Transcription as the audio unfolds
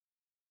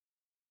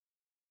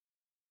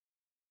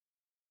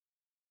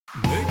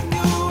Making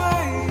your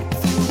way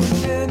through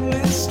an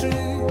endless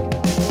stream.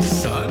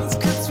 Silence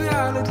cuts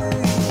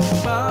reality,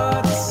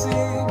 but it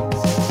seems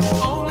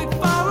only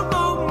for a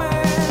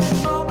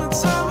moment.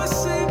 Moments always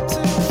seem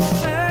to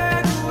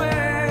fade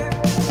away.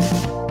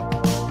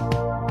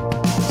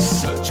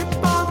 Searching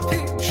for the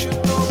picture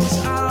that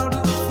was out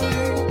of the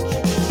fridge.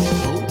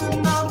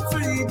 Holding on to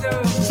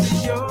freedoms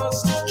that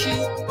yours to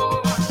keep.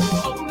 Boy,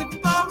 only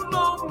for a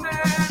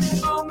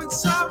moment.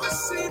 Moments always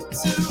seem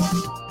to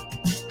fade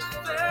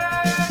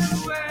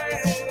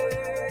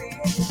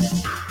away.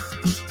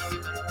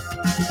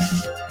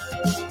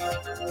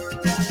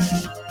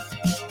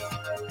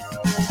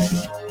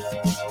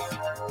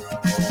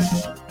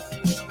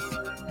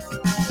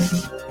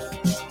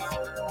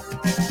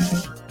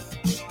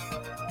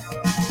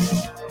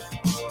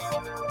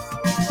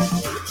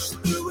 Push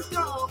through a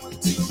door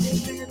into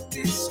an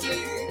empty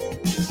street.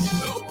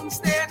 No one's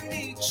there to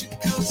meet you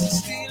 'cause you're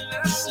still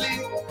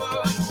asleep.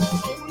 But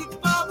only for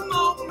a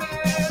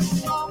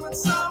moment,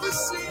 moments always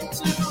seem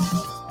to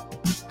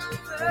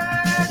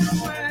fade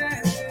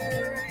away.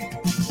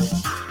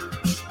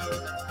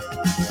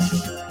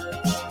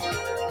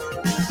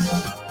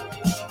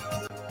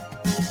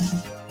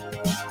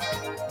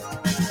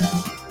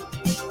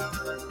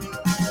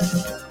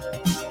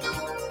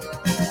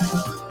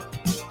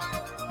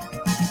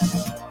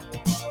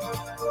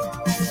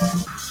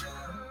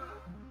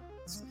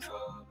 It's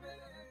coming.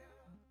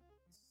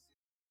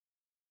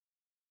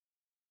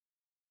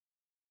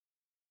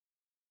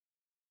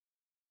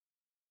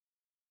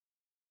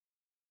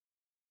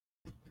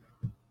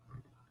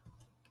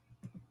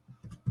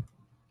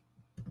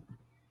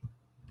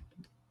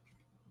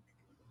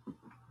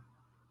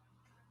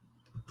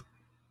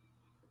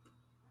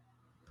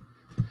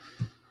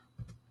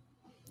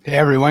 Hey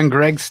everyone,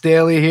 Greg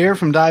Staley here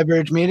from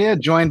Diverge Media,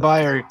 joined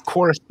by our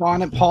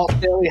correspondent Paul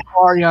Staley.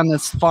 How are you on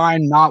this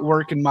fine, not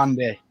working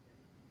Monday?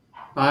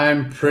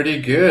 I'm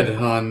pretty good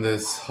on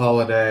this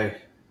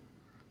holiday.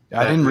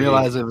 I didn't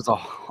realize it was a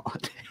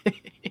holiday.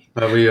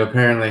 But we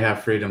apparently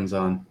have freedoms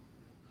on.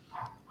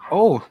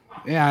 Oh,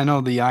 yeah, I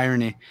know the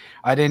irony.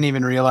 I didn't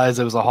even realize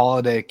it was a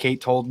holiday. Kate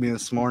told me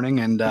this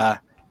morning, and I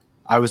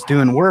was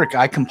doing work.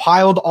 I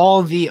compiled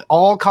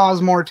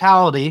all-cause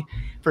mortality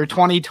for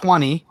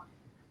 2020.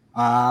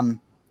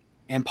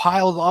 And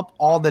piled up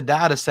all the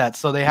data sets.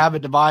 So they have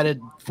it divided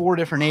 4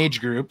 different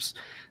age groups,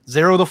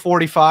 0 to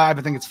 45.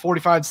 I think it's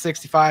 45 to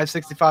 65,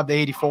 65 to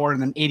 84,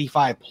 and then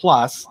 85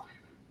 plus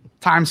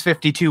times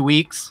 52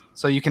 weeks.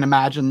 So you can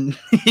imagine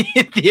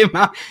the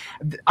amount.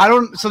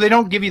 So they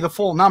don't give you the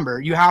full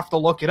number. You have to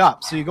look it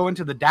up. So you go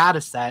into the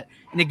data set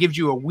and it gives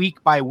you a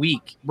week by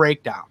week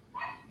breakdown.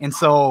 And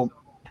so,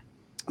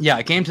 yeah,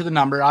 I came to the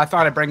number. I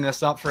thought I'd bring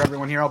this up for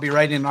everyone here. I'll be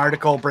writing an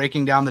article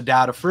breaking down the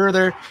data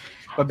further.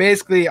 But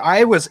basically,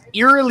 I was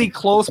eerily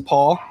close,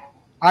 Paul.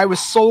 I was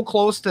so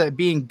close to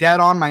being dead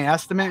on my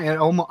estimate.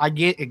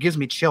 It gives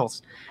me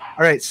chills.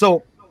 All right,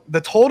 so the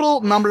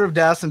total number of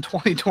deaths in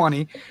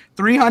 2020,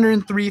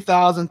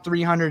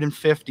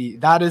 303,350.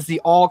 That is the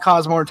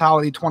all-cause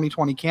mortality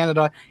 2020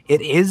 Canada. It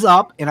is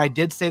up, and I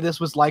did say this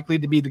was likely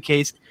to be the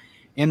case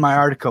in my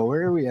article.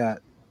 Where are we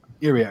at?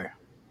 Here we are.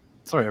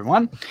 Sorry,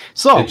 everyone.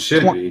 So It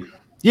should be.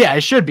 Yeah,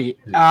 it should be.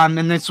 And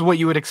this is what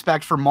you would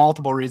expect for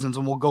multiple reasons,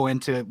 and we'll go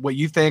into what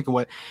you think and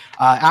what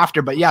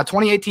after. But yeah,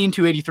 2018,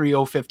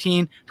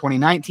 283,015,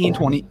 2019,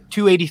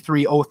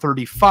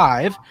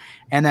 283,035,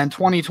 and then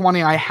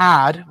 2020 I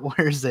had,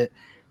 where is it?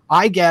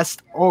 I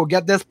guessed,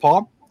 get this,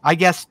 Paul. I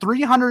guessed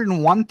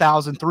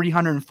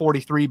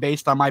 301,343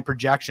 based on my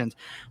projections.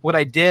 What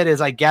I did is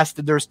I guessed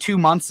that there's 2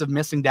 months of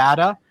missing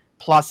data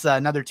plus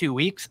another 2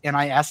 weeks, and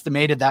I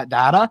estimated that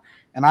data,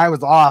 and I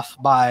was off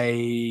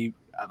by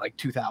like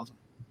 2,000.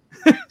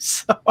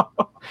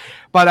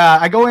 But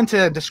I go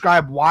into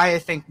describe why I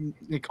think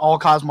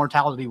all-cause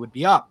mortality would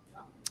be up.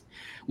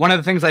 One of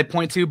the things I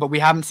point to, but we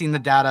haven't seen the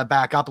data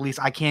back up, at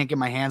least I can't get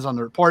my hands on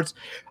the reports.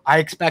 I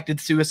expected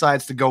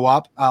suicides to go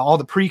up. All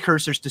the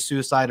precursors to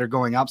suicide are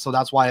going up, so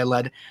that's why I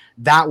led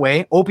that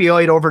way.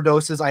 Opioid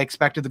overdoses, I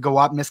expected to go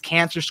up. Missed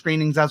cancer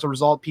screenings as a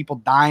result, people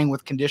dying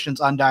with conditions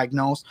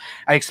undiagnosed,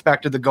 I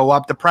expected to go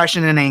up.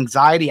 Depression and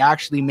anxiety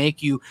actually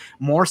make you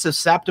more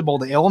susceptible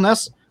to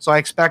illness, so I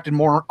expected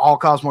more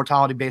all-cause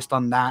mortality based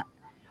on that.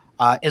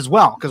 As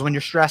well, because when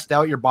you're stressed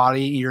out, your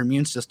body, your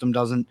immune system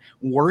doesn't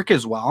work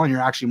as well, and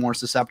you're actually more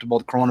susceptible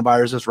to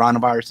coronaviruses,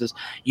 rhinoviruses,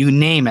 you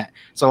name it.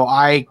 So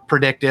I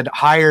predicted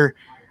higher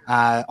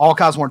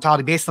all-cause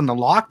mortality based on the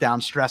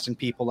lockdown stressing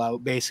people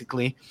out,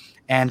 basically,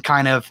 and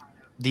kind of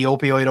the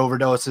opioid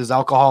overdoses,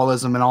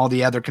 alcoholism, and all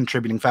the other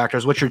contributing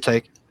factors. What's your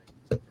take?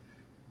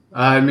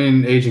 I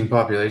mean, aging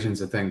population's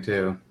a thing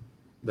too.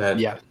 That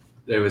Yeah.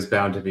 It was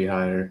bound to be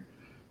higher,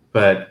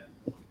 but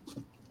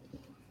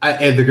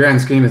in the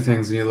grand scheme of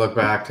things, when you look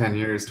back 10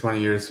 years,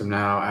 20 years from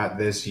now at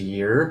this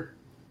year,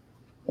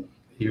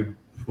 you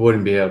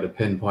wouldn't be able to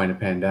pinpoint a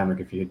pandemic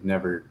if you'd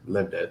never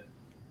lived it.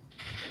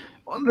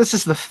 Well, this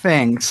is the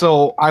thing.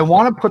 So I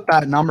want to put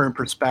that number in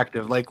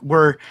perspective. Like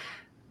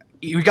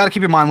you got to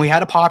keep in mind we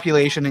had a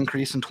population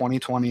increase in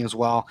 2020 as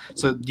well,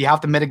 so you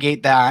have to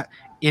mitigate that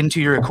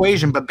into your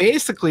equation. But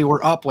basically,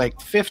 we're up like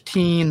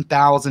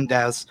 15,000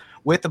 deaths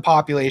with the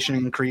population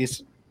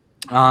increase,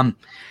 and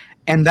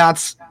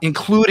that's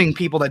including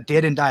people that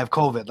didn't die of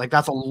COVID. Like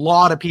that's a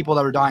lot of people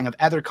that were dying of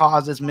other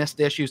causes, missed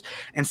issues,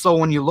 and so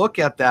when you look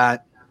at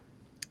that,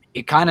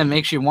 it kind of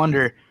makes you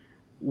wonder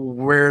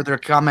where they're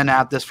coming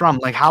at this from.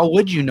 Like, how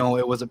would you know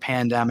it was a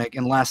pandemic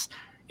unless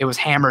it was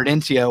hammered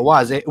into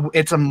you?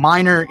 It's a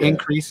minor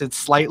increase. It's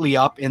slightly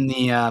up in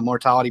the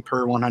mortality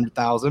per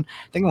 100,000.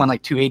 I think it went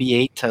like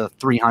 288 to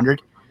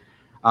 300.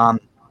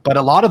 But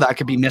a lot of that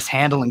could be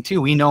mishandling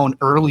too. We know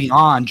early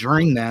on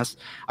during this,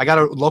 I got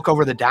to look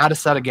over the data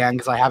set again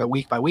because I have it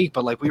week by week,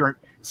 but like we were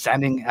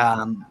sending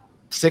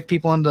sick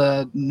people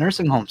into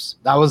nursing homes.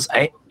 That was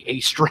a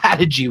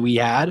strategy we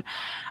had.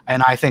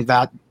 And I think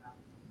that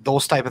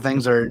those type of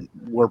things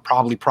were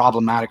probably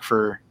problematic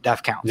for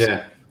death counts.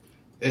 Yeah.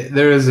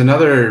 There is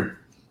another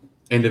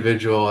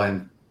individual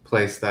and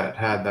place that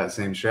had that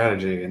same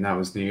strategy, and that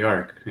was New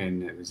York,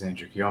 and it was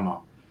Andrew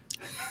Cuomo.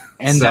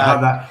 And so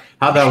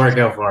how'd that work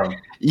out for him?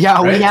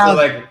 Yeah, right? we have. So,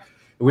 like,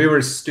 we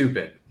were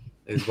stupid,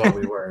 is what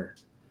we were.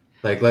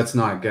 Like, let's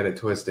not get it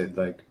twisted.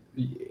 Like,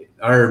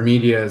 our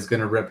media is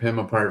going to rip him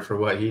apart for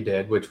what he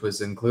did, which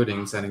was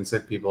including sending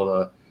sick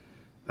people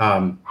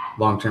to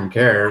long-term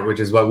care,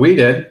 which is what we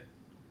did.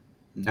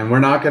 And we're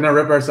not going to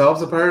rip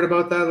ourselves apart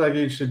about that. Like,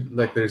 you should,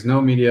 like, there's no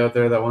media out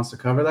there that wants to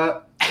cover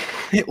that.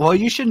 Well,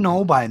 you should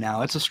know by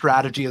now. It's a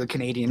strategy of the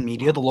Canadian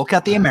media to look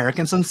at the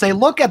Americans and say,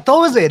 look at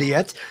those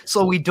idiots,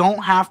 so we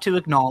don't have to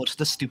acknowledge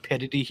the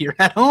stupidity here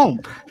at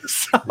home.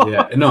 So.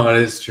 Yeah, no,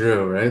 it is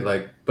true, right?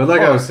 Like, but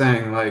like I was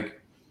saying,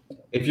 like,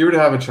 if you were to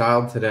have a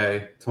child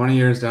today, 20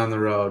 years down the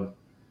road,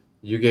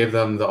 you gave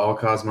them the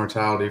all-cause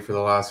mortality for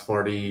the last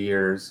 40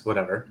 years,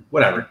 whatever,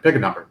 pick a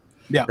number,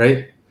 yeah,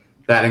 right?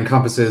 That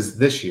encompasses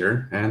this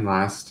year and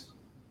last,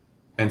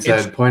 and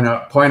said, point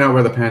out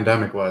where the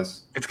pandemic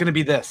was. It's going to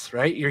be this,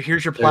 right?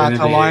 Here's your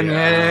plateau line,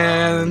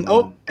 and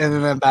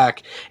then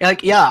back. And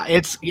like, yeah,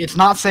 it's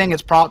not saying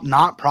it's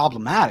not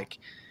problematic,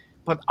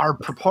 but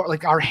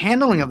our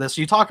handling of this.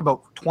 You talk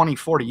about 20,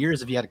 40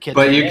 years if you had a kid.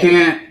 But you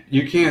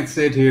can't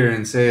sit here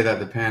and say that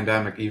the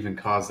pandemic even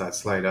caused that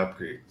slight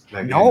upgrade,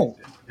 like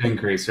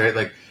increase, right?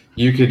 Like,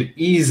 you could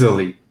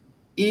easily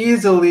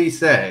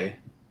say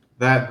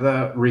that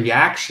the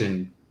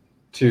reaction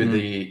to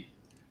the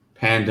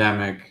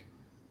pandemic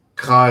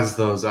caused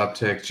those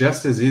upticks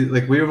just as easy.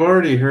 Like, we've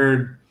already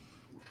heard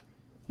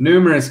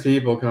numerous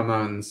people come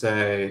out and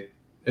say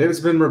it's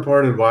been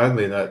reported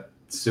widely that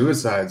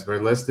suicides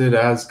were listed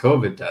as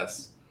COVID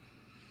deaths.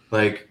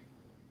 Like,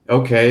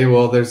 okay,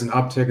 well, there's an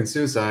uptick in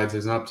suicides,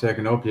 there's an uptick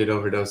in opiate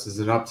overdoses, there's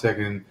an uptick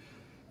in,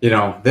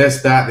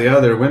 this, that, the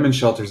other. Women's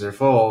shelters are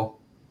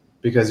full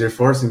because you're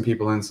forcing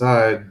people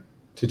inside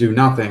to do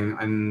nothing.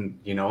 And,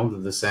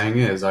 the saying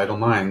is idle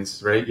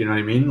minds, right? You know what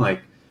I mean?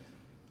 Like,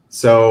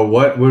 so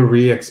what were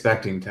we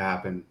expecting to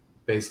happen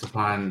based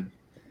upon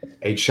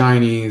a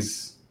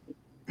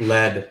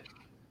Chinese-led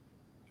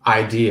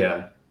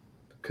idea?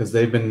 Because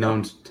they've been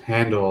known to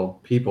handle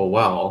people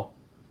well,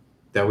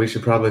 that we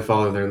should probably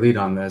follow their lead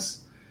on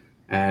this,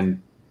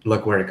 and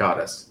look where it got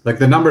us. Like,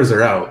 the numbers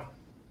are out.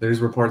 There's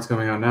reports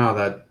coming out now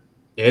that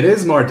it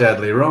is more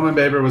deadly. Roman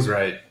Baber was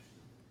right.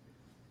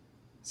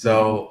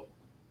 So,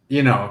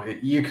 you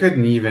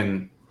couldn't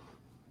even,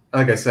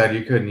 like I said,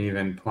 you couldn't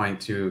even point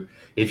to,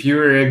 if you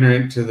were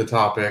ignorant to the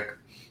topic,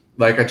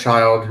 like a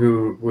child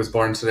who was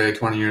born today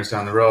 20 years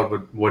down the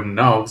road wouldn't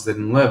know because they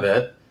didn't live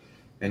it,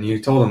 and you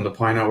told them to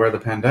point out where the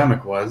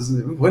pandemic was,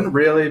 wouldn't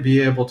really be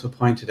able to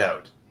point it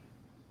out.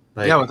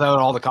 Like, yeah, without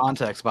all the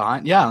context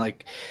behind. Yeah,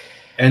 like.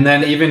 And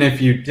then even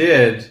if you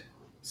did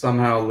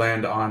somehow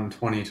land on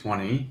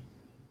 2020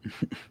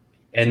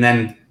 and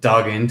then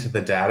dug into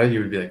the data, you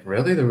would be like,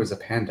 really? There was a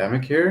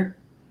pandemic here?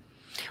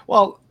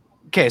 Well,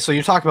 okay, so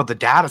you're talking about the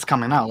data's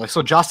coming out. Like,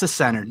 so Justice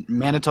Center,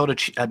 Manitoba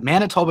chief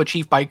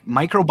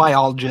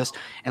microbiologist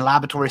and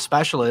laboratory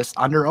specialist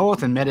under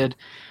oath admitted.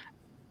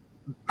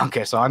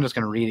 Okay, so I'm just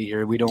going to read it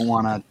here. We don't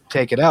want to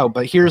take it out,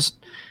 but here's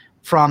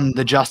from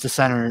the Justice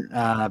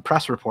Center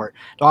press report.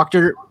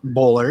 Dr.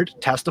 Bullard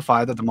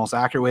testified that the most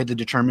accurate way to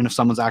determine if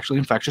someone's actually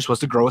infectious was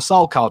to grow a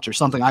cell culture,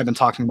 something I've been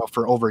talking about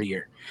for over a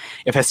year.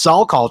 If a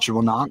cell culture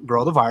will not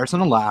grow the virus in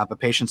a lab, a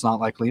patient's not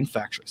likely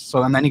infectious.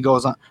 So, and then he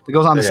goes on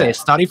to say, a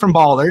study from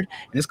Bullard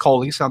and his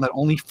colleagues found that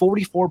only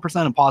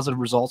 44% of positive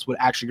results would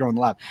actually grow in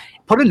the lab.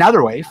 Put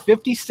another way,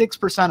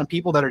 56% of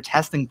people that are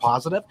testing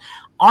positive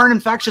aren't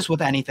infectious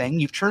with anything.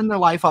 You've turned their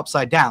life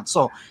upside down.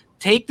 So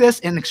take this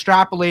and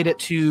extrapolate it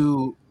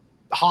to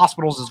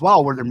hospitals as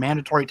well, where they're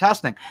mandatory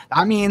testing.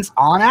 That means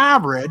on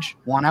average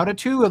 1 out of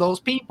 2 of those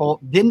people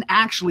didn't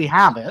actually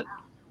have it,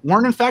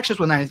 weren't infectious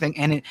with anything,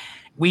 and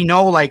we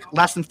know like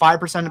less than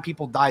 5% of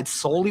people died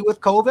solely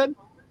with COVID.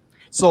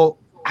 So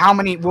how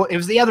many? Well, it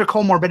was the other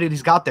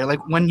comorbidities got there.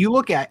 Like, when you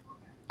look at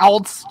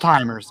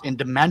Alzheimer's and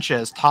dementia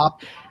as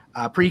top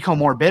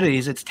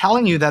pre-comorbidities, it's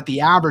telling you that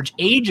the average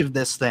age of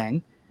this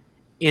thing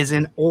is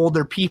in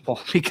older people,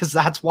 because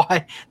that's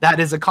why that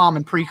is a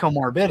common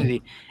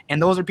pre-comorbidity.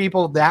 And those are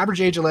people, the average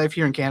age of life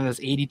here in Canada is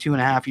 82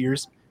 and a half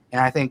years. And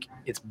I think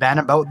it's been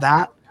about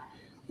that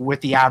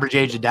with the average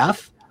age of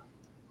death.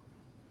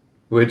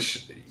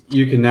 Which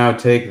you can now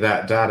take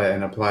that data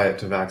and apply it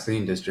to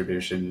vaccine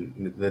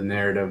distribution. The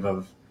narrative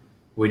of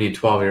we need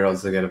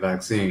 12-year-olds to get a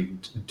vaccine.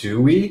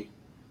 Do we?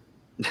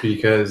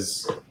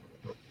 Because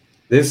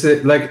this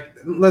is like,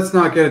 let's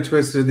not get it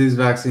twisted. These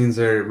vaccines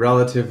are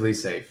relatively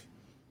safe.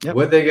 Yep.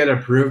 Would they get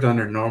approved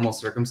under normal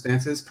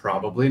circumstances?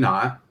 Probably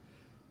not.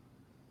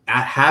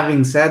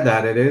 Having said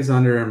that, it is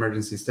under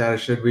emergency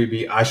status. Should we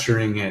be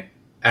ushering it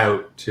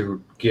out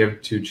to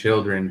give to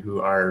children who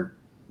are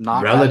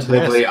not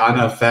relatively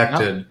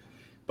unaffected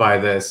by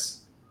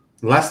this,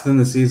 less than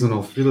the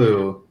seasonal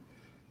flu,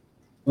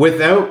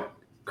 without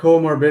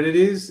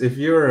comorbidities? If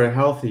you're a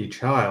healthy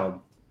child,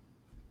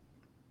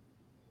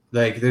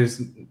 like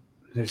there's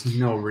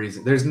no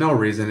reason. There's no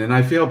reason, and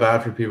I feel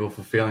bad for people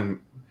for feeling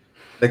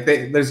like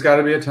there's got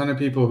to be a ton of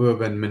people who have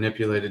been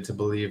manipulated to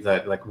believe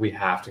that like we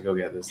have to go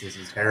get this. This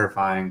is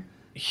terrifying.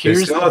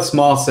 There's still a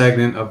small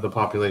segment of the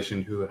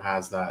population who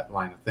has that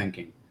line of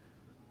thinking.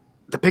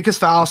 The biggest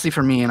fallacy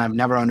for me, and I've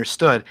never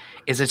understood,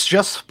 is it's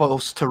just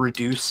supposed to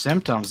reduce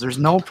symptoms. There's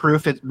no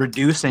proof it's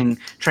reducing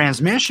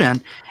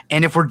transmission.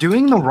 And if we're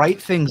doing the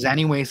right things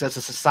anyways as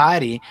a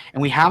society,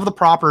 and we have the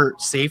proper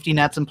safety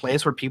nets in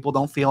place where people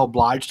don't feel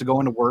obliged to go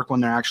into work when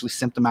they're actually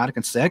symptomatic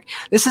and sick,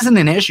 this isn't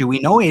an issue. We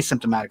know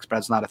asymptomatic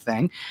spread's not a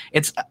thing.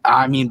 It's,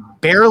 I mean,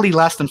 barely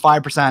less than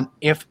 5%,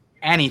 if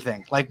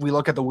anything. Like we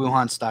look at the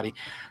Wuhan study.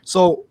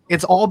 So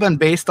it's all been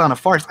based on a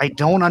farce. I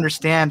don't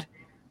understand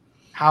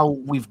how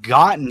we've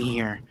gotten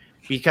here,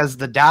 because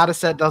the data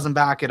set doesn't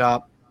back it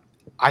up.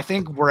 I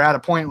think we're at a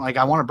point, like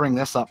I want to bring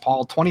this up,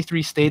 Paul,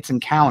 23 states and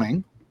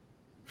counting.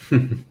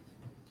 And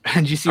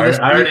you see this?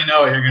 I already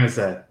know what you're going to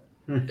say.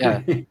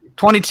 Yeah.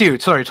 22.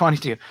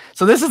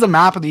 So this is a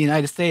map of the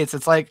United States.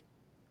 It's like,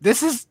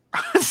 this is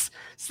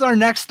our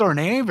next door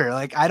neighbor.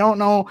 Like, I don't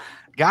know,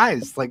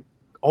 guys, like,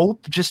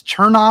 just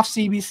turn off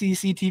CBC,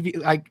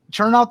 CTV, like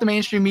turn off the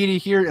mainstream media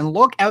here and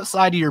look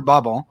outside of your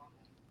bubble.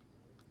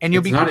 And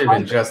you'll it's not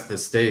even just the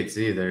States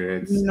either.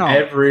 It's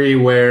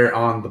everywhere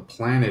on the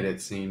planet,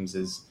 it seems,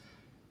 is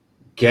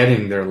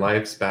getting their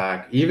lives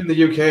back. Even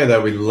the UK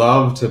that we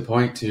love to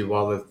point to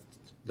while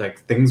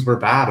things were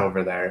bad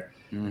over there.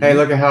 Mm-hmm. Hey,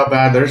 look at how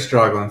bad they're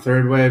struggling.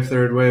 Third wave.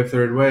 Third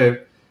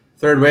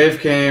wave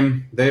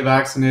came. They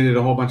vaccinated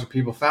a whole bunch of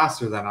people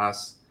faster than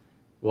us.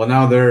 Well,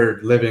 now they're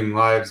living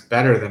lives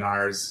better than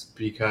ours,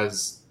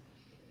 because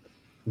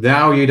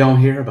now you don't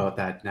hear about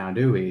that now,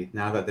 do we?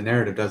 Now that the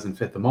narrative doesn't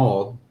fit the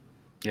mold.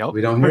 Yep.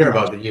 We don't hear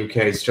about the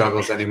UK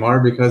struggles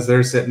anymore because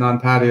they're sitting on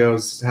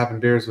patios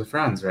having beers with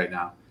friends right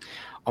now.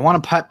 I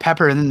want to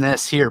pepper in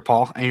this here,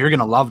 Paul, and you're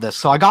going to love this.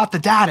 So I got the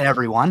data,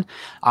 everyone.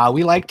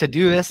 We like to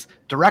do this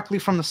directly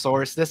from the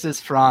source. This is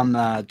from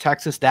the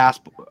Texas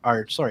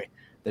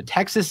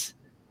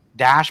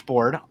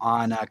dashboard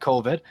on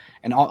COVID,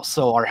 and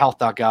also our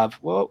health.gov.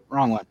 Whoa,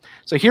 wrong one.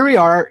 So here we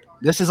are.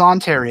 This is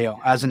Ontario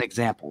as an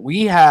example.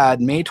 We had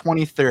May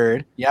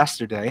 23rd,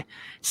 yesterday,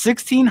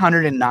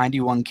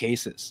 1,691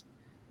 cases.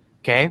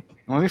 Okay, and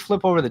when we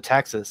flip over to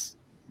Texas,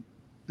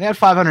 they had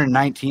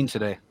 519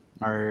 today,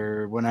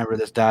 or whenever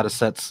this data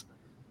sets,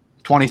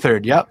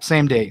 23rd. Yep,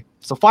 same day.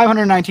 So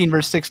 519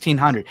 versus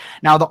 1,600.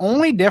 Now, the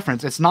only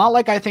difference, it's not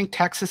like I think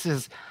Texas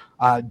is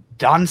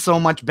done so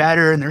much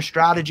better and their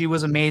strategy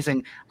was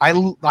amazing. I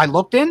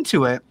looked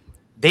into it.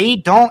 They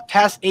don't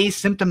test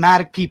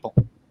asymptomatic people.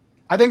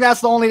 I think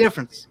that's the only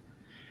difference.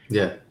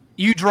 Yeah.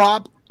 You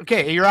drop.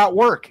 Okay, you're at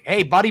work.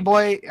 Hey, buddy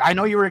boy, I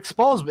know you were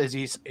exposed. Is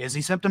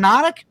he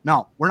symptomatic?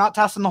 No, we're not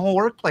testing the whole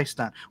workplace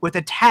then with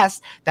a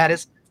test that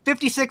is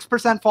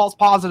 56% false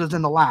positives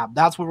in the lab.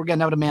 That's what we're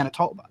getting out of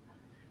Manitoba.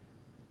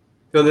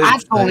 So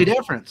that's the only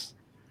difference.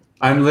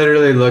 I'm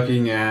literally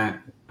looking at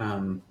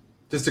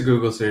just a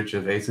Google search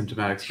of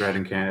asymptomatic spread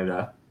in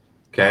Canada.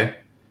 Okay.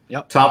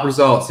 Yep. Top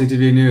results,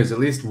 CTV News. At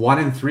least 1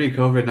 in 3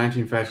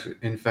 COVID-19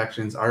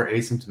 infections are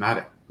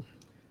asymptomatic.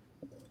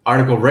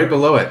 Article right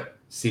below it,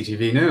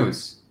 CTV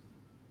News.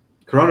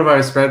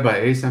 Coronavirus spread by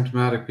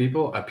asymptomatic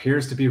people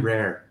appears to be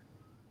rare.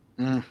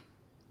 It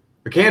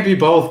can't be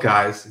both,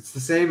 guys. It's the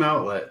same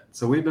outlet.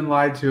 So we've been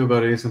lied to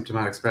about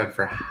asymptomatic spread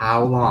for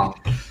how long?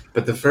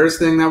 But the first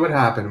thing that would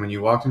happen when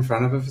you walked in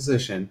front of a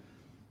physician,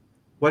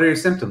 what are your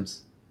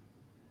symptoms?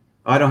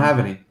 Oh, I don't have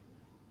any.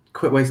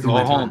 Quit wasting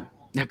my time.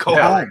 Yeah, go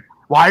home.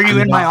 Why are you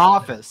in my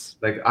office?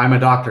 Like, I'm a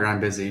doctor. I'm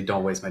busy.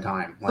 Don't waste my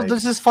time. Well,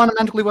 this is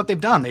fundamentally what they've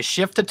done. They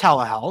shift to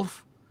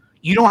telehealth.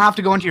 You don't have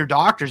to go into your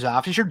doctor's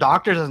office. Your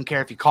doctor doesn't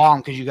care if you call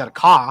them because you got a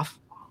cough,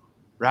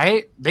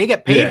 right? They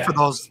get paid for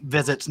those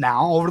visits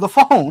now over the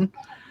phone.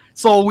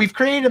 So we've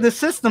created a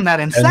system that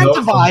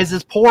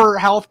incentivizes poor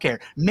healthcare.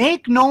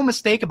 Make no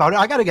mistake about it.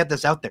 I got to get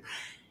this out there.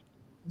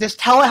 this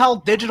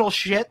telehealth digital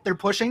shit they're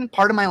pushing,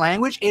 pardon my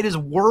language, it is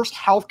worst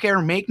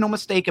healthcare. Make no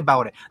mistake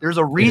about it. There's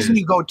a reason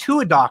you go to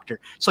a doctor,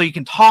 so you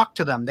can talk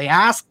to them. They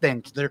ask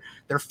things.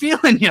 They're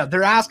feeling you.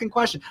 They're asking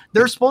questions.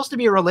 There's supposed to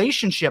be a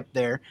relationship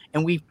there,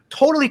 and we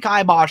totally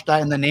kiboshed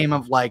that in the name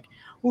of like,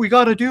 oh, we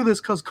got to do this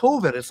because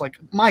COVID. It's like,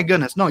 my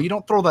goodness, no, you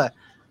don't throw the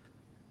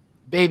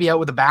baby out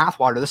with the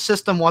bathwater. The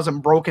system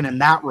wasn't broken in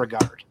that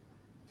regard.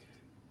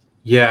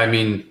 Yeah, I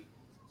mean,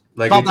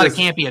 like It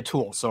can't be a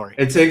tool. Sorry.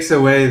 It takes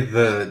away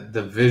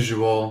the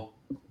visual.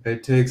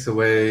 It takes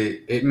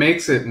away. It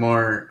makes it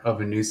more of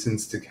a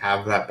nuisance to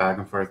have that back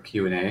and forth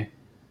Q&A.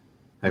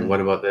 Like,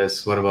 what about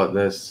this? What about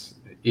this?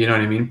 You know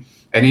what I mean?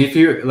 And if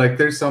you like,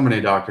 there's so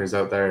many doctors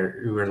out there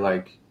who are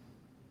like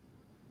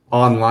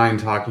online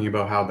talking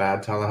about how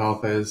bad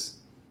telehealth is.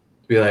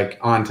 Be like,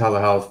 on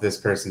telehealth, this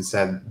person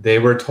said they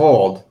were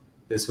told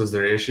this was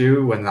their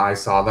issue. When I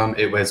saw them,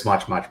 it was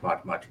much, much,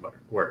 much, much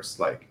worse.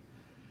 Like,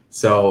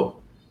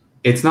 so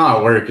it's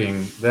not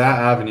working. That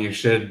avenue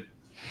should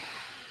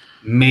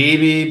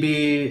maybe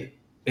be,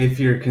 if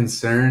you're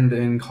concerned,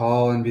 and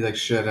call and be like,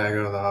 should I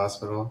go to the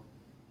hospital?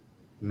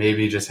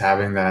 Maybe just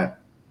having that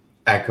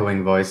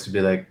echoing voice to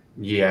be like,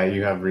 yeah,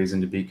 you have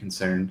reason to be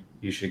concerned.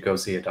 You should go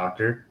see a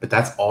doctor. But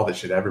that's all that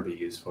should ever be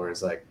used for,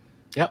 is like,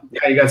 yep,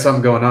 yeah, you got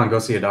something going on, go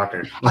see a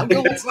doctor.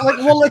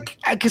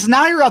 Because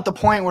now you're at the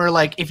point where,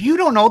 like, if you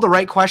don't know the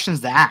right questions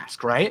to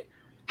ask, right?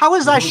 How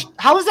is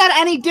that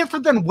any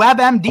different than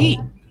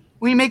WebMD?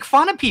 We make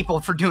fun of people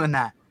for doing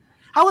that.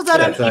 How is that?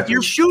 Exactly. If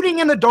you're shooting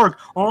in the dark,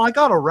 oh, I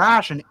got a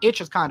rash and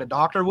itches, kind of,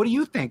 doctor. What do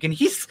you think? And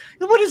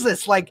what is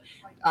this, like,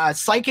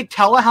 psychic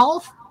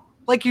telehealth?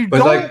 Like,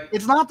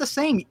 it's not the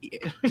same.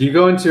 You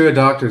go into a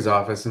doctor's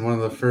office, and one of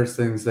the first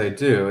things they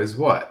do is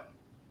what?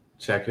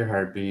 Check your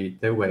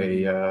heartbeat. They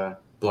weigh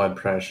blood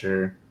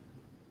pressure.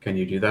 Can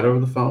you do that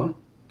over the phone?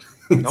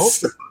 Nope.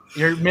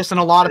 You're missing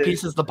a lot of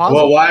pieces of the puzzle.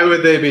 Well, why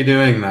would they be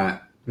doing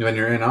that when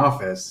you're in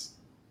office?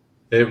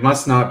 It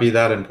must not be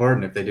that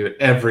important if they do it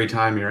every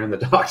time you're in the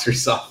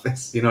doctor's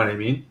office. You know what I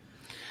mean?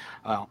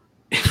 Well,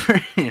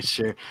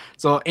 sure.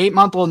 So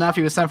 8-month-old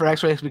nephew was sent for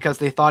x-rays because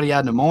they thought he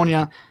had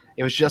pneumonia.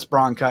 It was just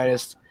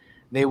bronchitis.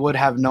 They would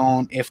have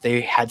known if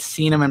they had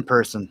seen him in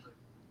person.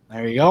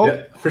 There you go.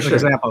 Yeah, for sure.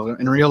 Example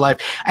in real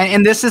life.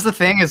 And this is the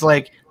thing, is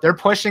like, they're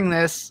pushing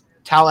this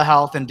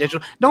telehealth and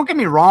digital. Don't get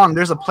me wrong.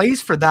 There's a place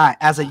for that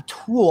as a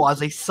tool,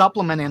 as a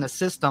supplement in a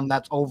system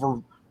that's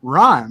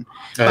overrun.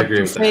 But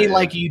to say,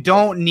 like, you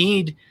don't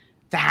need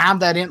to have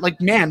that in, like,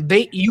 man,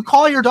 you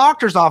call your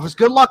doctor's office.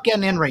 Good luck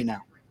getting in right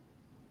now.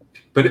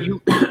 But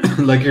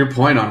like, your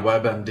point on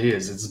WebMD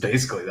is, it's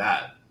basically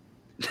that.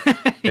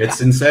 Yeah.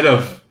 It's, instead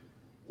of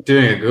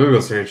doing a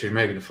Google search, you're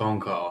making a phone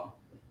call.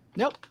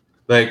 Nope.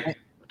 Like,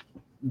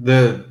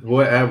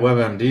 what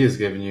WebMD is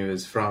giving you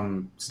is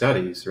from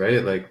studies,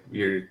 right? Like,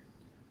 you're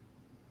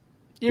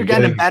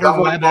getting a better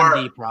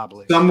WebMD,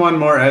 probably. Someone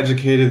more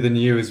educated than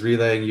you is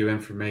relaying you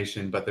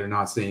information, but they're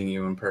not seeing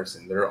you in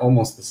person. They're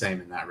almost the same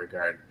in that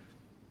regard.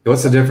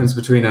 What's the difference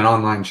between an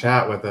online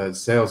chat with a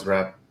sales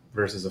rep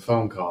versus a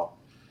phone call?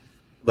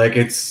 Like,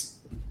 it's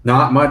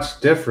not much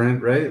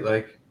different, right?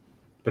 Like,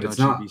 but it's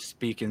not be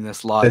speaking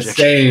this logic. the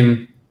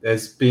same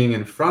as being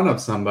in front of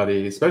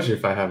somebody, especially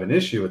if I have an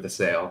issue with the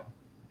sale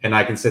and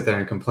I can sit there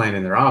and complain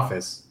in their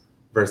office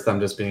versus them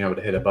just being able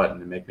to hit a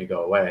button and make me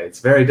go away. It's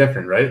very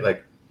different, right?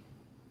 Like,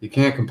 you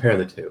can't compare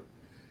the two.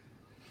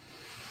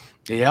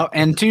 Yeah,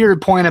 and to your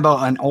point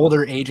about an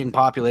older aging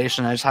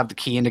population, I just have the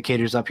key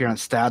indicators up here on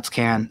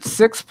StatsCan.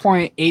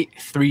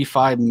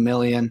 6.835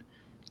 million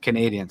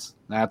Canadians.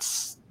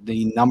 That's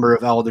the number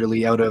of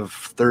elderly out of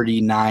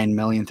 39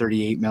 million,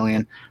 38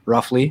 million,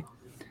 roughly.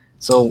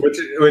 So,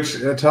 which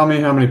tell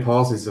me how many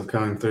policies have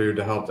come through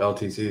to help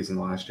LTCs in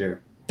the last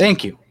year.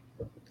 Thank you.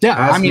 Yeah,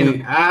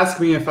 ask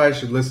me if I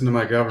should listen to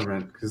my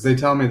government, because they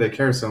tell me they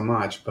care so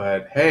much.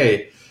 But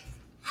hey,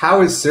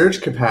 how has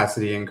surge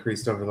capacity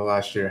increased over the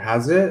last year?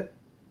 Has it?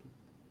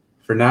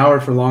 For now or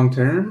for long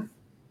term?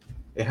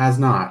 It has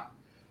not.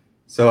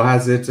 So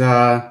has it?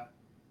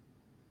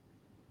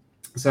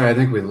 Sorry, I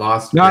think we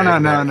lost.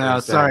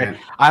 No. Sorry,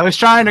 I was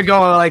trying to go,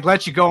 like,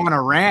 let you go on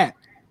a rant.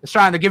 I was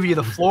trying to give you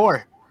the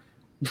floor.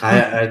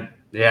 Yeah.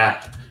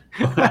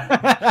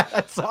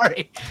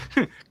 Sorry.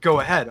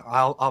 Go ahead.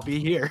 I'll be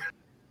here.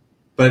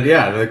 But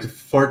yeah, like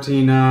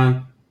 15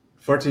 months,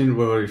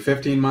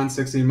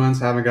 16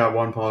 months, haven't got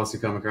one policy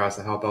come across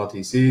to help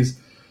LTCs.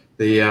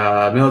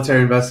 The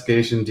military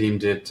investigation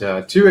deemed it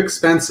too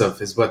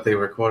expensive, is what they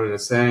were quoted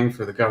as saying,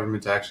 for the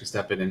government to actually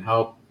step in and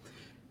help.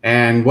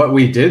 And what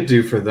we did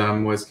do for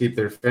them was keep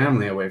their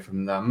family away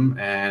from them,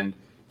 and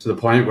to the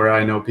point where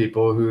I know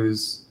people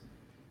whose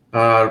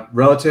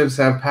relatives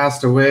have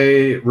passed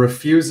away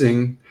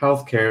refusing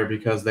health care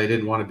because they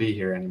didn't want to be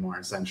here anymore,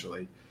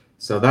 essentially.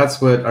 So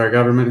that's what our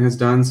government has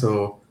done.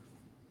 So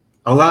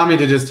allow me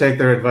to just take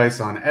their advice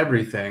on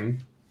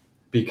everything,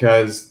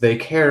 because they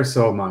care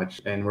so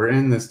much, and we're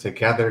in this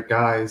together,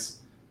 guys.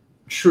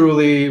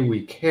 Truly,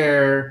 we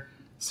care.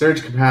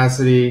 Surge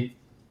capacity,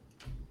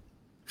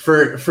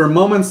 For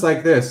moments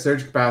like this,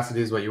 surge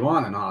capacity is what you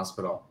want in a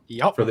hospital.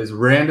 Yep. For these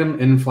random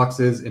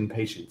influxes in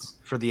patients.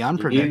 For the You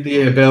unpredictable. need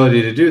the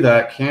ability to do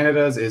that.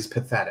 Canada's is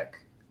pathetic.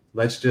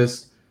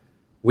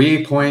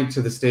 We point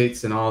to the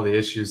states and all the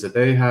issues that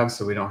they have,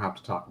 so we don't have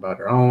to talk about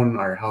our own.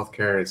 Our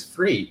healthcare is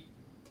free.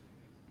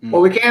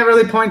 Well, we can't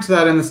really point to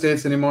that in the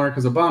states anymore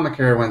because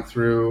Obamacare went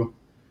through.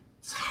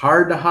 It's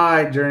hard to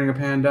hide during a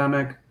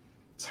pandemic.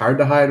 It's hard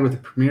to hide with a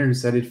premier who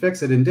said he'd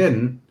fix it and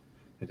didn't.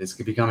 It is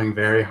becoming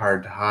very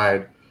hard to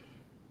hide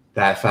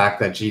that fact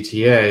that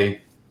GTA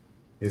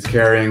is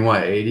carrying,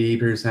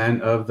 80%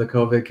 of the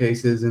COVID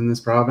cases in this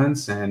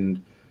province?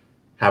 And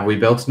have we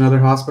built another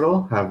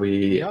hospital? Have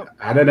we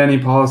added any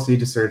policy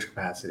to surge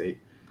capacity?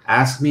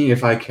 Ask me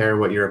if I care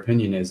what your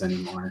opinion is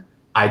anymore.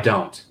 I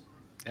don't.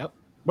 Yep.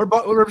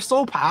 We're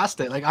so past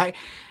it. Like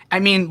I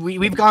mean,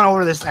 we've gone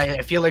over this.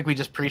 I feel like we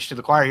just preached to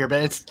the choir here,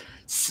 but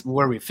it's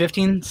where we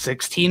 15,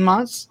 16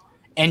 months,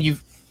 and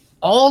you've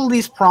all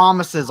these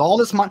promises, all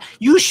this money.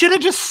 You should have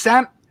just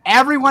sent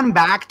everyone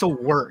back to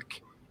work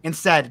and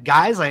said,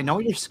 guys, I know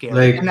you're scared,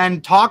 and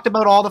then talked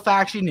about all the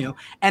facts you knew,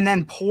 and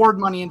then poured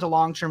money into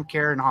long-term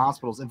care and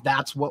hospitals if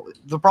that's what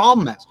the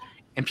problem is.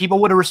 And people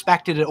would have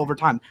respected it over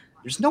time.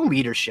 There's no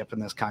leadership in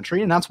this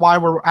country, and that's why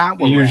we're at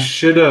where we're at.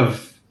 Should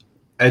have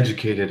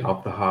educated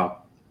off the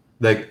hop.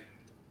 Like,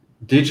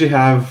 did you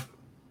have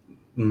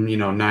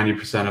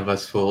 90% of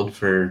us fooled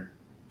for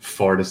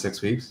 4 to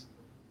 6 weeks?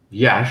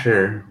 Yeah,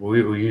 sure.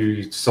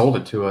 We sold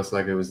it to us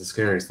like it was the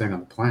scariest thing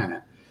on the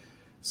planet.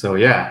 So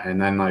yeah,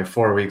 and then like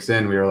 4 weeks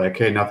in, we were like,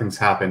 hey, nothing's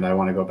happened. I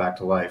want to go back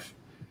to life.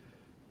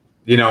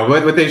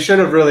 What they should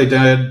have really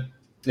done,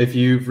 if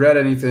you've read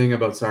anything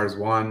about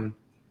SARS-1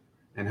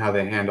 and how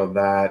they handled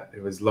that,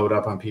 it was load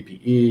up on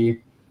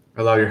PPE,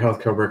 allow your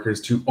healthcare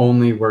workers to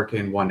only work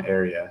in one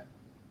area.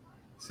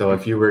 So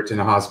if you worked in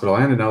a hospital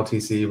and an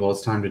LTC, well,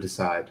 it's time to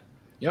decide.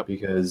 Yep.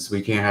 Because we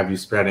can't have you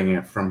spreading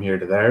it from here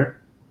to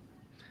there.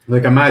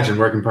 Like, imagine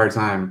working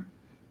part-time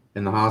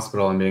in the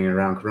hospital and being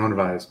around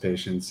coronavirus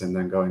patients and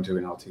then going to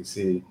an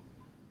LTC.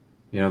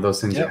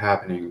 Those things are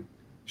happening.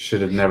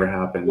 Should have never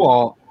happened.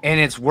 Well, and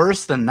it's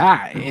worse than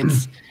that.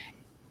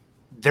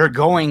 They're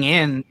going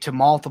in to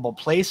multiple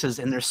places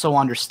and they're so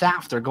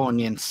understaffed, they're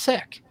going in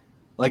sick.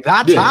 Like,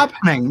 that's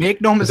happening.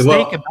 Make no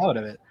mistake about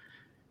it.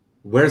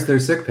 Where's their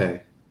sick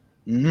pay?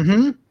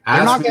 Mm-hmm.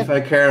 Ask me if I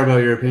care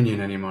about your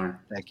opinion anymore.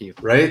 Thank you.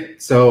 Right?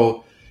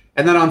 So,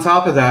 and then on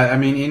top of that, I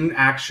mean, in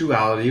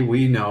actuality,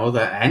 we know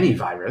that any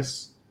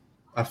virus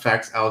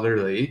affects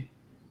elderly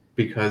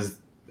because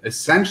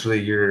essentially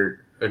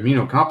you're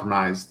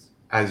immunocompromised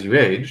as you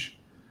age.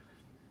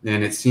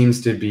 And it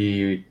seems to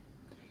be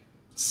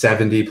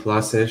 70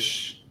 plus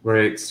ish where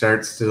it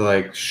starts to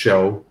like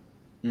show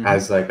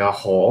as like a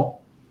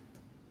whole.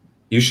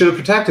 You should have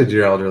protected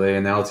your elderly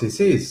in the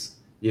LTCs.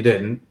 You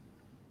didn't,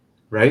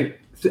 right?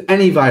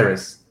 Any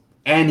virus,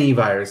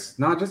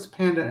 not just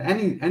panda,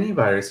 any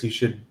virus, you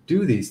should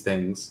do these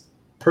things.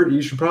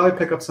 You should probably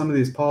pick up some of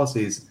these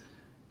policies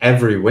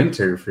every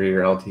winter for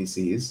your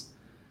LTCs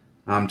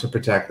to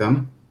protect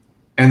them.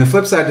 And the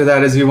flip side to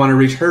that is you want to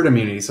reach herd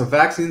immunity. So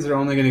vaccines are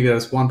only going to get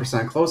us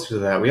 1% closer to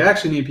that. We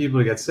actually need people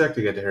to get sick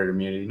to get to herd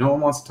immunity. No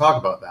one wants to talk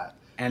about that.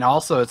 And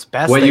also, it's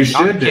best that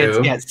young kids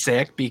get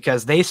sick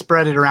because they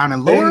spread it around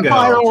in lower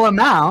viral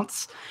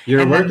amounts.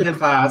 Your working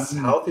class,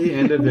 healthy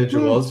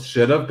individuals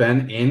should have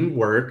been in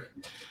work,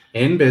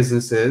 in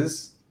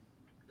businesses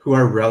who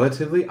are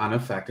relatively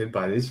unaffected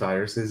by these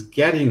viruses,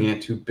 getting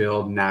it to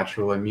build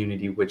natural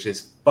immunity, which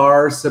is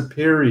far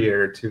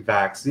superior to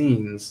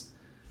vaccines,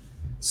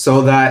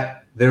 so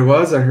that there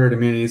was a herd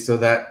immunity, so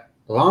that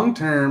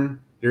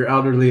long-term, your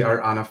elderly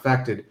are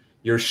unaffected.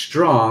 Your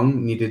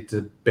strong needed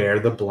to bear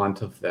the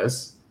blunt of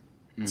this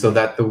so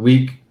that the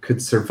weak could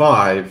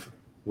survive.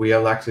 We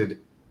elected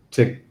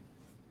to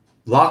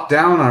lock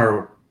down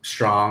our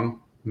strong,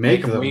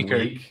 make them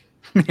weak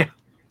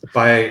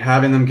by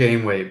having them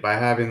gain weight, by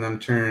having them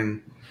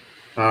turn,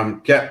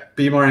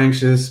 be more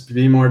anxious,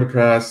 be more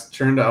depressed,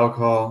 turn to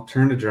alcohol,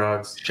 turn to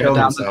drugs, shut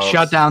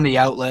down the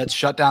outlets,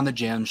 shut down the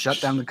gyms,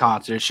 shut down the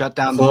concerts, shut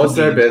down close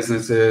their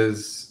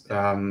businesses,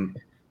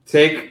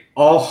 take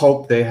all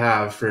hope they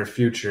have for a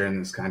future in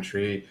this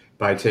country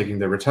by taking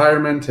their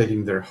retirement,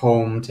 taking their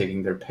home,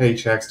 taking their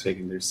paychecks,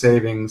 taking their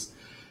savings,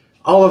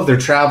 all of their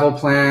travel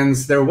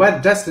plans, their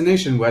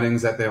destination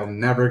weddings that they'll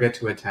never get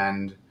to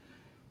attend,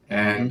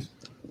 and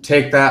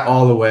take that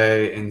all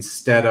away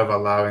instead of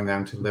allowing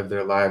them to live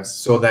their lives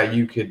so that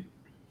you could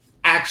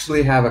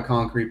actually have a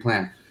concrete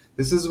plan.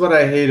 This is what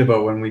I hate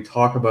about when we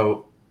talk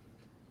about,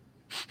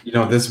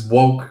 this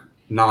woke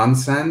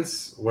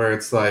nonsense where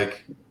it's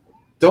like,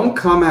 don't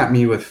come at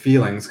me with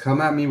feelings, come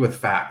at me with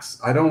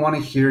facts. I don't want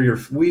to hear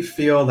we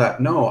feel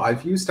that. No,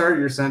 if you start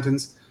your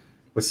sentence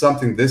with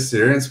something this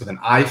serious, with an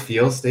I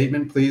feel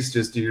statement, please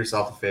just do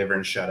yourself a favor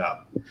and shut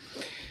up.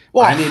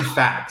 Well, I need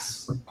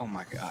facts. Oh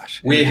my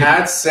gosh. We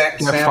had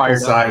sample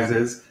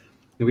sizes.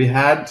 We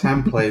had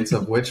templates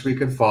of which we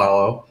could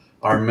follow.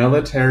 Our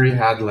military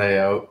had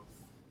layout.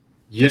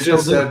 You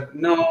just said,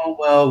 no,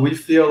 well, we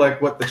feel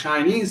like what the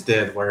Chinese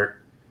did worked.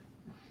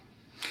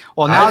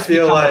 Well, now I it's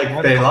feel become a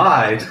like they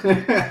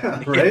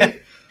lied,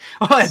 right?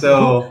 But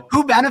So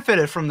who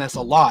benefited from this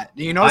a lot?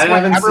 Do you notice I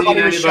when haven't seen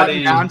everybody was shutting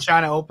anybody. down,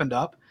 China opened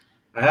up?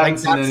 I haven't Like,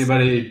 seen that's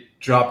anybody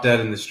drop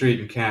dead in the street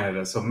in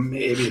Canada, so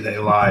maybe they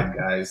lied,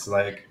 guys.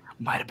 Like,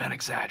 might have been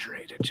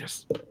exaggerated.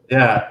 Just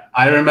yeah,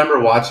 I remember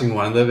watching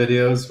one of the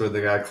videos where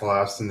the guy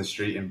collapsed in the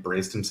street and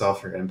braced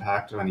himself for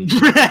impact when he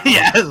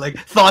yeah, like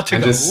thought to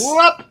And go. just-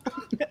 Whoop!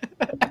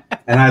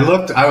 and I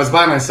looked. I was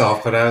by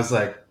myself, but I was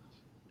like,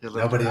 You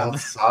looked nobody around.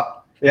 else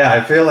saw. Yeah,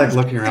 I feel like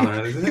looking around.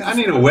 I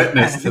need a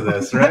witness to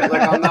this, right?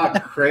 Like, I'm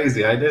not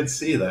crazy. I did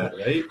see that,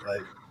 right?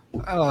 Like.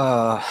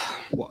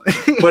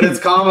 But it's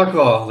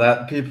comical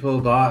that people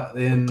bought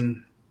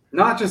in,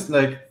 not just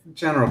like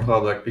general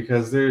public,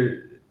 because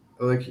they're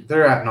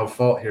at no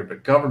fault here,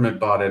 but government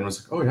bought in,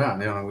 was like, oh yeah,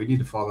 no, we need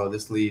to follow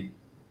this lead.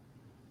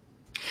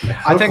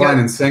 I think Line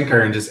and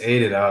sinker and just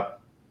ate it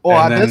up.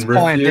 Well, and at then this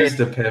point, refused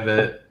to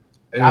pivot.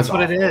 that's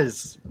what it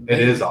is. It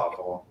is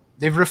awful.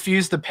 They've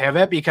refused to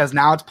pivot because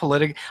now it's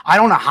political. I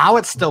don't know how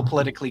it's still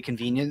politically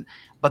convenient,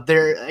 but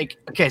they're like,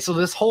 okay, so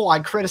this whole, I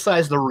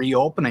criticize the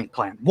reopening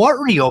plan. What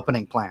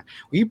reopening plan?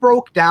 We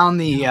broke down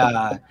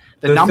the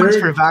numbers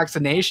for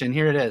vaccination.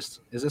 Here it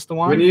is. Is this the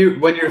one?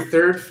 When your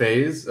third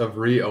phase of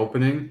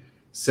reopening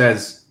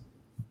says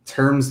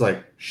terms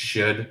like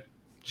should,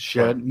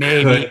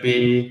 maybe, could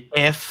be,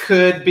 if,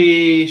 could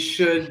be,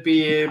 should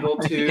be able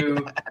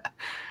to.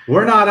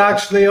 We're not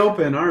actually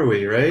open, are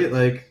we? Right?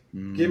 Like,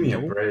 give me a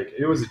break.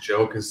 It was a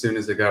joke as soon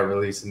as it got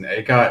released, and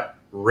it got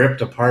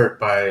ripped apart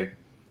by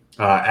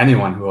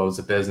anyone who owns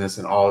a business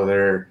and all of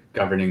their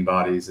governing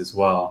bodies as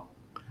well.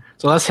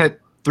 So let's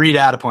hit 3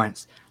 data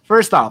points.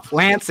 First off,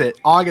 Lancet,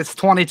 August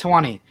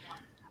 2020.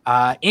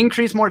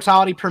 Increased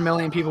mortality per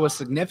million people was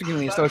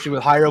significantly associated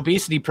with higher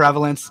obesity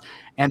prevalence,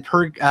 and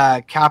per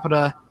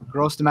capita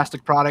gross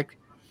domestic product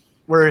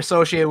were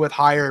associated with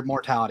higher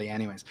mortality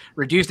anyways.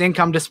 Reduced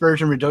income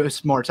dispersion,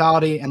 reduced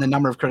mortality, and the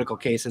number of critical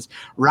cases.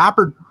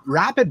 Rapid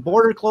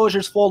border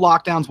closures, full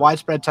lockdowns,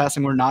 widespread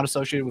testing were not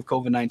associated with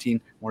COVID-19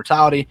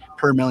 mortality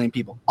per million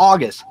people.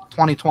 August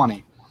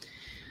 2020.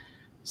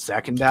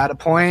 Second data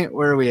point,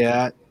 where are we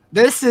at?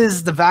 This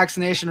is the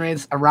vaccination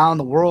rates around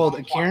the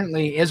world.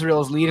 Currently, Israel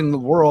is leading the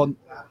world.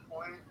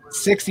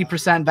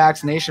 60%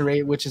 vaccination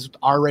rate, which is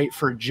our rate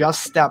for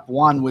just step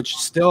 1, which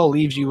still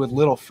leaves you with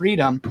little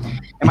freedom.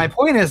 And my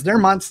point is, their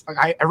months,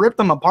 I ripped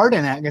them apart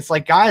in it. It's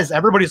like, guys,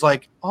 everybody's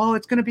like, oh,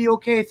 it's going to be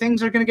okay.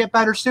 Things are going to get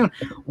better soon.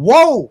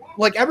 Whoa.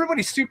 Like,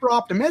 everybody's super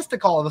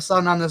optimistic all of a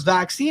sudden on this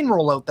vaccine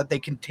rollout that they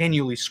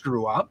continually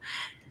screw up.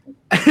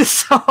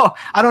 So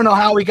I don't know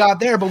how we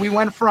got there, but we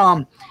went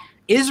from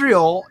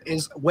Israel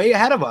is way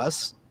ahead of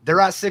us. They're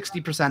at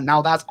 60%.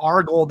 Now that's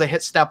our goal to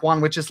hit step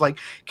 1, which is like,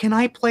 can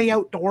I play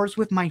outdoors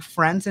with my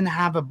friends and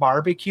have a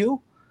barbecue?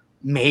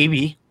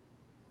 Maybe.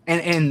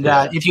 And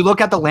if you look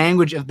at the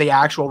language of the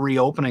actual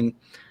reopening,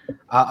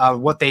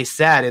 what they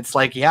said, it's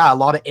like, yeah, a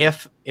lot of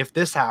if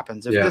this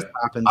happens, this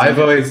happens.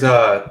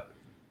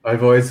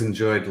 I've always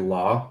enjoyed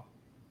law,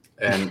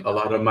 and a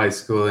lot of my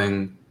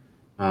schooling,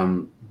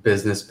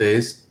 business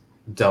based,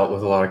 dealt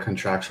with a lot of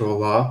contractual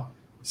law.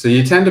 So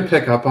you tend to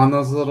pick up on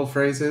those little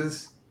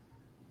phrases.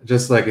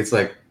 Just like it's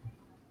like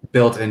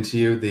built into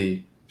you,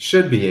 the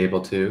should be able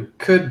to,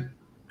 could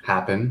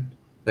happen.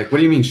 Like, what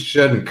do you mean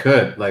should and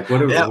could? Like,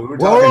 what are we talking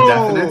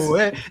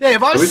definites? Hey,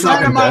 if I'm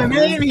signing my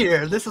name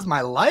here, this is my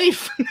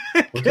life.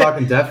 We're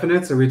talking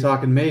definites, or are we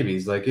talking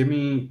maybes? Like, give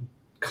me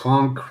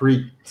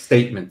concrete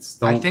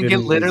statements. I think it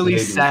literally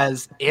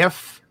says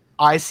if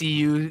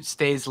ICU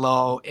stays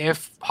low,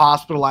 if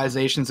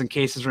hospitalizations and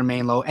cases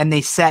remain low, and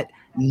they set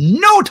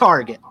no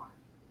target.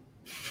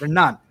 Or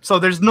none. So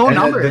there's no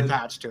number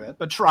attached to it.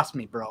 But trust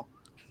me, bro.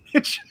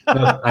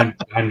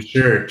 I'm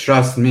sure.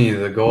 Trust me,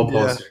 the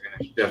goalposts are going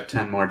to shift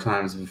 10 more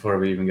times before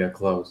we even get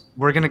close.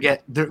 We're going to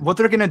get what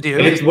they're going to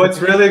do. What's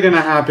really going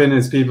to happen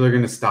is people are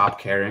going to stop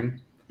caring.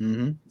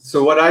 Mm-hmm.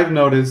 So what I've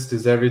noticed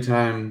is every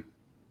time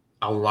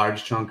a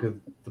large chunk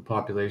of the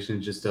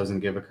population just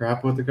doesn't give a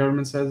crap what the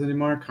government says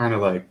anymore, kind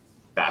of like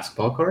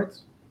basketball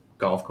courts,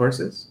 golf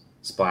courses,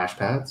 splash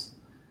pads.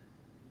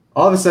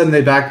 All of a sudden,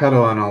 they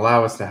backpedal and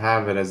allow us to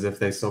have it as if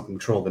they still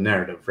control the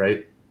narrative,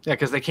 right? Yeah,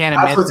 because they can't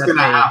admit that's what's going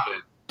to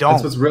happen. Don't.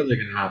 That's what's really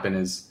going to happen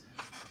is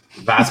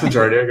the vast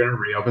majority are going to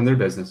reopen their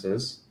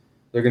businesses.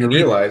 They're going to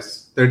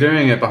realize they're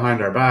doing it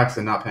behind our backs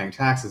and not paying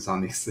taxes on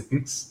these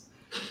things.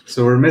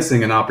 So we're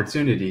missing an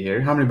opportunity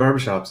here. How many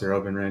barbershops are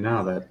open right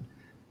now that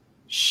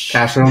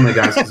cash only,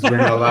 guys, because we're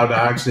not allowed to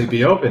actually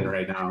be open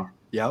right now?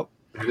 Yep.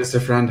 You're just a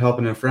friend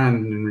helping a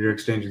friend and you're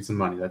exchanging some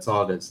money. That's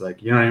all it is.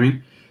 Like, you know what I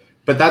mean?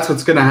 But that's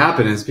what's going to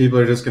happen is people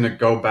are just going to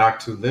go back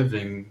to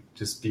living,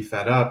 just be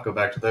fed up, go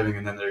back to living,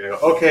 and then they're going to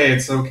go, okay,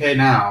 it's okay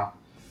now.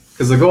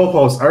 Because the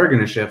goalposts are going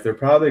to shift. They're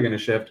probably going to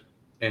shift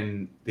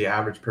in the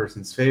average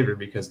person's favor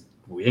because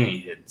we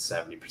ain't hit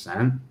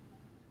 70%.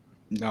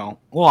 No.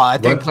 Well, I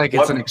think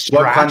it's an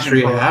extraction what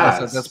country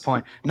has at this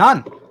point.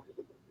 None.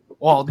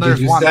 Well, there's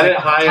did you one. set Like it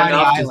high tiny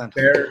enough island. to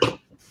spare?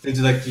 Did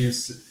you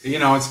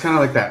it's kind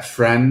of like that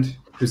friend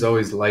who's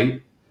always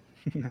late.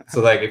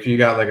 So like if you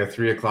got like a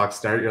 3:00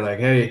 start, you're like,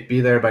 hey,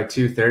 be there by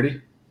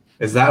 2:30.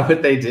 Is that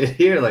what they did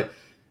here? Like,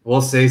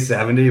 we'll say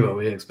 70, but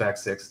we expect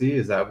 60.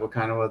 Is that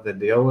what the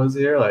deal was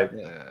here? Like,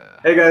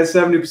 hey guys,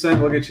 70%,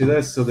 we'll get you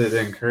this, so that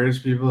they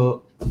encourage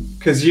people,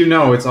 because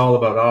it's all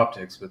about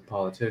optics with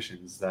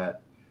politicians,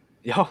 that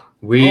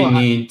we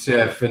need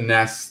to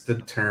finesse the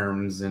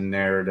terms and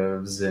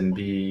narratives and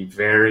be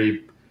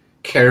very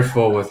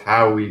careful with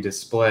how we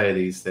display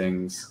these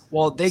things.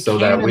 Well, they so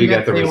that we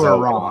get the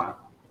result we want.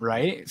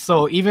 Right?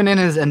 So even in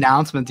his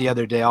announcement the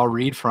other day, I'll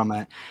read from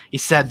it. He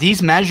said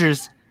these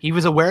measures, he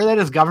was aware that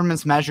his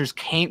government's measures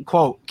came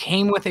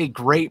with a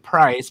great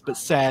price, but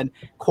said,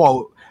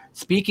 quote,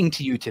 speaking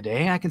to you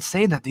today, I can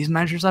say that these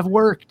measures have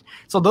worked.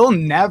 So they'll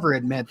never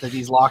admit that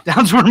these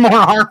lockdowns were more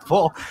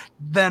harmful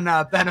than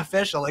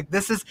beneficial. Like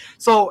this is,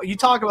 so you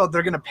talk about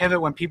they're going to pivot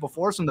when people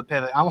force them to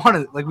pivot. I want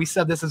to, like we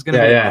said, this is going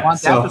to be a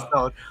month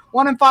episode.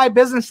 1 in 5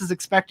 businesses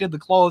expected to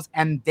close.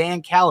 And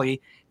Dan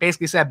Kelly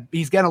basically said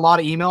he's getting a lot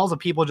of emails of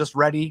people just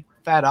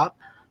fed up,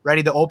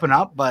 ready to open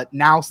up, but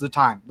now's the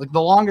time. Like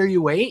the longer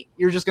you wait,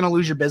 you're just going to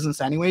lose your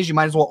business anyways. You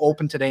might as well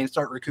open today and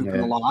start recouping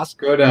the loss.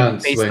 Go down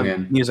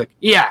swinging. Music.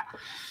 Yeah.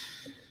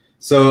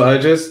 So I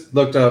just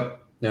looked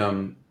up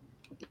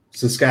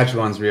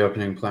Saskatchewan's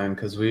reopening plan,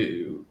 because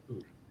we've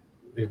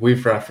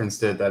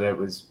referenced it, that it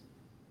was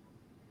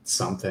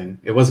something.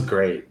 It was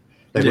great.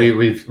 Like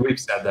we've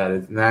said that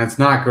it's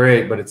not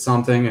great, but it's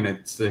something, and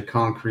it's a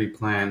concrete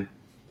plan.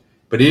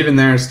 But even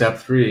there, step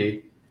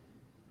 3,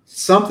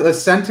 a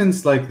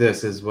sentence like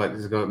this is what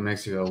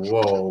makes you go,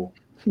 whoa.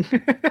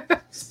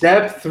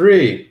 Step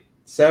 3,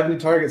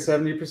 target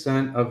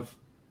 70% of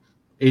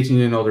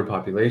 18 and older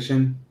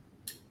population.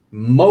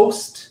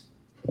 Most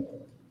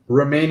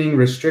remaining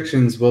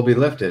restrictions will be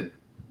lifted.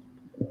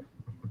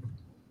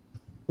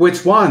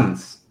 Which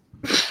ones?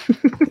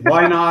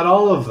 Why not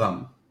all of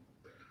them?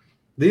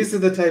 These are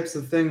the types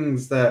of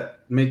things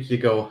that make you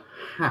go,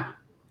 huh.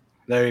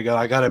 There you go.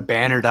 I got it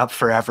bannered up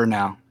forever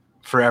now.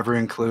 Forever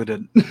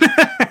included.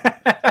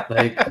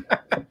 Like,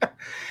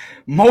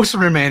 most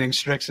remaining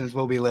restrictions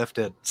will be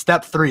lifted.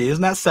 Step 3,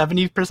 isn't that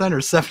 70%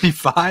 or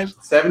 75?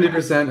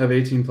 70% of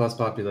 18 plus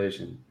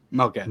population.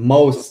 Okay.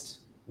 Most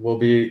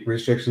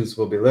restrictions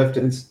will be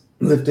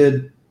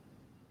lifted.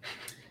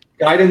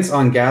 Guidance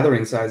on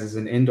gathering sizes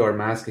and indoor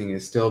masking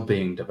is still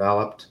being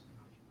developed.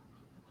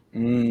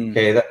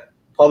 Okay,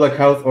 public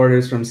health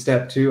orders from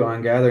step 2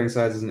 on gathering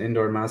sizes and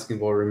indoor masking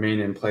will remain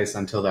in place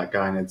until that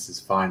guidance is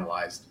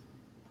finalized.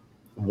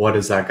 What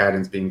does that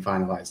guidance being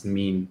finalized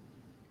mean?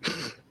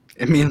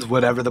 It means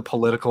whatever the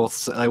political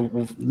you know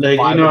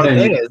what I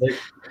mean? Like,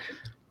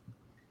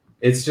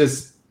 it's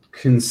just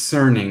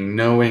concerning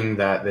knowing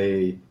that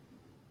they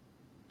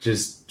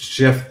just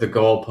shift the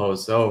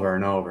goalposts over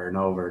and over and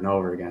over and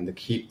over again to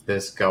keep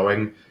this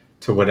going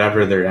to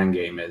whatever their end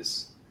game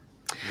is.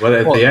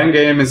 The end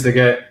game is to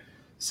get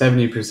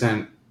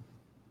 70%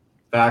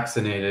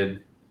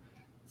 vaccinated,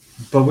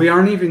 but we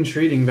aren't even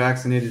treating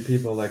vaccinated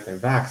people like they're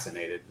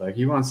vaccinated. Like,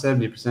 you want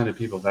 70% of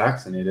people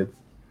vaccinated,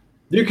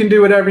 you can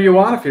do whatever you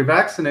want if you're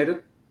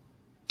vaccinated.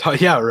 Oh,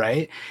 yeah,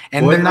 right.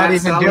 And they're not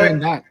even doing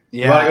that.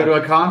 Yeah. You want to go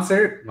to a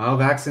concert? Well,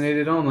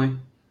 vaccinated only.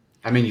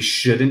 I mean, you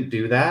shouldn't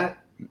do that.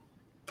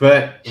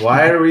 But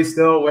why are we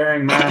still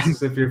wearing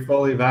masks if you're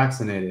fully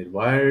vaccinated?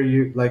 Why are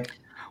you like...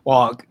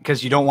 Well,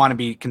 because you don't want to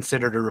be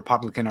considered a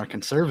Republican or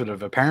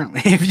conservative,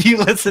 apparently. If you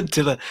listen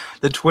to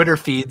the Twitter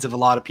feeds of a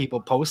lot of people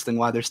posting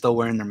why they're still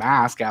wearing their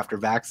mask after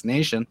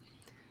vaccination.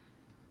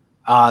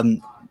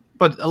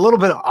 But a little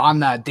bit on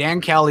that,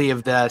 Dan Kelly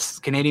of the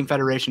Canadian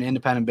Federation of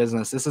Independent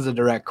Business, this is a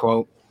direct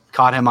quote,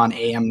 caught him on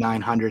AM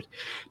 900.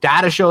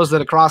 Data shows that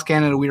across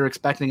Canada, we are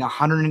expecting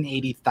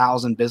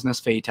 180,000 business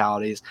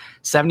fatalities,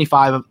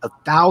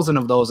 75,000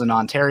 of those in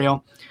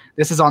Ontario.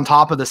 This is on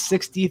top of the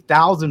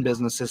 60,000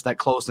 businesses that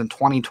closed in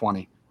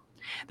 2020.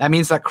 That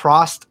means that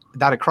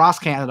across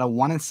Canada,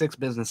 1 in 6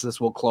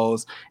 businesses will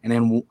close, and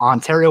in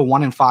Ontario,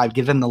 1 in 5,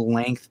 given the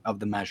length of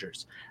the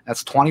measures.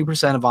 That's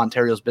 20% of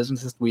Ontario's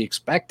businesses we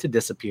expect to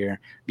disappear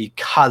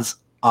because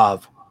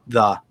of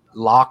the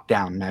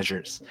lockdown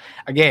measures.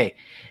 Okay,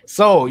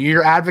 so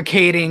you're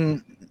advocating,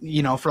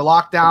 for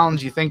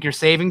lockdowns. You think you're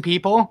saving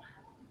people.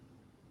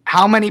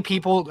 How many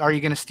people are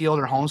you going to steal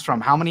their homes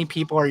from? How many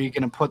people are you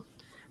going to put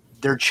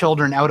their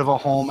children out of a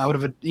home, out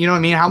of a, you know what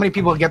I mean? How many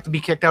people get to be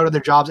kicked out of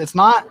their jobs? It's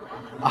not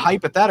a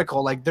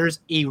hypothetical. Like, there's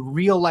a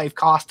real life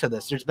cost to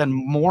this. There's been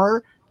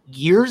more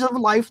years of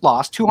life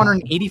lost,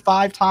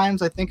 285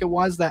 times, I think it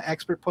was, that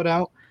expert put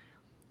out.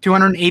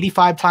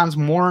 285 times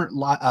more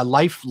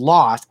life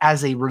lost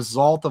as a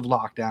result of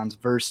lockdowns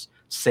versus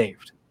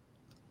saved.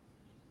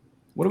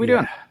 What are we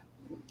doing?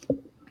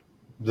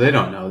 They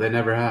don't know. They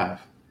never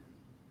have.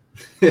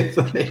 It's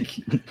like,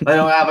 they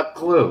don't have a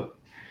clue.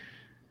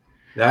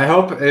 I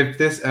hope if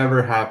this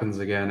ever happens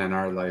again in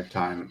our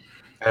lifetime,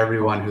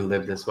 everyone who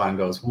lived this one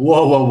goes,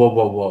 whoa, whoa, whoa,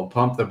 whoa, whoa,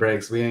 pump the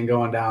brakes. We ain't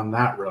going down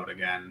that road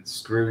again.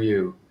 Screw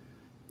you.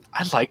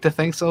 I'd like to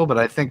think so, but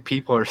I think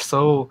people are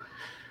so...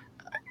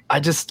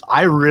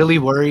 I really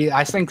worry.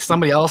 I think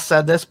somebody else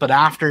said this, but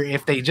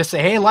if they just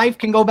say, hey, life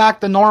can go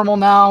back to normal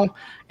now,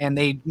 and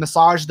they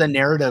massage the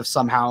narrative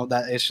somehow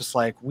that it's just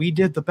like, we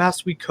did the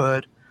best we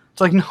could.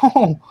 It's like,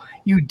 no,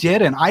 you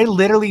didn't.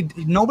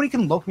 Nobody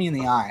can look me in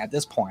the eye at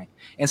this point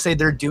and say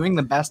they're doing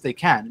the best they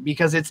can,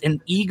 because it's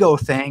an ego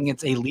thing.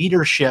 It's a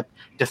leadership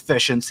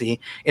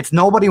deficiency. It's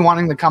nobody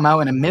wanting to come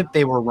out and admit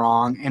they were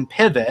wrong and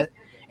pivot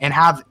and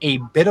have a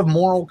bit of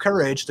moral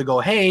courage to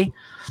go, hey,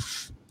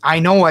 I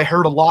know I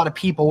hurt a lot of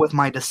people with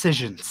my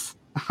decisions.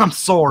 I'm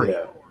sorry,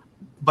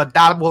 but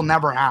that will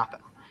never happen.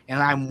 And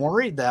I'm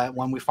worried that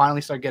when we finally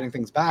start getting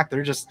things back,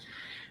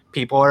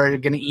 people are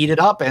going to eat it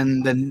up,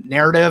 and the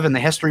narrative and the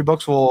history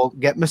books will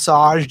get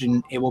massaged,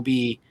 and it will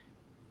be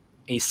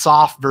a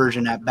soft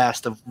version at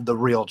best of the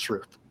real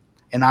truth.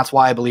 And that's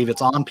why I believe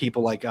it's on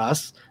people like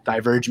us,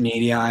 Diverge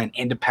Media and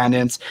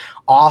independents,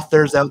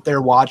 authors out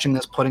there watching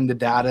this, putting the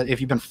data. If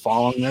you've been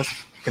following this,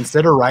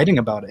 consider writing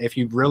about it. If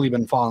you've really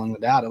been following the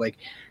data, like,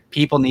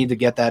 people need to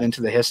get that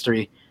into the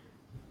history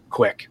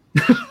quick.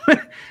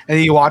 And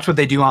you watch what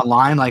they do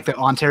online, like the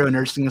Ontario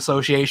Nursing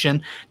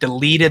Association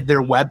deleted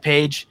their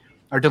webpage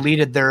or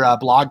deleted their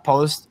blog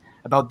post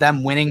about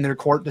them winning their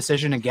court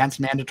decision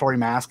against mandatory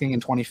masking in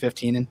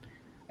 2015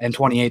 and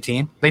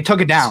 2018. They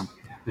took it down.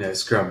 Yeah,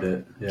 scrubbed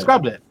it. Yeah.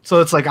 Scrubbed it.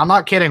 So it's like, I'm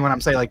not kidding when I'm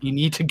saying, like, you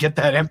need to get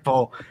that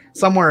info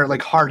somewhere,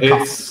 like, hard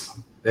copy.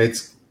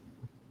 It's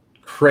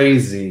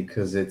crazy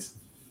because it's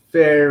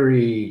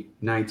very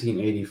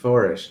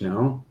 1984-ish,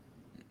 no?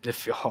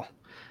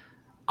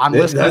 I'm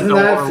listening. Doesn't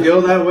that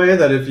feel that way?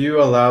 That if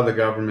you allow the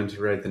government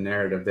to write the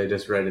narrative, they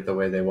just write it the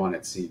way they want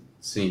it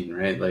seen,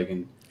 right? Like,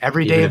 and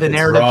every day the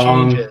narrative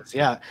changes.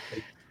 Yeah.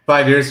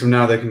 5 years from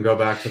now, they can go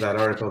back to that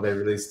article they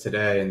released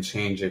today and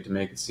change it to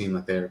make it seem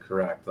like they are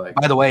correct. Like,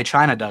 by the way,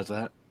 China does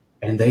that,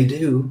 and they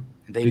do.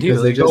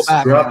 Because they just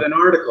scrubbed an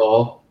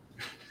article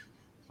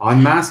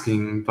on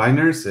masking by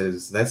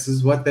nurses. This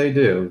is what they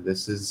do.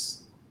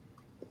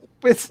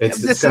 It's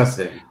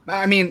disgusting.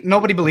 I mean,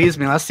 nobody believes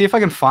me. Let's see if I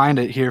can find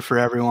it here for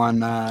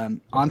everyone.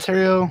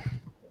 Ontario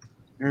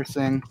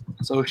Nursing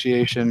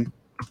Association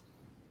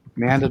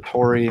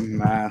mandatory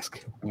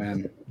mask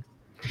win.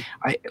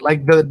 I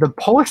like the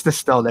post is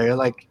still there,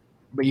 like,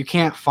 but you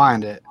can't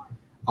find it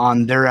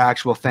on their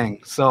actual thing.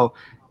 So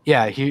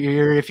yeah,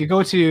 here if you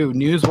go to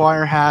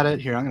Newswire had it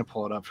here. I'm gonna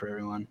pull it up for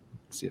everyone.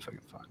 Let's see if I can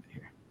find it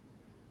here.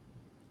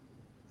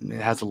 It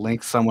has a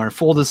link somewhere.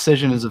 Full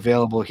decision is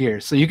available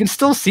here, so you can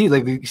still see,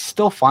 like, you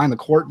still find the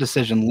court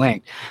decision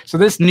link. So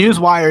this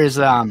Newswire is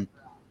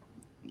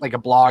like a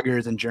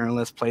bloggers and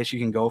journalist place you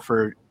can go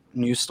for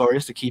news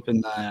stories to keep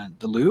in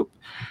the loop.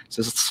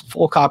 So it's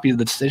full copy of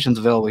the decisions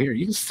available here.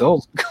 You can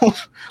still go,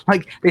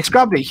 like, they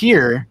scrubbed it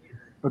here,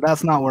 but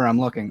that's not where I'm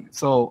looking.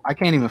 So I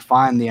can't even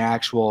find the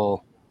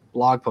actual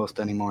blog post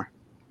anymore.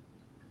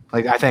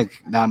 Like, I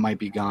think that might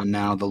be gone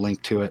now, the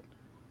link to it.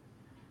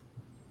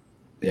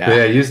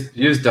 Yeah, use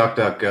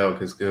DuckDuckGo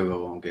because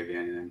Google won't give you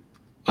anything.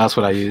 That's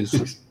what I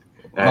use.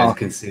 I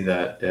can see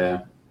that,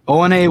 yeah.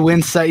 ONA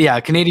Winset, yeah,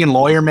 Canadian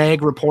Lawyer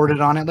Mag reported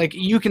on it. Like,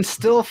 you can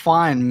still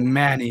find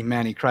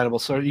many credible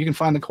sources. You can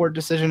find the court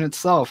decision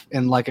itself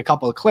in like a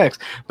couple of clicks,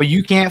 but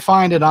you can't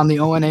find it on the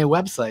ONA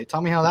website.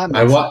 Tell me how that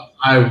makes sense.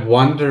 I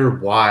wonder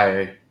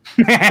why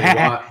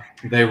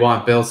they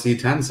want Bill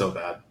C-10 so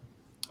bad.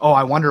 Oh,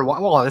 I wonder why.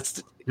 Well,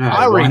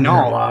 I already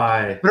know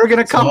why. They're going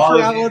to come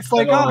for outlets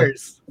like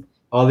ours.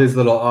 All these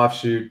little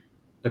offshoot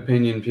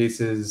opinion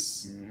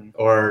pieces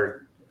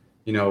or,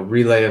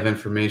 relay of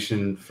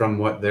information from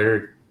what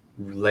their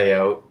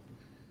layout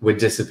would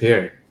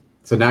disappear.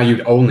 So now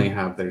you'd only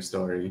have their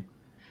story.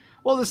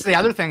 Well, this is the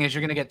other thing is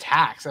you're going to get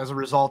taxed as a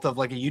result of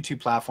like a YouTube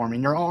platform,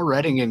 and you're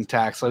already getting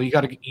taxed. So you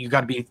got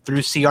to be through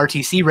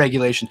CRTC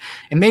regulation,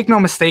 and make no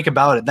mistake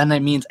about it. Then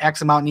that means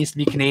X amount needs to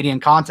be Canadian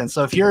content.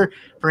 So if you're,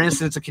 for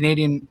instance, a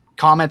Canadian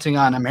commenting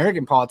on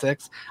American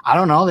politics, I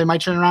don't know, they might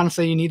turn around and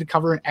say you need to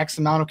cover an X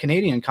amount of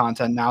Canadian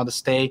content now to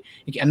stay.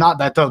 And not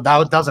that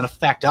that doesn't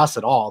affect us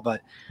at all,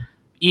 but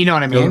you know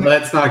what I mean? So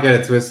let's not get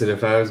it twisted.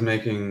 If I was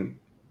making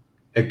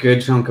a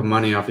good chunk of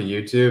money off of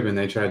YouTube and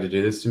they tried to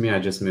do this to me,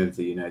 I'd just move to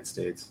the United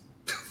States.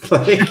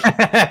 Like,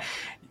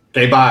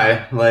 okay,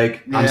 bye.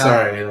 Like, I'm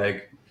sorry.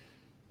 Like,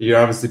 you're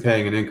obviously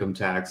paying an income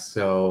tax,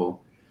 so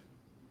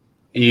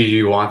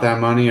you want that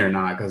money or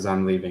not? Because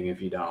I'm leaving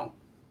if you don't.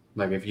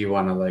 Like, if you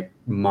want to like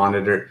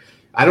monitor,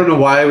 I don't know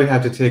why we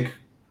have to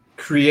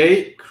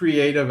create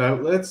creative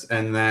outlets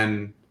and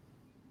then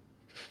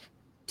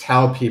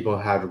tell people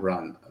how to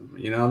run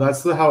them.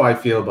 That's how I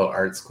feel about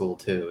art school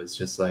too. It's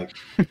just like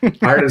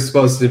art is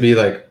supposed to be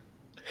like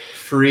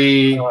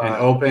free and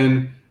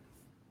open.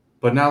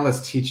 But now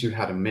let's teach you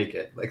how to make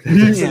it. Like, that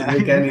doesn't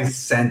make any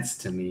sense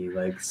to me.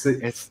 Like,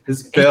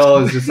 this bill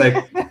is just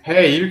like,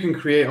 hey, you can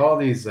create all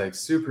these like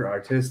super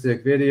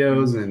artistic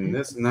videos and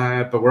this and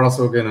that, but we're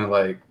also gonna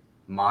like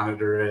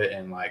monitor it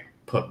and like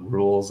put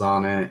rules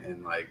on it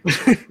and like.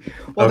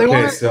 Well, they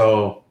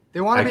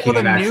want to be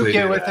able to nuke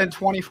it within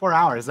 24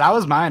 hours. That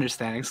was my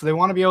understanding. So they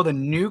want to be able to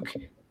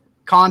nuke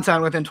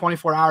content within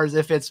 24 hours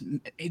if it's.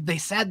 They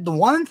said the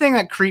one thing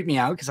that creeped me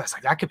out, because I was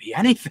like, that could be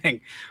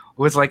anything,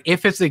 was like,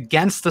 if it's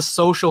against the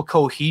social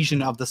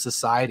cohesion of the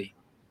society.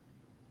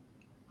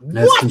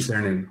 That's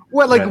concerning.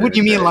 What, like, rather what do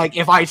you than mean? say. Like,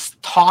 if I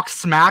talk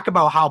smack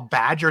about how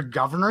bad you're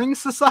governing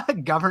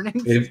society?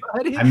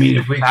 I mean,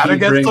 if we That keep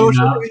against bringing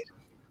social up, cohesion?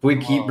 if we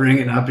keep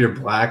bringing up your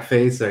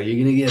blackface, are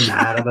you gonna get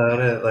mad about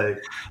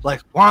it?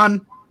 Like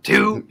 1,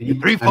 2,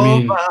 3, I 4,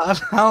 mean, 5.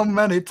 How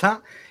many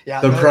times?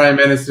 Yeah, the no, prime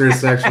minister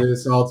sexually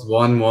assaults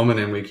one woman,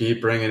 and we keep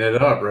bringing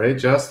it up, right,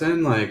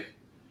 Justin? Like,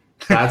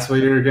 that's what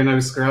you're gonna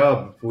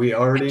scrub. We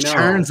already it know.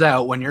 turns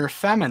out when you're a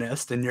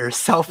feminist and you're a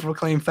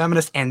self-proclaimed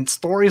feminist, and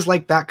stories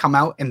like that come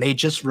out, and they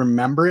just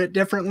remember it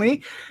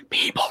differently,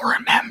 people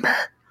remember.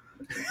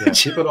 Yeah,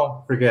 people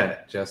don't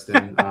forget,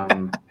 Justin.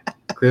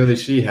 Clearly,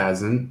 she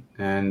hasn't,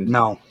 and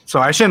No, so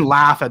I shouldn't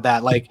laugh at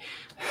that. Like,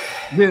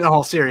 in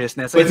all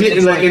seriousness, But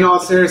it's like, in all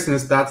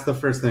seriousness, that's the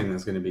first thing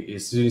that's going to be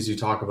as soon as you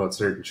talk about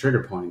certain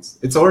trigger points.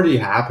 It's already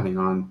happening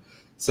on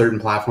certain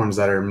platforms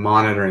that are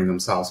monitoring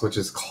themselves, which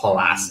is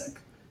classic.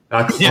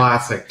 A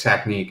classic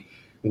technique.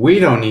 We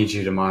don't need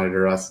you to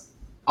monitor us.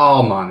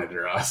 I'll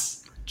monitor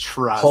us.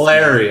 trust.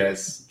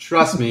 Hilarious.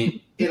 Trust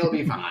me, it'll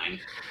be fine.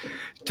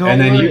 Don't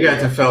And then worry. you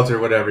get to filter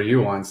whatever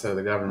you want, so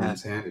the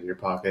government's hand in your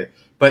pocket.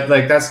 But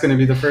like, that's going to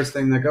be the first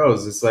thing that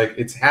goes. It's like,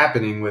 it's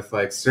happening with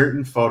like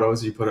certain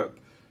photos you put up.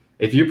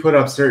 If you put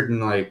up certain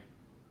like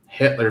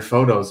Hitler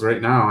photos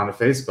right now on a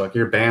Facebook,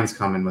 your ban's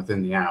coming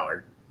within the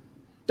hour.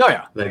 Oh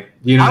yeah, Like,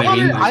 you know what I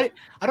mean? Like,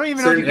 I don't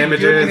even know if you certain can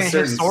do it in a images,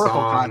 certain historical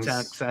songs.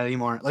 context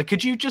anymore. Like,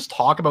 could you just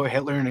talk about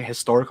Hitler in a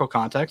historical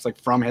context, like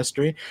from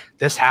history?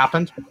 This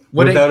happened.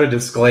 Without a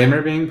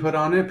disclaimer being put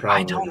on it,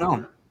 probably. I don't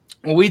know.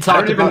 Well, we I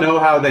talked don't even about. know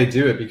how they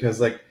do it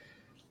because, like,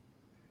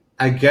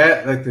 I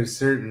get like there's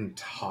certain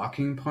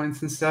talking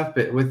points and stuff,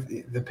 but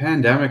with the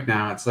pandemic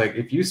now, it's like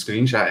if you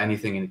screenshot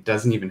anything and it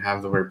doesn't even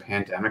have the word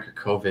pandemic or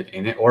COVID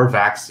in it or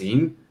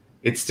vaccine,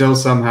 it still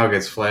somehow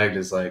gets flagged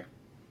as like,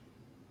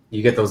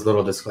 you get those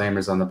little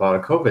disclaimers on the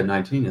bottom.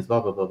 COVID-19 is blah,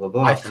 blah, blah, blah,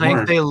 blah. I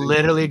think they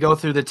literally go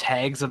through the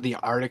tags of the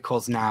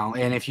articles now,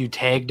 and if you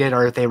tagged it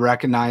or if they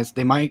recognize,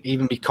 they might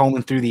even be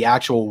combing through the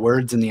actual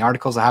words in the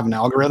articles that have an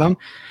algorithm.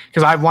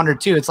 Because I've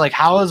wondered too, it's like,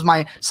 how is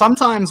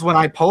sometimes when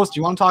I post,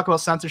 you want to talk about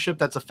censorship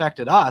that's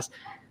affected us,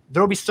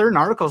 there'll be certain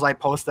articles I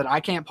post that I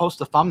can't post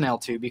a thumbnail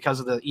to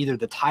because of either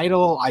the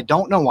title, I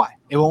don't know why.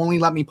 It will only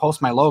let me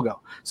post my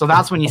logo. So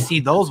that's when you see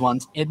those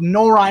ones.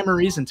 No rhyme or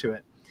reason to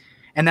it.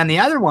 And then the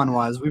other one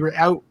was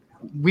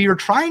we were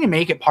trying to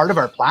make it part of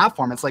our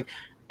platform. It's like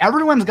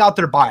everyone's got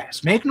their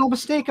bias. Make no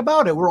mistake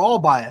about it. We're all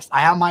biased. I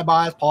have my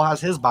bias. Paul has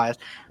his bias.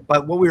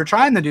 But what we were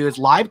trying to do is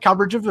live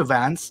coverage of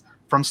events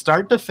from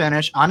start to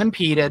finish,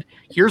 unimpeded.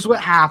 Here's what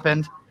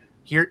happened.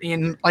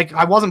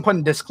 I wasn't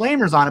putting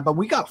disclaimers on it, but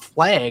we got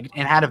flagged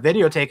and had a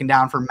video taken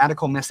down for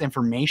medical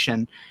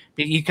misinformation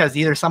because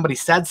either somebody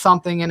said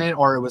something in it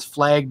or it was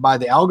flagged by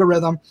the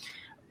algorithm.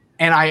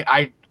 And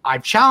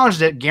I've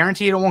challenged it,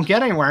 guaranteed it won't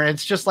get anywhere.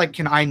 It's just like,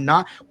 can I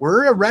not?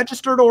 We're a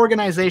registered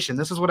organization.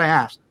 This is what I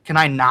asked. Can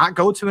I not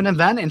go to an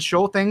event and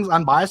show things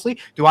unbiasedly?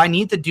 Do I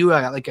need to do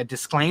a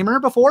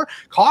disclaimer before?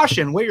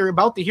 Caution, what you're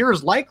about to hear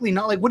is likely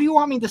not. Like, what do you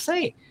want me to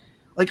say?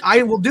 Like,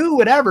 I will do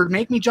whatever.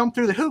 Make me jump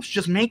through the hoops.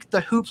 Just make the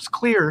hoops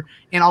clear,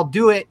 and I'll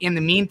do it in the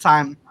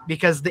meantime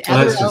because the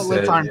other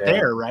outlets aren't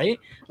there, right?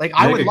 Like,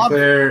 I would love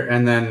clear,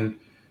 and then,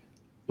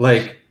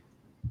 like,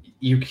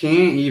 you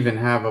can't even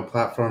have a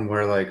platform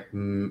where, like,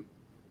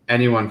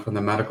 anyone from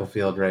the medical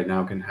field right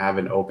now can have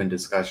an open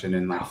discussion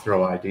and like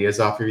throw ideas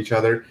off of each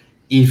other,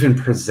 even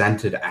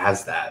presented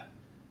as that.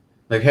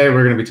 Like, hey,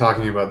 we're going to be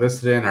talking about this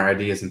today and our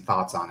ideas and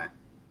thoughts on it.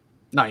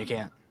 No, you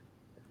can't.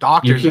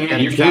 Doctors, you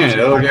can't.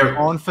 It'll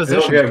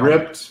get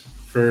ripped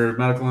for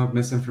medical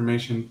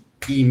misinformation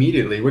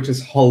immediately, which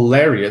is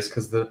hilarious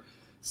because the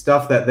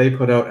stuff that they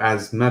put out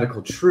as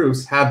medical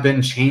truths have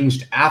been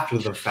changed after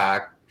the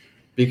fact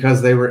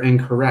because they were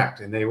incorrect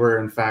and they were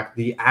in fact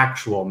the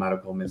actual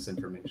medical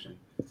misinformation.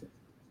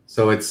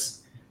 So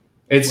it's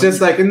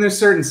just like, and there's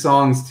certain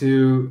songs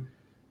too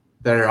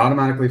that are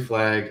automatically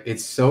flagged.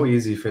 It's so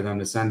easy for them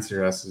to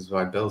censor us, is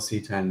why Bill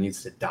C-10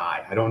 needs to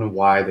die. I don't know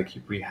why they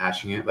keep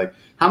rehashing it. Like,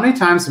 how many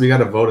times have we got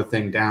to vote a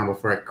thing down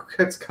before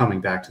it's coming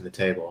back to the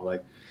table?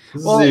 Like,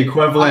 this is the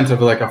equivalent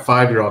of like a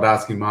 5-year-old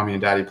asking mommy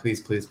and daddy, please,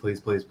 please,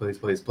 please, please, please,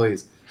 please,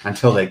 please,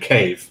 until they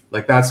cave.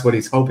 Like, that's what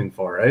he's hoping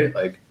for, right?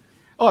 Like,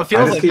 it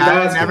feels like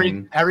that.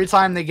 And every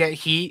time they get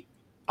heat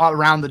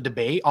around the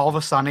debate, all of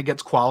a sudden it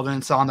gets quelled and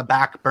it's on the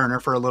back burner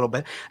for a little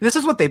bit. This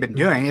is what they've been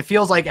doing. It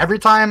feels like every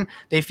time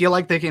they feel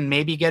like they can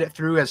maybe get it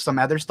through as some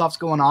other stuff's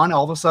going on,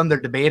 all of a sudden they're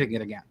debating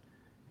it again.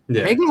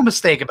 Yeah. Make no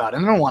mistake about it.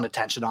 They don't want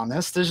attention on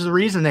this. There's a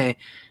reason they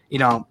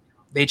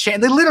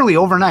changed. They literally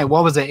overnight,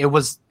 what was it? It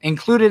was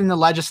included in the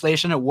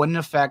legislation. It wouldn't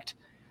affect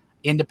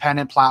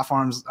independent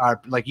platforms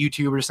like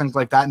YouTubers, things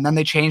like that. And then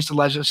they changed the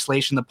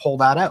legislation to pull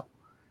that out.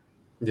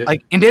 Yep.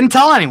 And didn't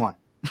tell anyone.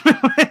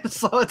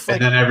 So it's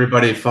and then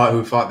everybody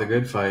who fought the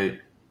good fight,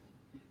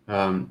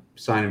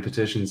 signing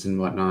petitions and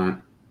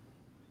whatnot,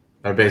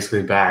 are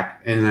basically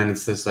back. And then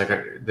it's just like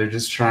they're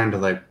just trying to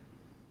like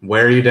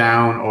wear you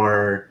down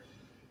or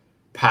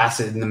pass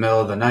it in the middle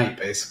of the night,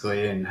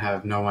 basically, and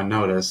have no one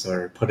notice,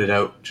 or put it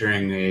out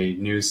during a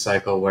news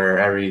cycle where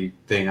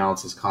everything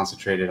else is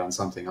concentrated on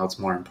something else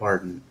more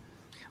important.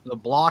 The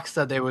blocks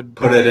that they would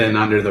Put it in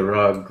under the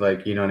rug,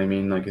 like, you know what I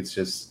mean? Like, it's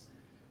just,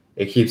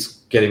 it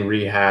keeps getting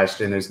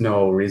rehashed, and there's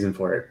no reason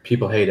for it.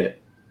 People hate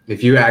it.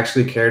 If you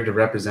actually cared to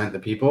represent the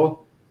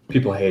people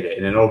hate it,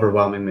 and an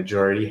overwhelming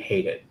majority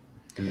hate it,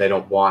 and they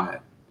don't want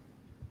it.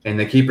 And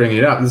they keep bringing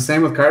it up. And the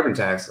same with carbon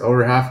tax.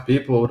 Over half the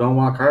people don't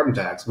want carbon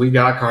tax. We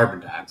got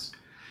carbon tax.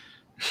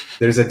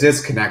 There's a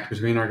disconnect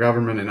between our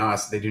government and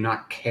us. They do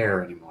not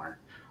care anymore.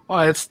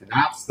 Well, And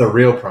that's the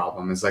real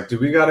problem. Is like, do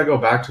we got to go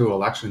back to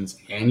elections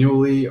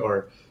annually,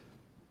 or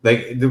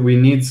like, do we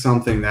need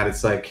something that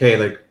it's like, hey,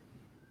 like,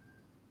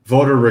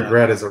 voter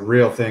regret is a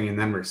real thing, and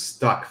then we're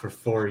stuck for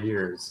 4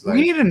 years. Like,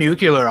 we need a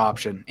nuclear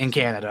option in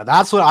Canada.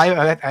 That's what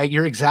I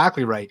you're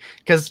exactly right.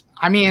 Because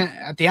I mean,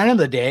 at the end of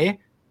the day,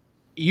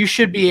 you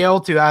should be able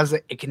to, as a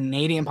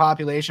Canadian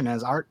population,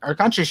 as our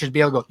country should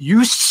be able to go,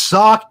 you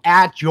suck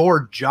at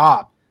your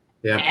job.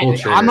 yeah, pull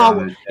trigger I'm not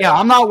on it.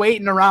 I'm not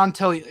waiting around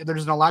until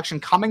there's an election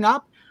coming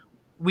up.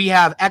 We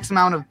have X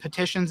amount of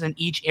petitions in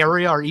each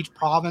area or each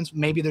province.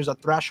 Maybe there's a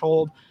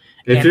threshold.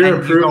 If and your then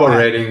you approval go ahead.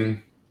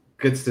 rating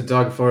gets to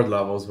Doug Ford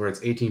levels where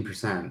it's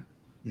 18%,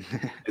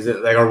 is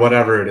it like, or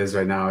whatever it is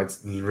right now,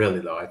 it's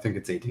really low. I think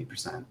it's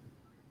 18%.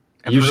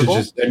 You should Approval?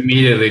 just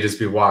immediately just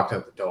be walked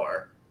out the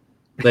door.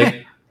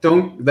 Like,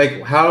 don't,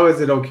 like, how is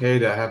it okay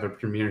to have a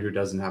premier who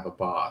doesn't have a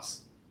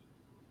boss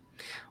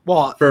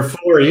Well, for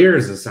 4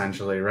 years,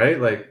 essentially, right?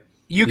 Like,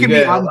 you can be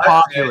get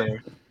unpopular.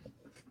 elected,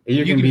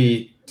 you can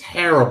be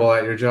terrible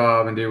at your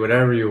job and do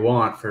whatever you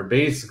want for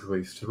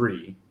basically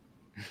 3,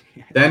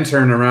 then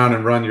turn around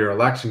and run your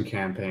election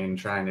campaign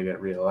trying to get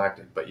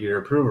reelected, but your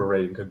approval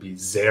rating could be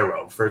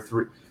 0 for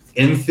 3.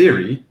 In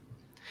theory,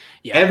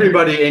 Yeah.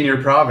 everybody in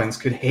your province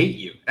could hate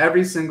you,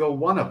 every single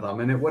one of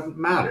them, and it wouldn't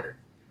matter.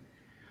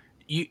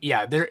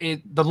 The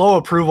low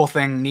approval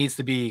thing needs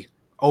to be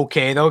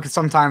okay, though, because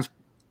sometimes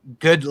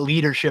good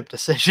leadership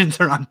decisions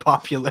are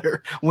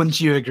unpopular.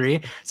 Wouldn't you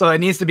agree? So it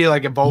needs to be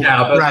like a vote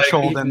but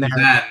threshold like, in there.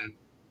 then,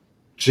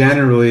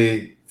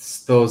 generally,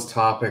 those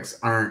topics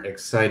aren't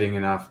exciting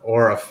enough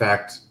or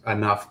affect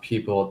enough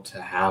people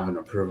to have an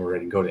approval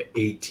rating go to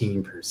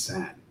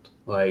 18%.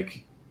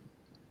 Like,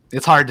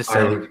 It's hard to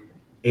say.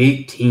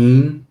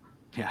 18?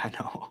 Yeah, I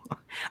know.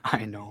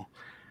 I know.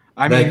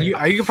 I mean,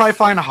 Like, you could probably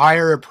find a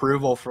higher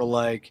approval for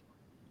like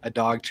a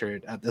dog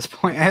turd at this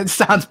point. It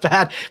sounds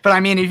bad, but I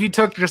mean, if you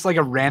took just like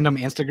a random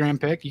Instagram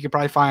pic, you could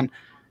probably find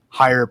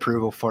higher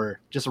approval for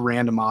just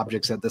random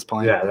objects at this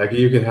point. Yeah, like,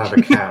 you could have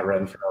a cat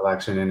run for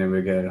election and it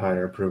would get a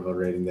higher approval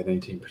rating than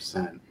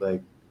 18%.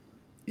 Like,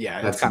 Yeah,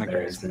 it's that's kind of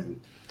crazy.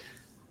 embarrassing.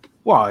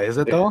 Well, is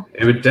it though?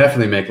 It would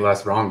definitely make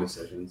less wrong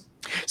decisions.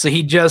 So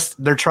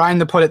they're trying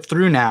to put it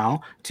through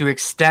now to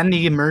extend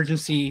the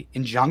emergency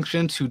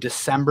injunction to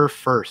December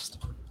 1st.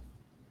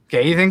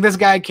 Okay, you think this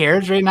guy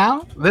cares right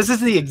now? This is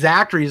the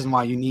exact reason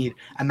why you need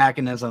a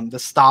mechanism to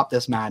stop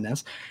this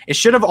madness. It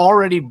should have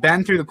already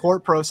been through the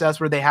court process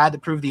where they had to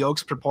prove the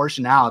Oaks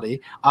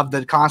proportionality of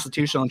the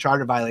constitutional and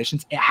charter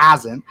violations. It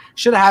hasn't.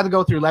 Should have had to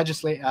go through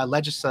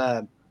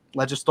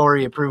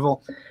legislatory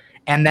approval.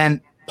 And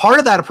then part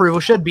of that approval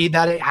should be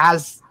that it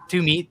has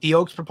to meet the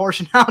Oaks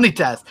proportionality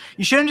test.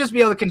 You shouldn't just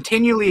be able to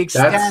continually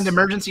extend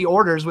emergency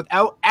orders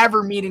without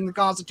ever meeting the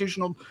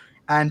constitutional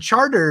and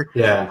charter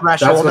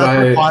threshold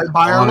that's required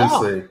by our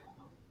law.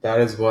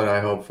 That is what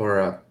I hope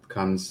for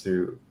comes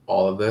through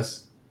all of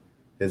this,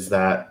 is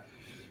that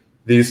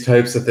these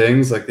types of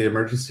things, like the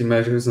emergency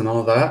measures and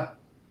all that,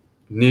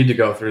 need to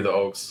go through the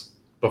Oaks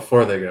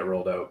before they get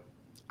rolled out.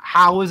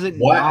 How is it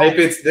not? If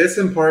it's this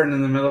important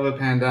in the middle of a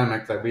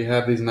pandemic that we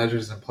have these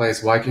measures in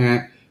place, why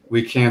can't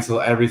we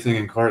cancel everything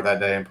in court that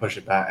day and push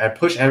it back, and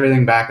push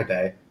everything back a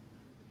day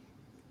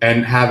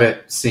and have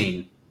it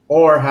seen?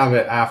 Or have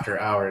it after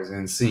hours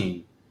and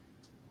seen.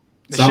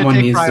 Someone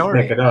needs to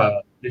pick it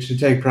up. It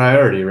should take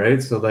priority,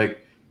 right? So,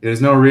 like,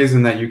 there's no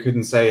reason that you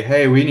couldn't say,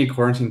 hey, we need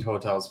quarantined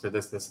hotels for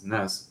this, this, and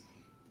this.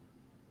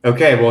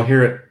 Okay, we'll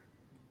hear it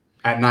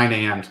at 9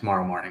 a.m.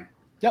 tomorrow morning.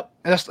 Yep,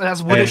 that's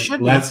what it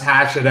should be. Let's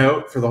hash it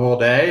out for the whole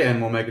day, and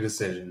we'll make a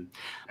decision.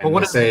 And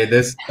we'll say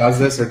this does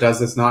this or does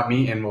this not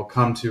meet, and we'll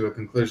come to a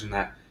conclusion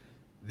that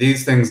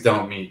these things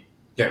don't meet.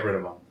 Get rid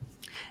of them.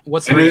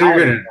 What's the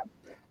reality?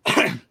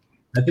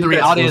 The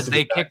reality is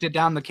they kicked it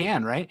down the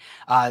can, right?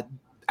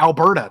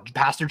 Alberta,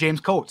 Pastor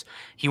James Coates,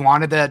 he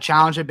wanted to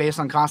challenge it based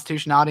on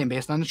constitutionality and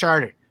based on the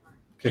charter.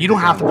 You don't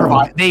have to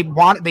provide. The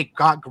government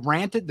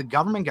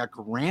got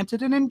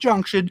granted an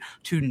injunction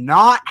to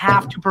not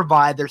have to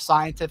provide their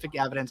scientific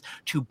evidence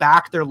to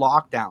back their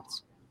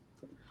lockdowns.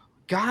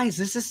 Guys,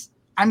 this is,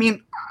 I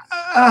mean,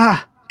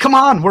 come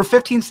on, we're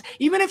 15.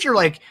 Even if you're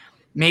like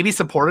maybe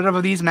supportive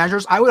of these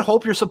measures, I would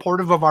hope you're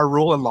supportive of our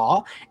rule of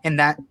law and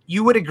that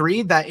you would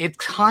agree that it's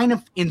kind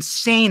of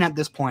insane at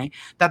this point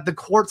that the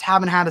courts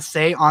haven't had a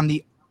say on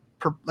the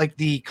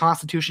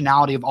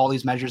constitutionality of all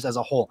these measures as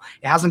a whole.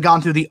 It hasn't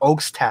gone through the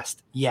Oaks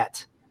test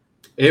yet.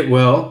 It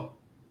will.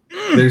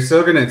 They're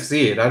still going to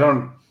see it.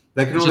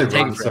 They can It's only just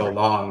taking run so forever.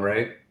 long,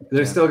 right?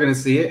 They're still going to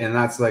see it. And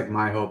that's like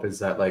my hope is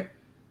that like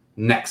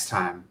next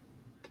time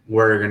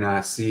we're going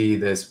to see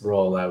this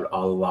roll out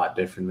a lot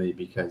differently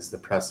because the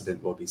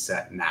precedent will be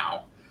set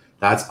now.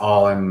 That's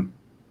all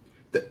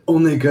the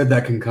only good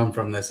that can come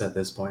from this at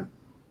this point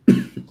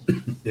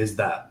is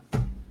that.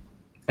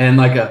 And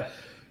like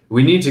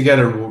we need to get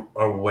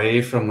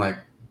away from like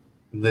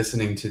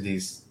listening to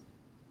these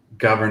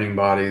governing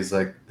bodies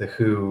like the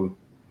WHO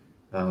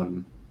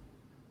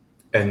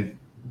and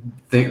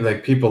think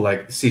like people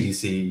like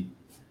CDC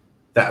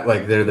that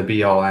like they're the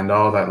be all end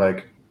all that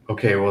like,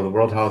 okay, well, the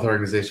World Health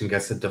Organization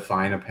gets to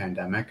define a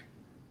pandemic.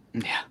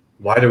 Yeah.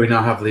 Why do we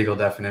not have legal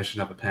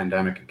definition of a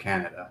pandemic in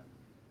Canada?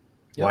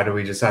 Yep. Why do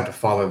we just have to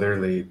follow their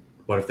lead?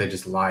 What if they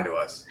just lie to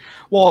us?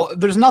 Well,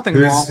 there's nothing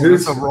wrong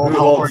with the World Health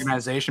holds-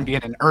 Organization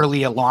being an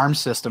early alarm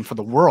system for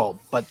the world,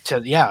 but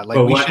we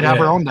when- should have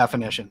our own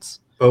definitions.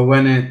 But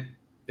when it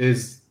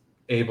is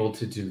able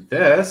to do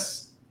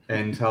this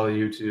and tell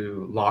you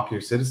to lock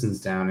your citizens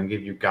down and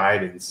give you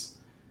guidance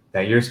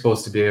that you're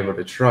supposed to be able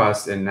to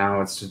trust, and now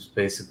it's just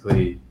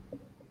basically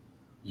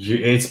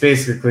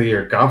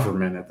your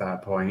government at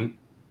that point.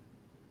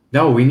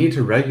 No, we need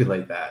to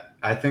regulate that.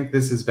 I think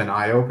this has been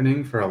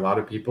eye-opening for a lot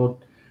of people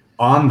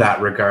on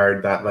that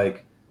regard, that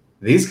like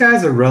these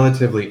guys are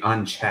relatively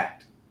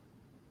unchecked.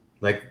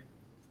 Like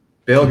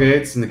Bill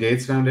Gates and the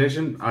Gates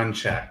Foundation,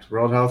 unchecked.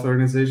 World Health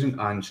Organization,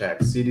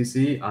 unchecked.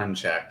 CDC,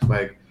 unchecked.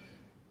 Like,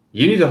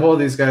 you need to hold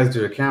these guys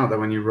to account that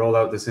when you roll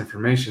out this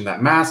information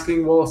that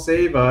masking will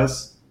save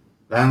us,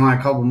 then like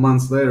a couple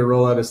months later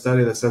roll out a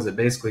study that says it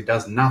basically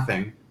does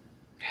nothing.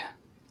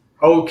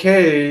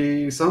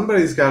 Okay,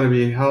 somebody's got to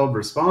be held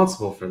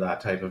responsible for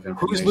that type of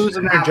information. Who's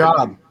losing their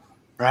job,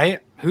 right?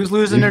 Who's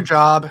losing their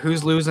job?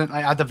 Who's losing,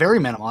 at the very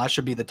minimum, that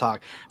should be the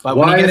talk. But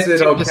why is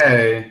it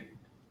okay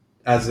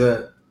as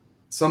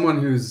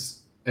someone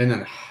who's in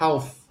a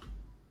health,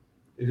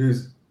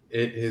 is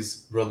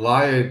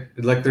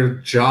like their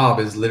job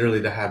is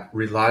literally to have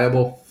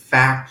reliable,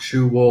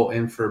 factual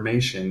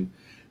information.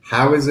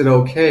 How is it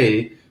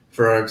okay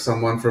for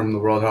someone from the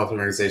World Health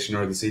Organization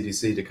or the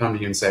CDC to come to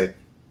you and say,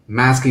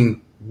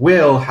 masking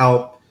will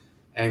help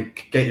and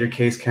get your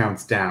case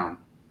counts down?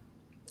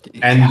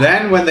 And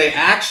then when they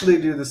actually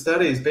do the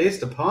studies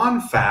based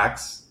upon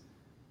facts,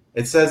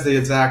 it says the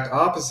exact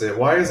opposite.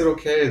 Why is it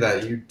okay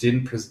that you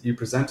you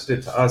presented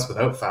it to us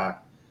without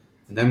fact,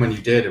 and then when you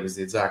did, it was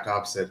the exact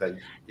opposite? That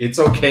it's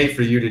okay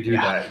for you to do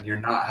that, and you're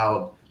not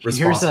held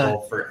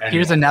responsible for anything.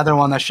 Here's another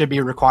one that should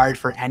be required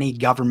for any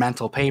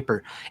governmental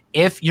paper.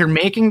 If you're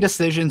making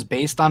decisions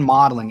based on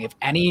modeling, if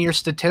any of your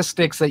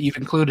statistics that you've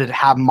included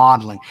have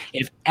modeling,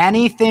 if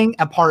anything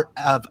a part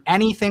of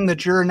anything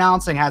that you're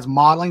announcing has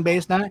modeling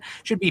based on it,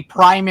 should be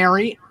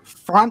primary,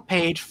 front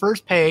page,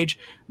 first page,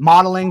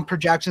 modeling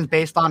projections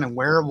based on and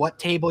what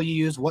table you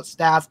use, what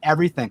stats,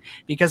 everything.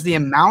 Because the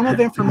amount of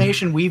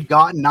information we've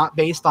gotten, not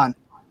based on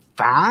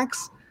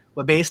facts,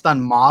 but based on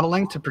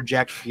modeling to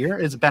project fear,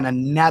 has been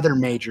another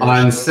major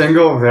on issue.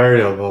 single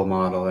variable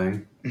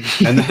modeling.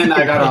 And then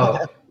I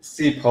gotta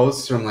see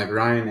posts from like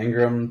Ryan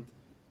Ingram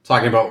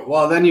talking about,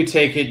 well, then you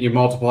take it, you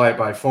multiply it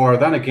by 4,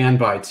 then again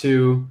by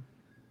 2.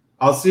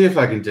 I'll see if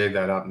I can dig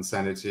that up and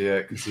send it to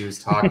you, because he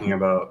was talking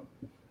about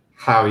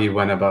how he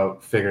went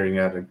about figuring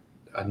out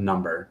a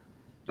number.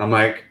 And I'm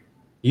like,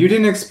 you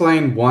didn't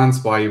explain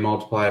once why you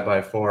multiply it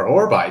by 4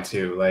 or by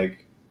 2.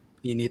 Like,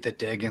 you need to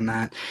dig in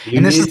that.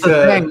 And this is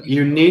the thing.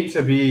 You need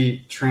to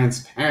be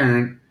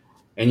transparent,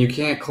 and you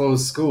can't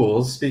close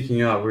schools.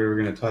 Speaking of, we were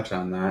going to touch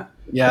on that.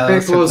 Yeah, you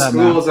can't close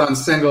schools on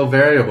single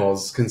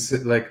variables,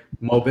 like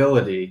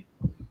mobility.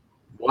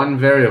 One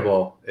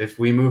variable. If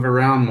we move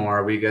around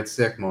more, we get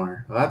sick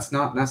more. Well, that's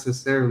not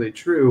necessarily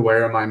true.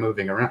 Where am I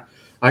moving around?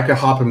 I could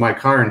hop in my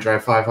car and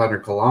drive 500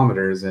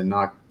 kilometers and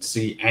not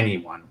see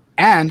anyone.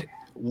 And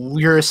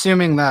you're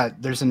assuming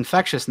that there's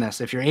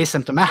infectiousness if you're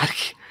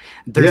asymptomatic.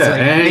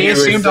 And you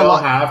would still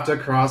have to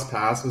cross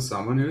paths with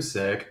someone who's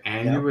sick,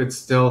 and you would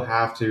still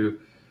have to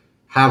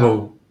have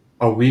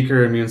a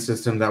weaker immune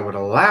system that would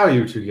allow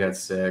you to get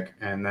sick,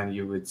 and then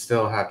you would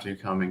still have to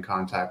come in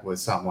contact with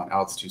someone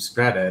else to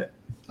spread it.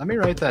 Let me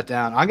write that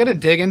down. I'm going to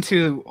dig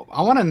into,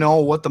 I want to know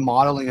what the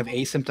modeling of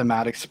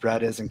asymptomatic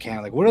spread is in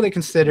Canada. Like, what do they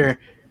consider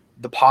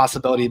the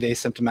possibility of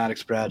asymptomatic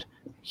spread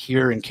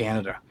here in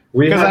Canada?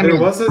 There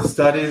was a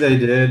study they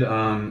did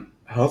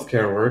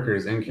healthcare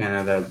workers in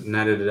Canada that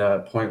netted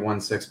a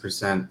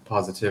 0.16%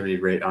 positivity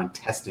rate on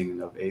testing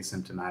of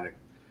asymptomatic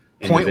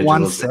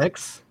individuals.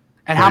 0.16?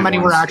 And how many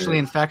were actually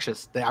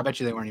infectious? I bet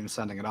you they weren't even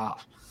sending it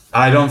off.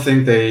 I don't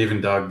think they even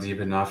dug deep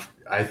enough.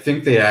 I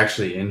think they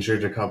actually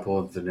injured a couple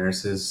of the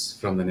nurses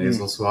from the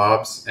nasal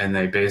swabs, and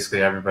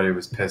everybody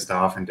was pissed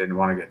off and didn't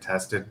want to get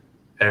tested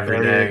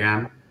every day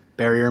again.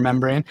 Barrier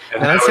membrane.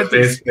 And that was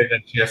basically the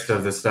gist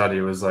of the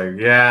study. Was like,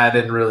 yeah, I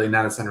didn't really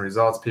net us any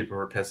results. People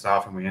were pissed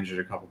off, and we injured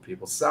a couple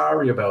people.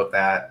 Sorry about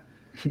that.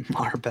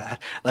 Our bad.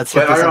 Let's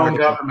hit our own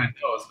government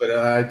knows. But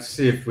I'd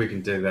see if we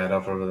can dig that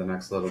up over the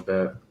next little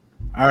bit.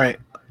 All right,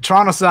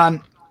 Toronto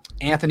Sun,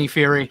 Anthony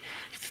Fury.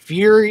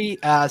 Fury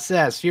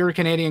says fewer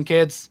Canadian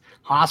kids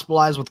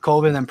hospitalized with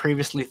COVID than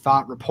previously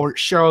thought. Report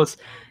shows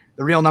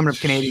the real number of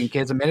Canadian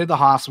kids admitted to the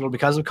hospital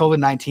because of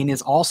COVID-19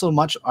 is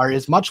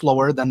much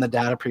lower than the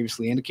data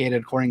previously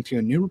indicated, according to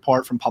a new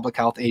report from Public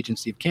Health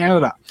Agency of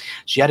Canada.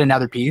 She had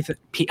another piece.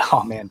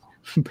 Oh man,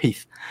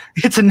 piece.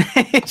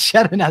 She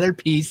had another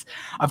piece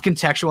of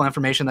contextual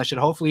information that should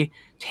hopefully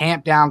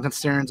tamp down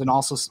concerns and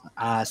also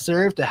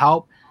serve to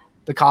help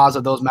the cause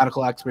of those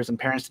medical experts and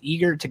parents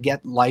eager to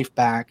get life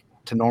back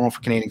to normal for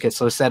Canadian kids.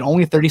 So it said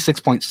only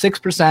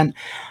 36.6%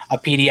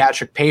 of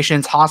pediatric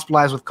patients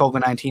hospitalized with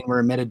COVID-19 were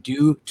admitted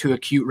due to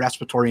acute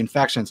respiratory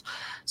infections.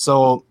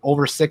 So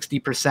over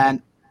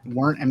 60%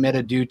 weren't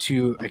admitted due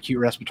to acute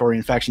respiratory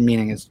infection,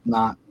 meaning it's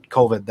not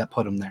COVID that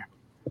put them there.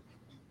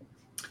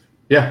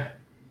 Yeah.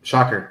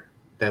 Shocker.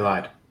 They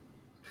lied.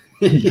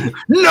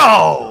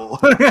 No!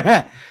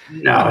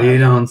 No, you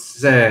don't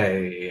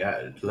say.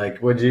 Like,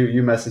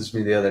 you messaged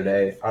me the other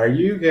day. Are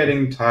you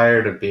getting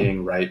tired of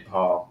being right,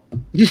 Paul?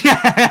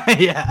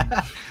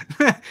 Yeah.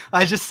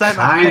 I just sent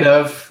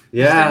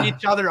yeah. send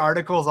each other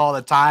articles all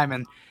the time,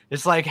 and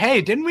it's like,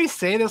 hey, didn't we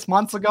say this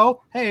months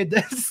ago? Hey,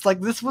 this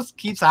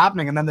keeps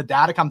happening, and then the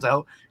data comes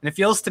out, and it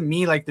feels to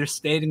me like they're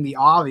stating the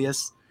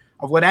obvious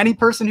of what any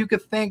person who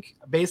could think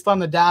based on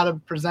the data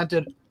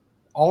presented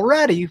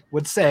already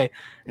would say,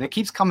 and it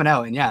keeps coming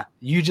out. And yeah,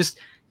 you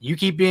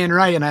keep being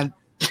right, and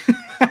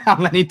how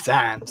many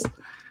times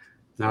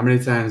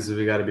do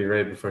we got to be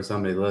right before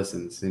somebody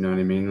listens? You know what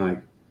I mean?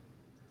 Like,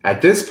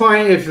 at this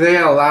point, if they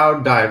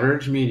allowed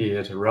Diverge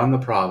Media to run the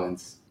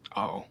province,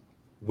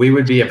 we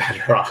would be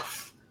better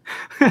off.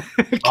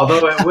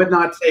 Although it would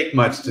not take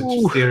much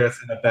to steer us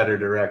in a better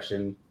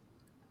direction.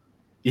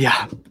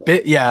 Yeah,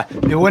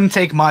 it wouldn't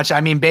take much.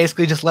 I mean,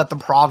 basically just let the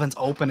province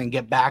open and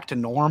get back to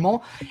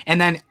normal. And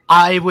then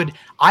I would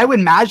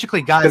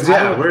magically, guys,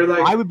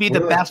 I would be the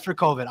best for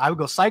COVID. I would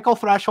go cycle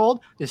threshold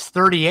is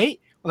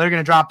 38. Well, they're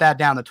going to drop that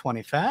down to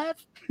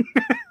 25.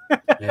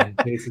 And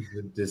cases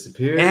would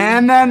disappear.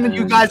 And then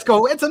you guys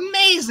go, it's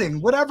amazing.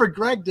 Whatever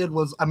Greg did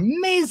was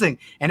amazing.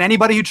 And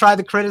anybody who tried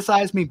to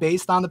criticize me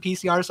based on the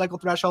PCR cycle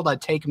threshold,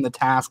 I'd take him to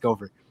task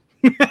over.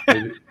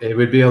 It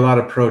would be a lot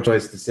of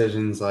pro-choice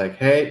decisions like,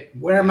 hey,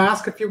 wear a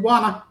mask if you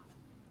wanna.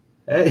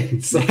 Hey,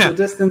 social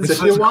distance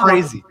if you wanna.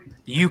 Crazy.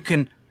 You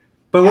can.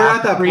 But we're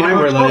at that point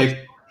where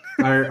like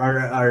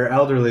our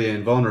elderly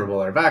and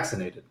vulnerable are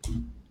vaccinated.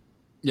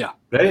 Yeah.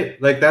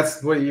 Right? Like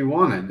that's what you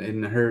wanted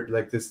in her,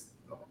 like this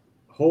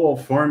whole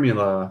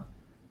formula,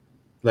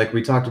 like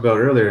we talked about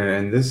earlier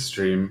in this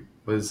stream,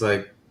 was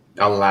like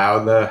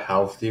allow the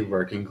healthy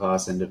working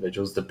class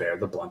individuals to bear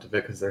the blunt of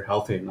it because they're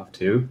healthy enough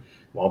to,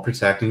 while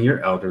protecting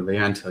your elderly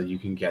until you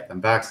can get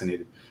them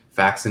vaccinated.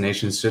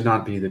 Vaccinations should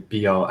not be the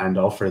be-all,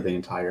 end-all for the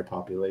entire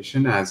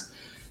population, as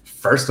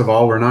first of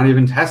all, we're not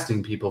even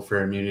testing people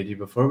for immunity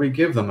before we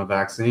give them a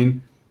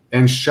vaccine.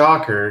 And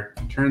shocker,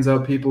 turns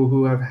out people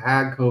who have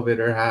had COVID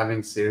are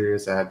having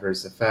serious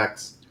adverse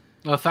effects.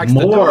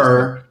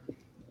 More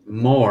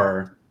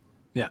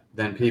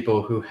than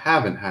people who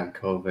haven't had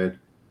COVID.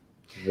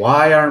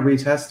 Why aren't we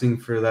testing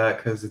for that?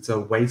 Because it's a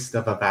waste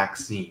of a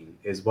vaccine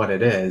is what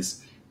it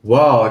is,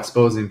 while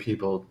exposing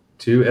people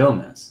to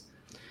illness.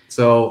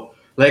 So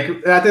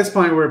like at this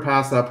point, we're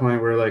past that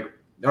point where like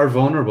our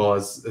vulnerable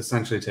is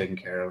essentially taken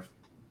care of.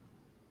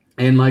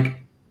 And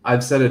like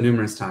I've said it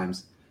numerous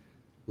times,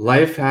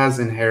 life has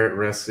inherent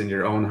risks and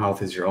your own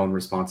health is your own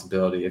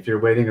responsibility. If you're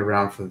waiting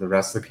around for the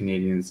rest of the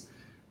Canadians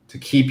to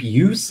keep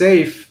you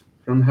safe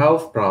from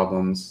health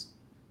problems,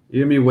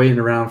 you're going to be waiting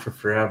around for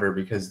forever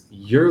because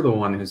you're the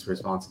one who's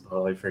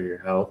responsible for your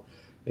health.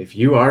 If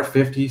you are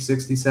 50,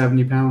 60,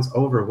 70 pounds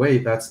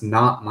overweight, that's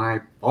not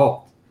my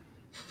fault,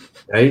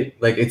 right?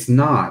 Like, it's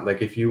not.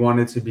 Like, if you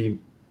wanted to be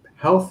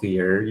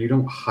healthier, you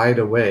don't hide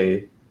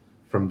away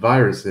from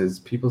viruses.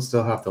 People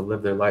still have to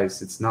live their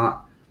lives. It's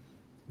not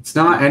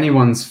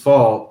anyone's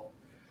fault.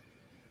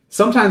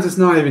 Sometimes it's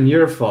not even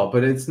your fault,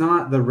 but it's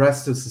not the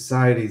rest of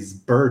society's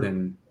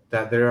burden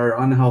that there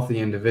are unhealthy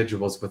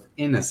individuals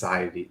within a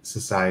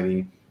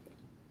society.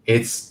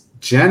 It's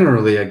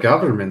generally a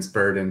government's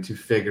burden to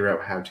figure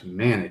out how to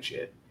manage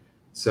it.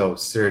 So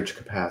surge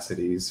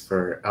capacities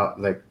for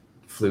like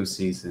flu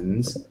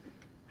seasons,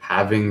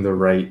 having the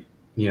right,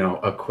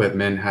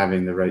 equipment,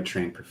 having the right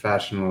trained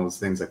professionals,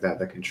 things like that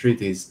can treat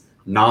these,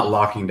 not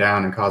locking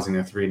down and causing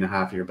a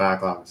 3.5-year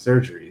backlog of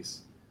surgeries.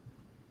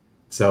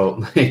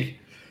 So like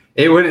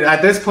it would,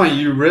 at this point,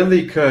 you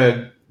really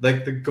could,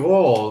 like the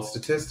goal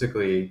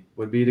statistically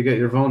would be to get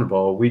your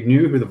vulnerable. We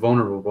knew who the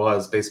vulnerable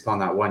was based upon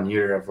that 1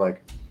 year of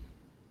like,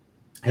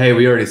 hey,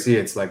 we already see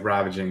it's like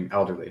ravaging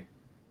elderly.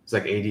 It's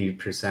like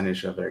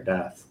 80% of their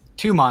death.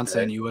 2 months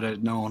in, you would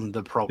have known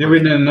the program. Yeah, we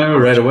didn't know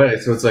right away.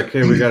 So it's like,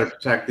 hey, we got to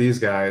protect these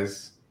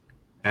guys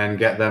and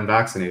get them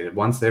vaccinated.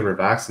 Once they were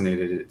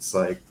vaccinated, it's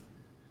like,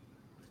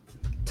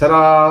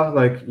 ta-da!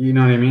 Like, you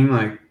know what I mean?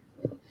 Like,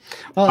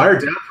 our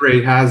death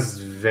rate has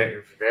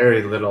very,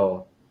 very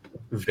little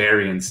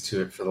variance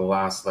to it for the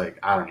last, like,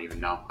 I don't even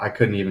know. I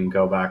couldn't even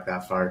go back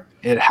that far.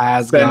 It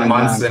has been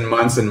months and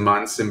months and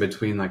months in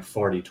between, like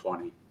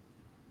 40-20.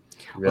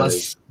 really.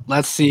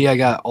 Let's see. I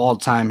got all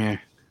time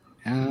here.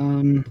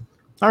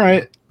 All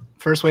right.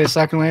 First wave,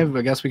 second wave.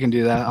 I guess we can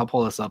do that. I'll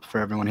pull this up for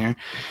everyone here.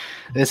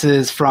 This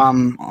is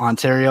from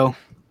Ontario.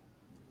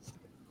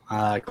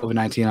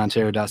 COVID-19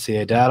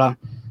 Ontario.ca data.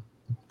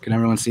 Can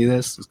everyone see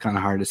this? It's kind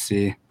of hard to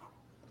see.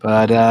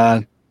 But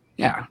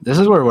yeah, this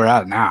is where we're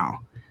at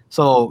now.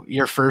 So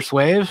your first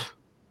wave,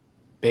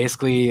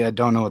 basically, I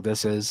don't know what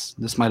this is.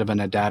 This might have been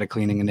a data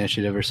cleaning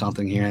initiative or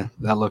something here.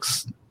 That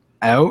looks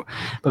out.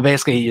 But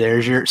basically,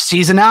 there's your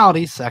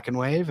seasonality, second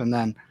wave, and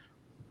then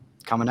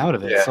coming out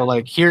of it. Yeah. So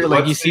like here,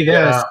 like you see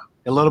this,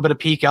 a little bit of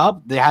peak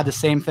up. They had the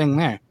same thing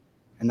there.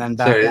 And then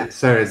back down.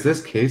 Sorry, is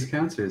this case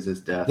counts or is this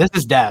death? This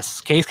is deaths.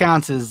 Case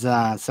counts is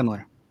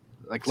similar.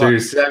 Like, so look, you're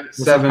this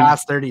is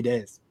past 30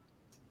 days.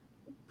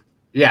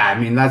 Yeah, I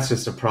mean, that's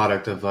just a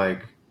product of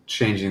like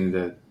changing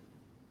the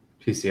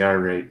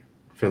PCR rate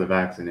for the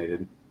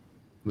vaccinated.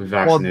 We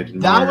vaccinated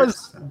more.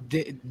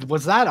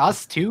 Was that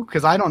us too?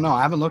 Because I don't know.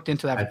 I haven't looked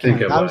into that. I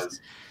think it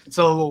was.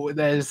 So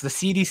there's the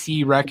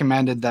CDC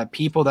recommended that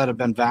people that have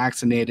been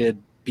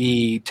vaccinated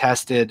be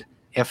tested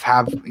if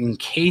having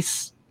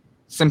case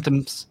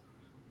symptoms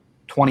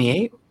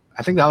 28.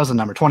 I think that was the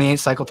number, 28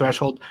 cycle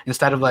threshold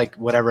instead of like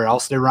whatever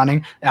else they're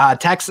running.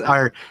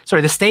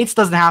 The states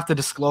doesn't have to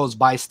disclose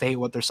by state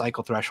what their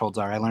cycle thresholds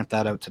are. I learned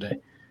that out today.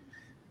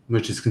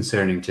 Which is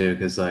concerning too,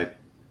 because like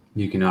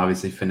you can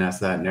obviously finesse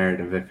that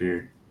narrative if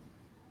you're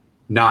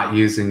not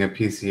using a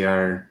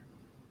PCR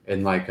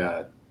in like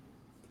a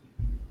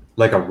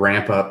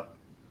ramp up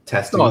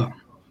testing,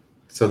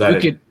 so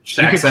that it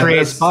checks at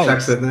this,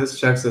 checks at this,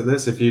 checks at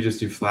this. If you just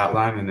do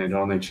flatline and it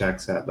only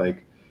checks at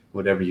like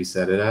whatever you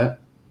set it at,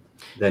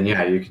 then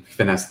yeah, you can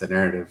finesse the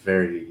narrative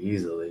very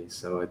easily.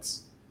 So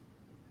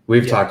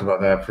we've talked about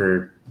that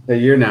for a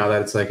year now,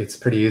 that it's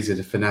pretty easy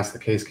to finesse the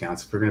case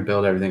counts. If we're going to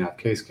build everything off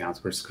case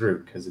counts, we're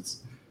screwed,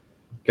 because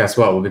guess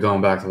what? We'll be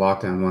going back to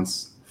lockdown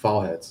once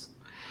fall hits.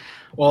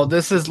 Well,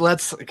 we're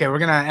going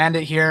to end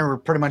it here. We're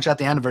pretty much at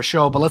the end of our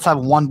show, but let's have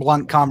one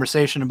blunt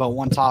conversation about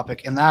one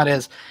topic. And that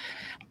is,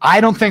 I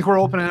don't think we're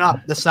opening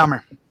up this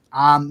summer.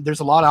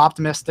 There's a lot of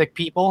optimistic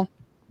people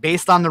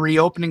based on the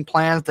reopening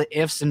plans, the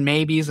ifs and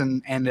maybes,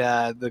 and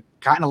the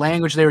kind of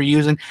language they were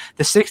using,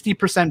 the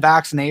 60%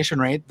 vaccination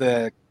rate,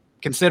 the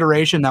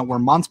consideration that we're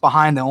months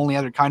behind the only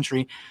other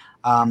country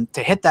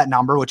to hit that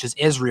number, which is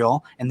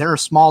Israel, and they're a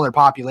smaller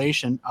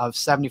population of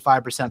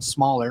 75%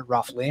 smaller,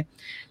 roughly.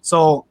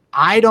 So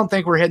I don't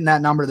think we're hitting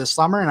that number this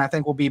summer, and I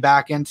think we'll be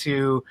back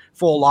into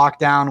full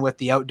lockdown with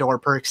the outdoor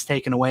perks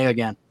taken away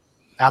again.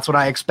 That's what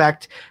I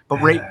expect. But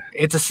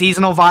it's a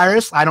seasonal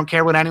virus. I don't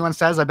care what anyone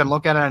says. I've been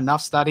looking at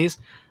enough studies.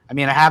 I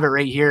mean, I have it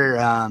right here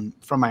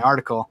from my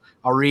article.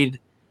 I'll read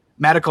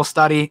medical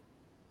study,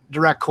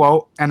 direct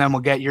quote, and then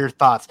we'll get your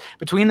thoughts.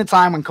 Between the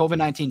time when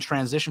COVID-19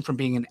 transitioned from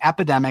being an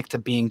epidemic to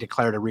being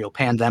declared a real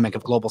pandemic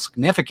of global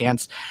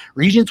significance,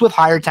 regions with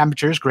higher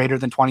temperatures, greater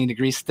than 20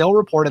 degrees, still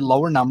reported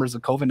lower numbers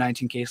of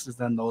COVID-19 cases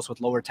than those with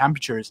lower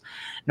temperatures.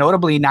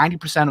 Notably,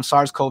 90% of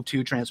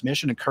SARS-CoV-2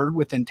 transmission occurred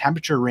within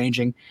temperature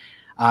ranging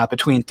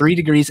between 3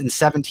 degrees and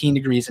 17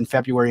 degrees in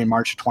February and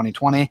March of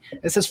 2020.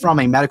 This is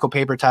from a medical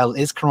paper titled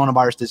 "Is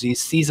Coronavirus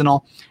Disease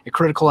Seasonal? A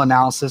Critical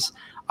Analysis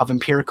of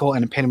Empirical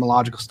and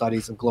Epidemiological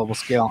Studies of Global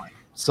Scale."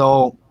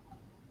 So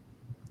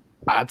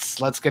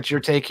let's get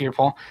your take here,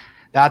 Paul.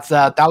 That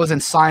was in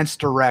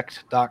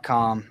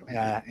ScienceDirect.com.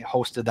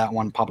 Hosted that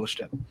one,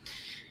 published it.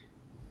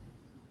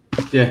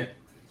 Yeah.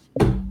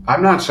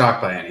 I'm not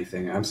shocked by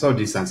anything. I'm so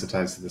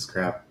desensitized to this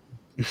crap.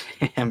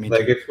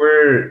 If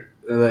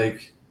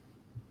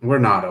we're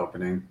not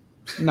opening.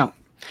 No.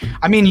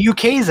 I mean,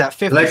 UK's at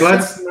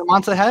 56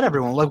 months ahead,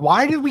 everyone. Like,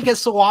 why did we get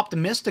so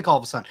optimistic all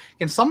of a sudden?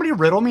 Can somebody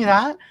riddle me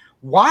that?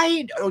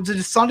 Why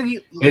did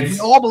we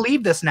all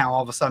believe this now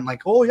all of a sudden?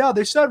 Like, oh, yeah,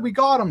 they said we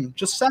got them.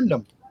 Just send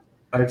them.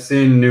 I've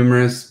seen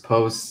numerous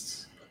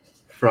posts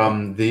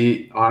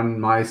on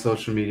my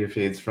social media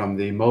feeds from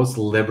the most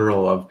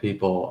liberal of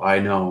people I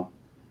know,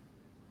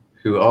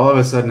 who all of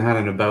a sudden had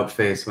an about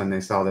face when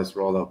they saw this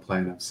rollout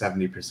plan of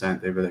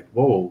 70%. They were like,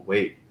 whoa,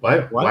 wait,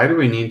 what? Why do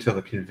we need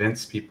to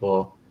convince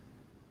people?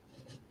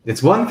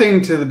 It's one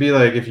thing to be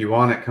like, if you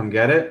want it, come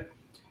get it.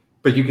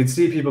 But you can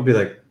see people be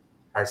like,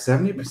 are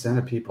 70%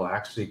 of people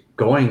actually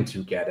going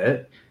to get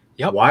it?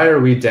 Yep. Why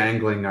are we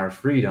dangling our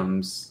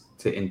freedoms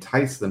to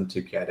entice them to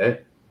get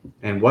it?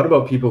 And what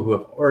about people who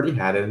have already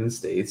had it in the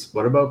States?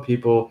 What about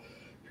people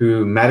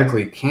who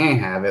medically can't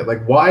have it?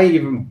 Like, why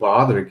even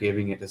bother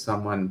giving it to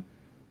someone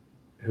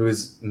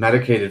who's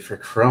medicated for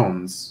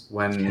Crohn's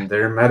when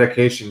their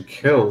medication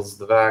kills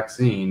the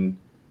vaccine?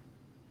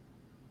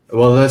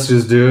 Well, let's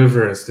just do it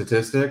for a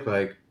statistic.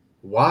 Like,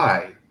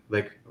 why?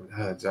 Like,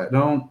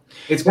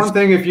 it's one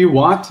thing if you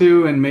want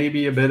to, and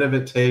maybe a bit of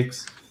it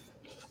takes,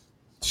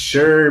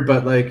 sure,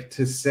 but like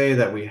to say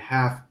that we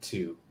have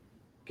to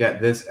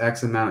get this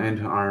X amount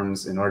into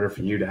arms in order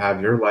for you to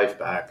have your life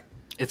back.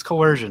 It's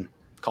coercion.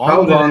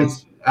 How long,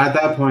 at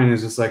that point,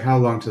 is just like, how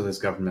long till this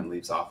government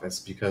leaves office?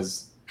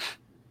 Because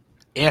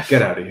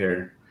get out of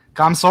here.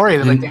 I'm sorry,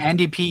 like the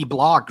NDP,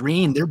 Bloc,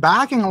 Green, they're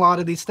backing a lot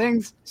of these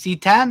things.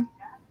 C10,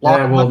 Bloc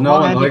Yeah, and well,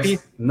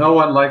 NDP. no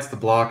one likes the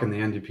Bloc and the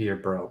NDP are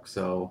broke.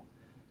 So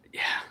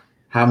Yeah,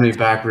 how many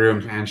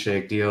backroom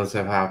handshake deals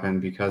have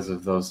happened because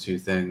of those two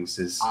things?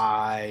 Is the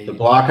I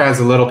Bloc has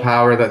a little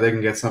power that they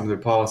can get some of their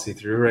policy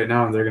through right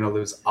now, and they're going to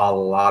lose a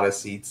lot of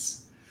seats.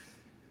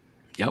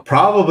 Yep.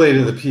 Probably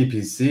to the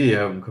PPC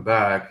out in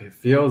Quebec. It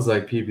feels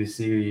like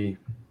PPC.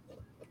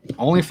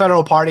 only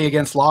federal party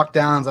against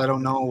lockdowns. I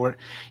don't know where,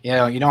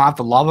 you don't have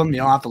to love them, you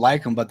don't have to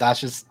like them, but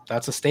that's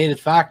a stated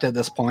fact at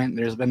this point.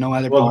 There's been no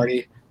other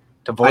party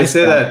to voice. I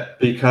say that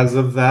because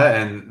of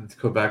that, and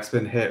Quebec's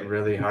been hit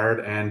really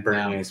hard, and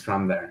Bernier's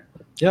from there.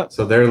 Yep.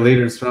 So their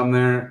leaders from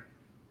there,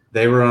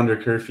 they were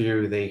under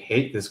curfew. They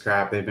hate this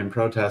crap. They've been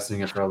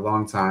protesting it for a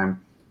long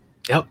time.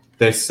 Yep.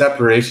 Their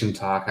separation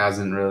talk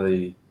hasn't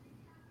really.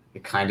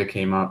 It kind of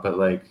came up, but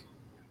like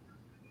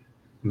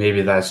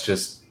maybe that's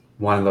just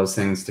one of those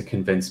things to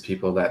convince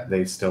people that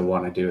they still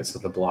want to do it, so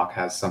the Bloc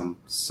has some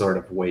sort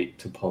of weight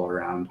to pull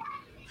around.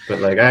 But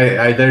like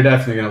they're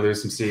definitely going to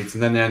lose some seats,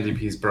 and then the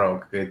NDP's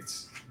broke.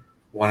 It's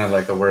one of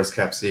like the worst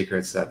kept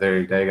secrets that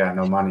they got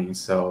no money,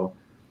 so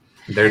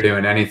they're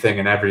doing anything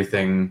and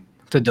everything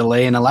to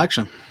delay an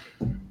election,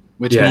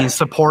 which means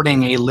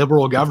supporting a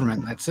liberal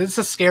government. It's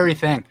a scary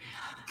thing.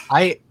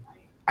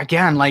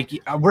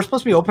 We're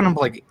supposed to be open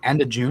until like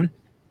end of June.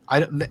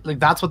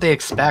 That's what they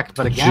expect,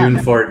 but again,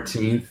 June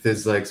 14th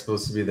is like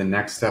supposed to be the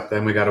next step.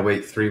 Then we got to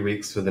wait 3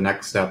 weeks for the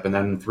next step, and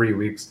then 3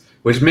 weeks,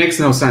 which makes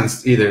no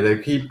sense either.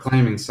 They keep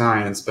claiming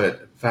science,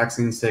 but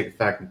vaccines take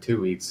effect in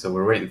 2 weeks, so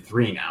we're waiting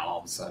 3 now all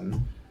of a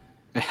sudden.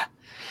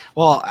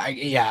 Well,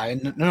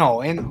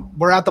 and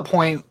we're at the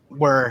point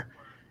where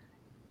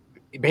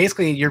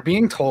basically you're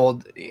being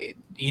told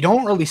you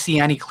don't really see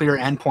any clear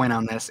endpoint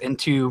on this, and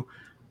to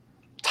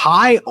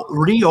tie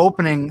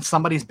reopening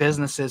somebody's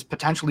businesses,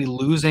 potentially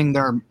losing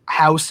their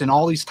house and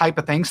all these type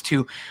of things,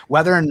 to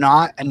whether or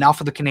not enough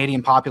of the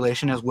Canadian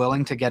population is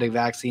willing to get a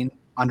vaccine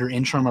under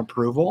interim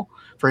approval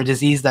for a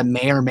disease that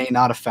may or may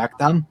not affect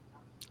them,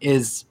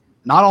 is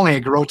not only a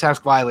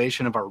grotesque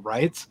violation of our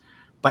rights,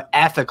 but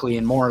ethically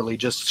and morally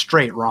just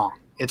straight wrong.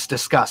 It's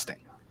disgusting.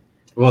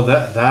 Well,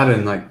 that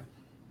and like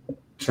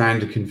trying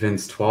to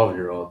convince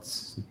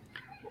 12-year-olds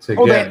to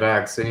get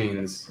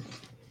vaccines.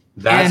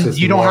 That's and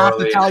you don't have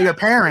to tell your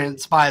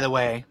parents, by the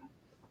way.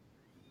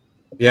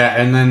 Yeah,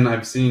 and then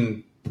I've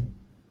seen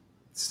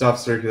stuff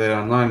circulate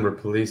online where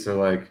police are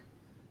like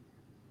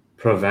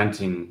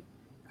preventing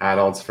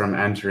adults from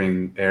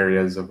entering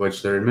areas of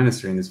which they're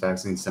administering these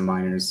vaccines to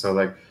minors. So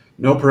like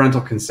no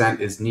parental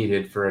consent is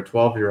needed for a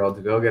 12-year-old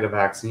to go get a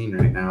vaccine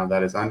right now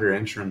that is under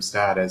interim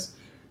status,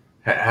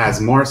 has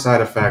more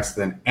side effects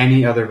than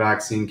any other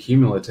vaccine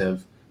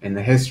cumulative in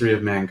the history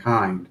of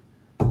mankind.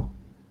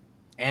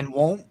 And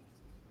won't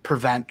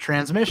prevent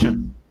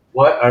transmission.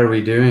 What are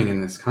we doing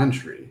in this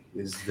country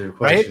is the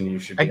question you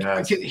should be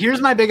asking. Here's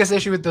my biggest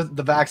issue with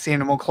the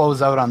vaccine, and we'll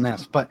close out on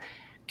this. But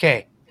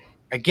okay,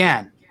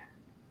 again,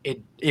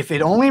 if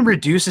it only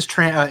reduces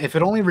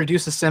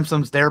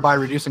symptoms, thereby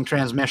reducing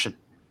transmission,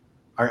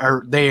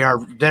 or they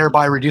are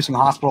thereby reducing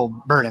hospital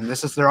burden,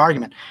 this is their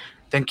argument,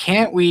 then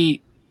can't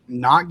we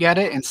not get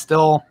it and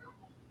still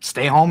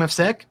stay home if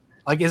sick?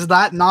 Like, is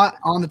that not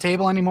on the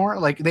table anymore?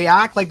 Like, they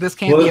act like this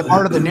can't be a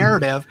part of the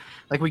narrative.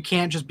 Like, we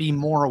can't just be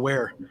more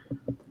aware.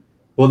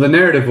 Well, the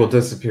narrative will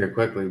disappear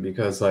quickly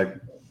because, like,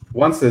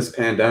 once this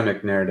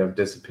pandemic narrative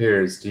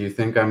disappears, do you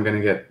think I'm going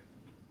to get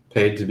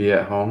paid to be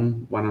at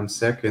home when I'm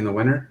sick in the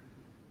winter?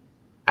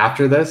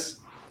 After this?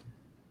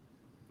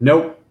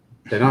 Nope.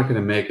 They're not going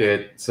to make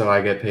it so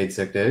I get paid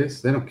sick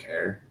days. They don't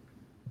care.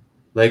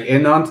 Like,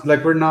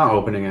 we're not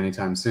opening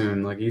anytime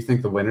soon. Like, you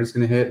think the winter's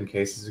going to hit and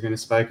cases are going to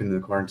spike and the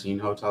quarantine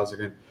hotels are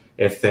going to,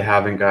 if they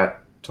haven't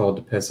got told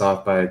to piss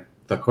off by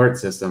the court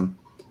system,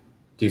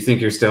 do you think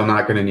you're still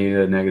not going to need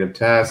a negative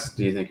test?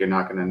 Do you think you're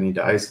not going to need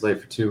to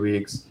isolate for 2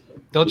 weeks?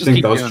 They'll just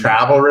think those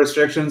travel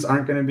restrictions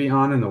aren't going to be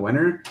on in the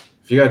winter?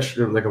 If you got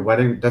like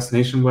a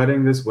destination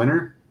wedding this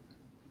winter?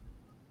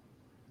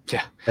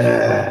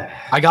 Yeah.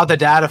 I got the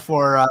data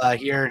for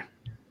here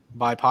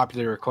by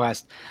popular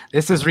request.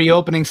 This is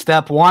reopening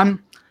step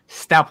 1.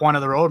 Step 1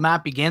 of the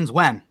roadmap begins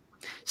when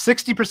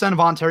 60% of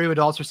Ontario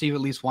adults receive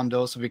at least one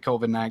dose of a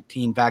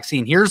COVID-19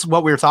 vaccine. Here's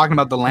what we were talking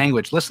about, the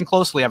language. Listen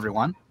closely,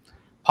 everyone.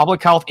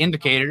 Public health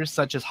indicators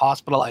such as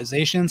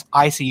hospitalizations,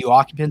 ICU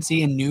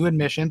occupancy, and new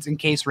admissions and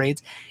case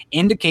rates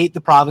indicate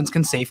the province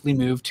can safely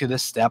move to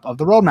this step of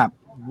the roadmap.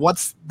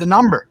 What's the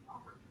number?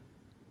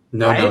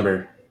 No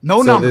number.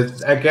 No number.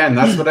 Again,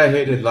 that's what I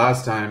hated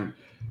last time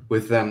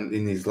with them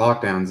in these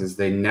lockdowns, is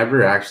they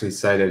never actually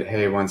cited,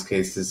 hey, once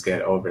cases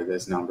get over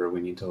this number,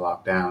 we need to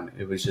lock down.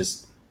 It was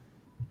just,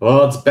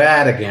 well, it's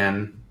bad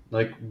again.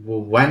 Like,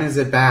 well, when is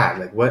it bad?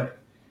 Like,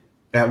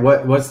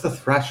 what's the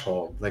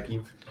threshold? Like,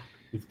 you've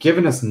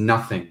given us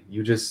nothing.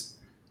 You just,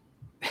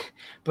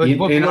 but you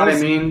know what I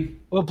mean?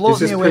 What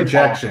blows me away,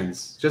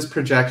 projections. Just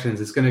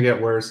projections. It's going to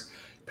get worse.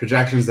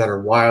 Projections that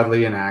are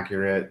wildly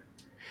inaccurate.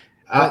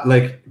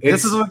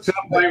 It's to the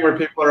point where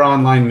people are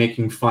online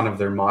making fun of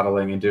their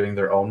modeling and doing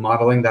their own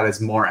modeling that is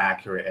more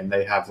accurate, and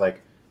they have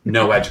like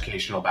no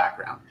educational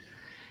background.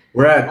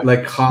 we're at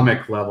like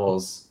comic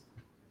levels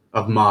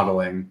of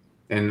modeling,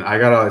 and I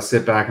gotta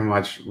sit back and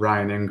watch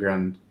Ryan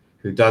Ingram,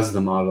 who does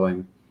the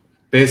modeling,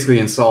 basically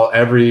insult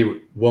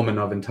every woman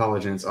of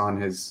intelligence on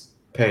his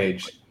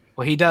page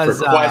Well, he for does.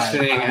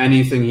 questioning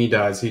anything he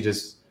does.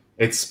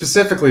 It's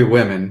specifically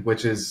women,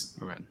 which is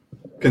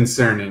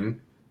concerning.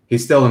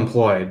 He's still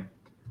employed,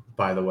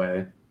 by the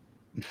way.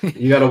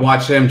 You got to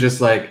watch him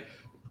just like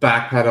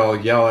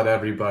backpedal, yell at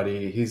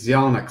everybody. He's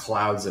yelling at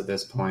clouds at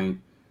this point.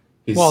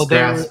 He's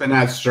grasping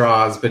at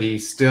straws, but he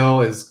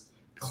still is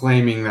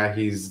claiming that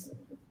he's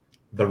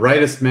the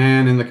rightest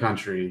man in the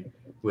country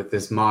with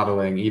this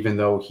modeling, even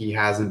though he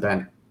hasn't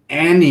been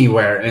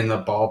anywhere in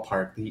the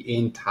ballpark the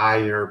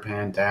entire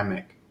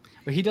pandemic.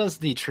 But he does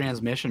the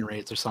transmission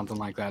rates or something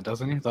like that,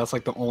 doesn't he? That's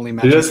like the only He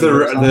metric. does the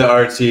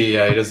RT,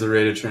 yeah, he does the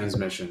rate of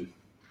transmission.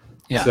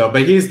 Yeah. So,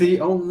 but he's the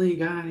only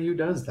guy who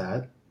does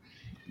that.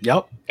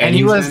 Yep. And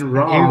he's been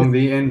wrong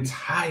the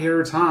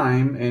entire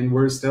time, and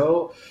we're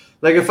still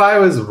like, if I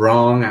was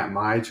wrong at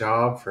my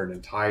job for an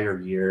entire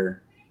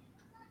year,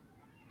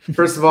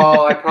 first of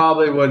all, I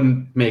probably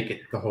wouldn't make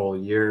it the whole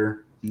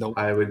year. Nope.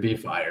 I would be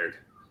fired.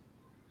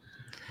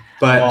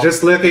 But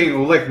just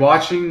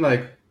watching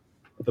like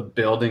the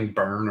building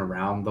burn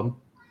around them,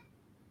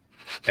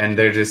 and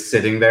they're just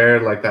sitting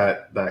there like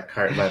that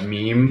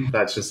meme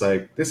that's just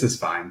like, this is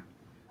fine.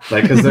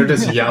 Like, because they're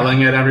just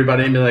yelling at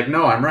everybody and be like,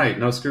 no, I'm right.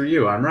 No, screw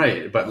you. I'm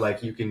right. But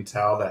like, you can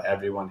tell that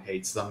everyone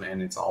hates them,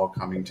 and it's all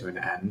coming to an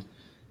end,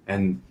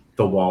 and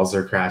the walls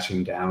are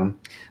crashing down.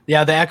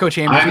 Yeah, the echo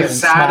chamber. I'm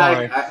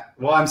sad.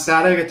 I'm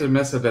sad I get to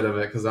miss a bit of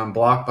it because I'm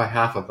blocked by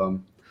half of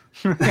them.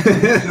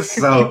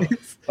 So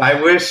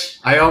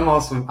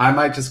I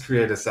might just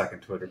create a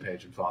second Twitter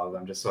page and follow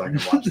them just so I can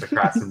watch the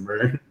cracks and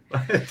burn.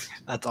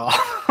 That's all.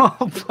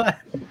 But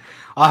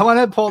I want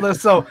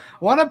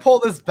to pull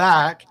this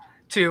back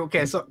to,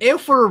 okay, so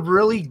if we're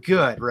really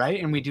good,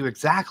 right, and we do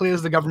exactly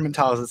as the government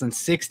tells us, and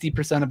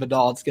 60% of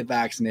adults get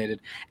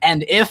vaccinated,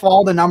 and if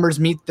all the numbers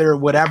meet their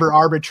whatever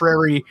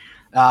arbitrary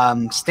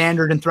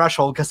standard and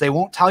threshold, because they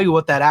won't tell you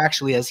what that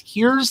actually is,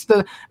 here's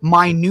the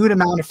minute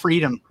amount of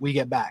freedom we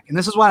get back. And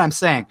this is what I'm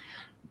saying.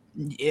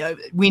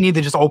 We need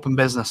to just open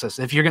businesses.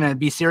 If you're going to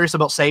be serious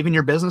about saving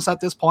your business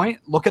at this point,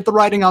 look at the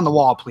writing on the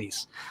wall,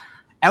 please.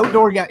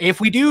 Outdoor, if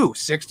we do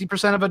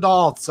 60% of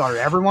adults are,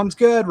 everyone's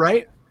good,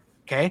 right?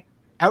 Okay.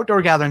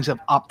 Outdoor gatherings of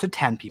up to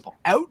 10 people.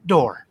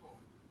 Outdoor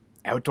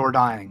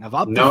dining of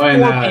up to 4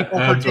 people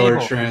per table. Outdoor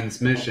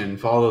transmission,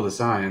 follow the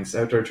science.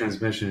 Outdoor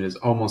transmission is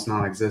almost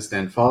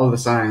non-existent. Follow the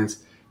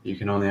science. You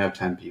can only have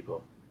 10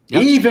 people.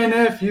 Yep. Even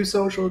if you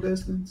social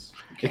distance.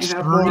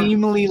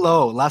 Extremely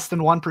low, less than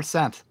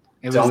 1%.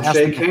 Don't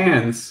shake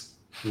hands.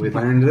 We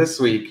learned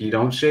this week, you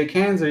don't shake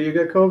hands or you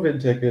get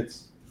COVID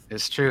tickets.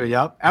 It's true,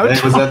 yep.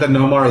 Was that the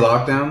No More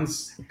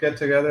Lockdowns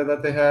get-together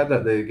that they had,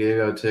 that they gave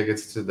out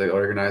tickets to the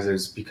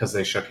organizers because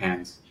they shook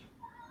hands?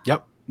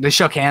 Yep. They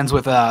shook hands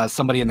with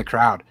somebody in the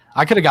crowd.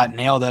 I could have got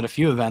nailed at a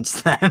few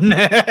events then.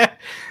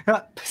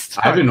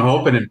 I've been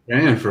hoping and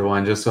praying for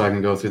one just so I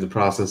can go through the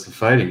process of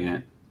fighting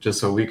it, just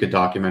so we could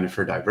document it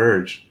for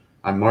Diverge.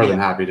 I'm more than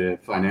happy to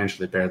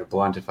financially bear the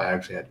blunt if I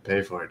actually had to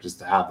pay for it, just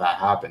to have that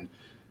happen.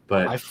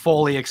 But I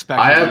fully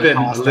expect. I have been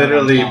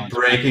literally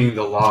breaking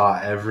the law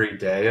every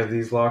day of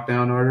these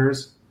lockdown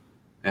orders,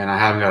 and I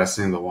haven't got a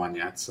single one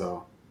yet.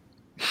 So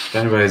if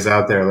anybody's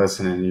out there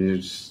listening,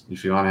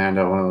 if you want to hand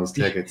out one of those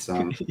tickets,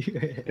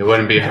 it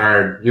wouldn't be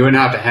hard. You wouldn't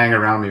have to hang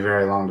around me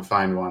very long to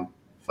find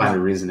a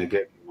reason to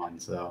get one.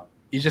 So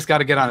you just got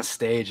to get on a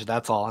stage.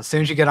 That's all. As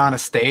soon as you get on a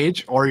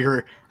stage, or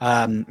your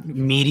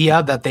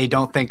media that they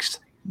don't think's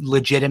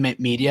legitimate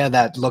media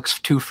that looks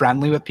too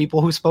friendly with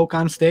people who spoke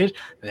on stage,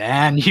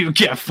 then you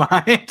get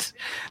fined.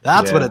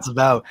 That's what it's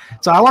about.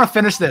 So I want to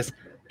finish this.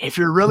 If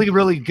you're really,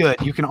 really good,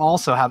 you can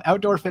also have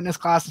outdoor fitness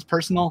classes,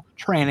 personal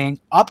training,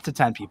 up to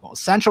 10 people.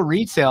 Essential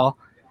retail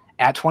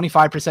at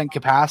 25%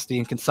 capacity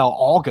and can sell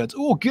all goods.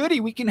 Oh, goody,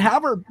 we can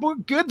have our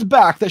goods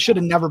back that should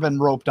have never been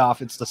roped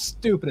off. It's the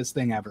stupidest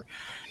thing ever.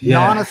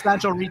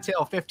 Non-essential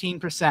retail,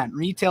 15%.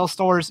 Retail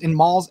stores in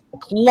malls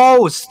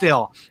closed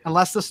still,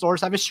 unless the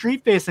stores have a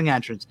street-facing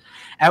entrance.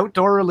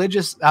 Outdoor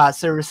religious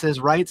services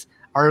rights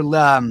are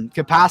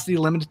capacity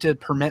limited to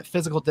permit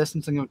physical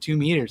distancing of 2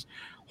 meters.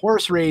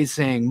 Horse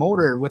racing,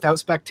 motor without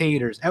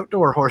spectators,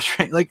 outdoor horse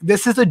racing. Like,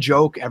 this is a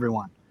joke,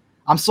 everyone.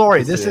 I'm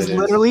sorry. This is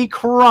literally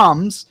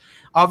crumbs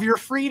of your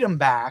freedom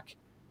back.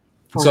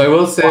 So I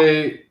will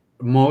say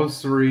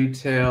most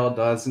retail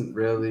doesn't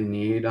really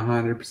need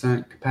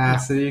 100%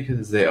 capacity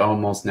because they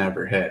almost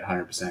never hit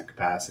 100%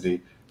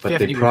 capacity. But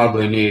they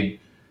probably need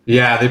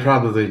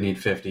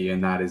 50,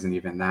 and that isn't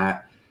even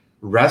that.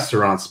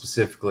 Restaurants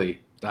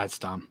specifically, that's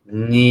dumb,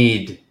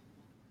 need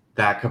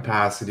that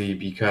capacity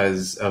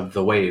because of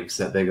the waves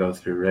that they go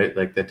through, right?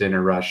 Like the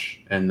dinner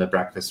rush and the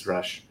breakfast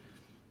rush,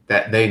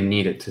 that they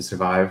need it to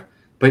survive.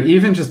 But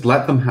even just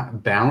let them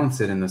balance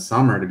it in the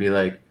summer to be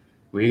like,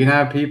 we can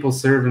have people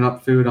serving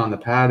up food on the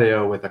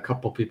patio with a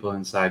couple people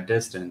inside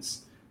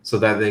distance so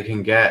that they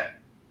can get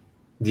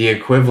the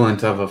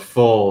equivalent of a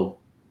full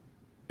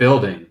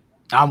building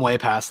I'm way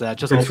past that.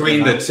 Just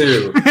between the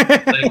two.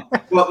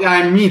 Like, well,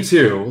 yeah, me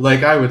too.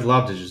 Like, I would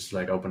love to just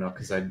like open up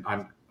because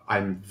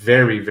I'm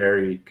very,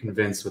 very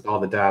convinced with all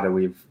the data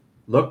we've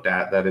looked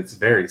at that it's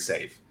very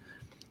safe.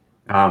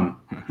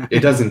 It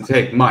doesn't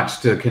take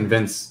much to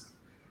convince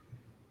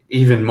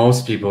even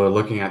most people are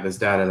looking at this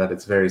data that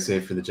it's very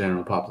safe for the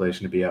general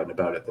population to be out and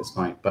about at this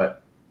point.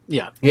 But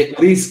yeah, at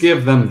least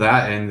give them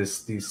that and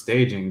these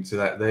staging so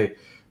that they,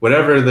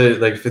 whatever the,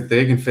 like, if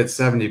they can fit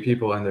 70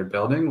 people in their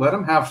building, let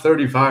them have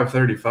 35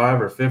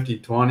 or 50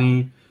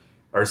 20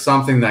 or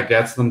something that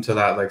gets them to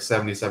that like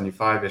 70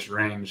 75-ish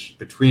range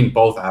between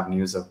both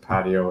avenues of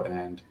patio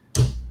and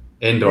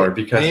indoor.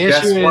 Because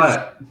guess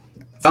what?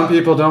 Some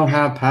people don't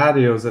have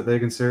patios that they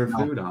can serve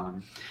food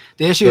on.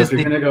 The issue is if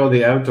you're going to go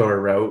the outdoor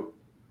route,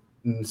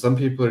 some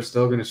people are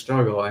still going to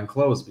struggle and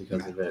close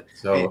because of it.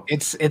 So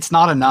it's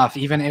not enough.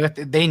 Even if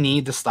they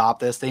need to stop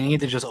this, they need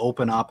to just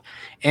open up.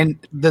 And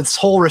this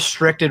whole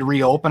restricted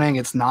reopening,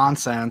 it's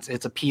nonsense.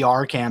 It's a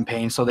PR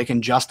campaign so they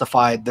can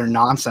justify their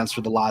nonsense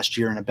for the last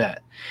year and a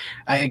bit.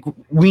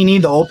 We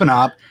need to open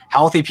up.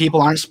 Healthy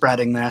people aren't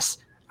spreading this.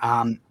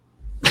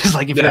 It's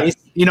like, if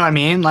you know what I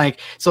mean? Like,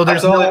 so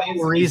there's no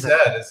reason.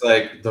 It's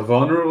like the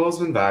vulnerable has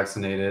been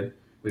vaccinated.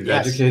 We've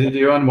educated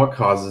you on what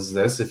causes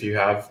this. If you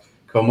have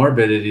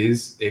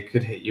comorbidities, it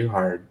could hit you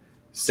hard.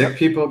 Sick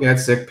people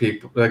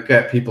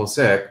get people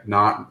sick,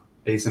 not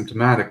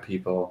asymptomatic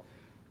people.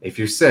 If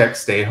you're sick,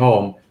 stay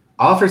home.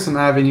 Offer some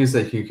avenues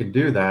that you can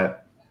do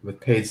that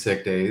with paid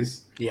sick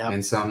days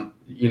and some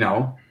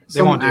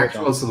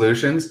actual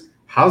solutions.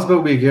 How's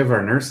about we give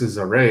our nurses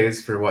a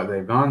raise for what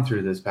they've gone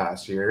through this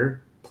past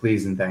year?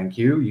 Please and thank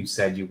you. You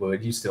said you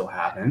would. You still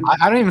haven't.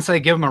 I don't even say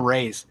give them a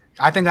raise.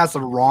 I think that's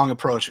the wrong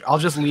approach. I'll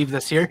just leave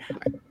this here.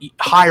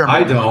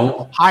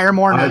 Hire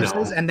more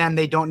nurses, and then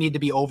they don't need to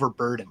be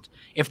overburdened.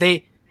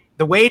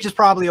 The wage is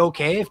probably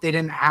okay if they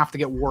didn't have to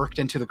get worked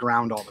into the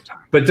ground all the time.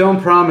 But don't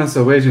promise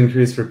a wage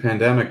increase for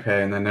pandemic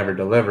pay and then never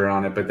deliver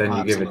on it, but then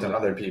you give it to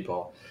other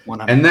people.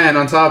 100%. And then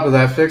on top of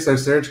that, fix our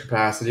surge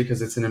capacity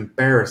because it's an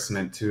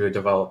embarrassment to a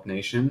developed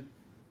nation.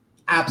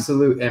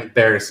 Absolute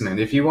embarrassment.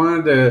 If you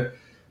wanted to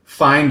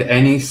find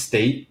any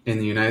state in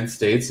the United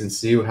States and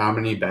see how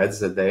many beds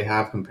that they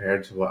have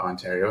compared to what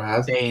Ontario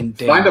has.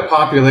 Find a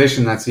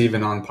population that's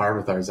even on par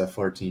with ours at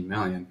 14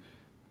 million.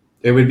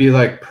 It would be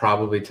like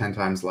probably 10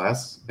 times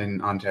less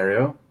in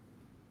Ontario.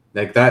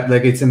 Like that,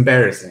 like it's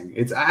embarrassing.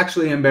 It's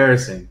actually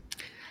embarrassing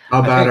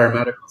how bad our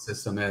medical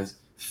system is.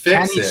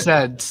 Fix Kenny it.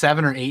 said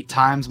 7 or 8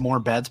 times more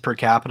beds per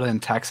capita in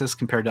Texas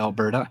compared to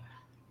Alberta.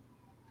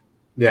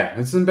 Yeah,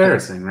 it's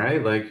embarrassing,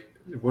 right? Like,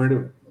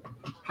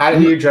 how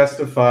do you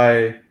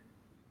justify?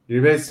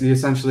 You're basically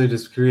essentially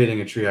just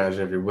creating a triage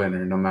every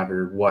winter, no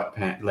matter what.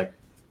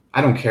 I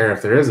don't care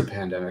if there is a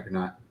pandemic or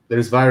not.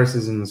 There's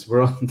viruses in this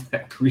world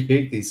that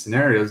create these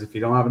scenarios if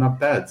you don't have enough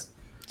beds.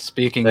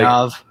 Speaking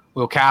of,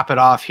 we'll cap it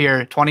off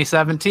here.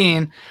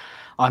 2017,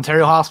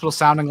 Ontario hospital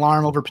sounding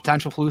alarm over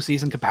potential flu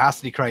season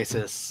capacity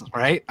crisis.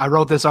 Right? I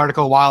wrote this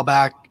article a while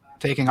back,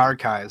 taking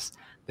archives.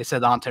 They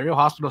said the Ontario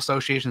Hospital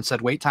Association said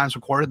wait times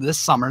recorded this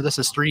summer, this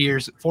is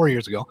 4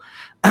 years ago,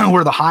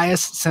 were the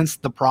highest since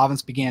the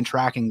province began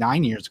tracking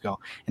 9 years ago.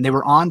 And they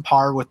were on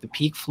par with the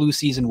peak flu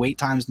season wait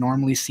times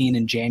normally seen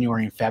in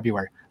January and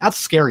February. That's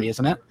scary,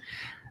 isn't it?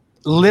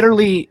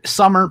 Literally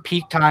summer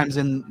peak times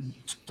in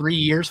 4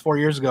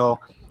 years ago,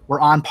 were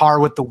on par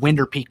with the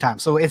winter peak time.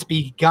 So it's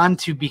begun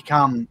to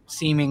become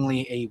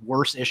seemingly a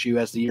worse issue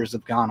as the years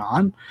have gone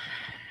on.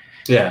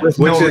 Yeah, which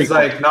is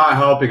like not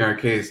helping our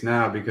case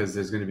now because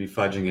there's going to be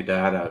fudging of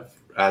data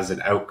as an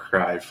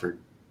outcry for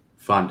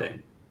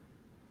funding.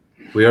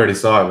 We already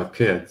saw it with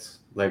kids.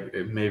 Like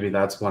maybe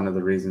that's one of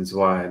the reasons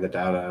why the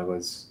data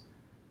was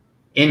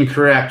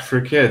incorrect for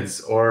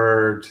kids,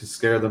 or to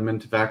scare them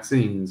into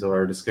vaccines,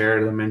 or to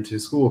scare them into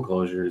school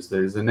closures.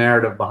 There's a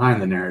narrative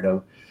behind the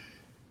narrative.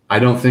 I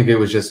don't think it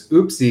was just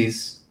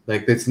oopsies.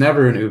 Like it's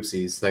never an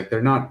oopsies. Like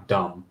they're not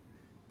dumb.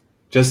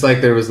 Just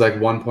like there was like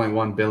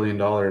 $1.1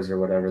 billion or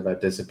whatever that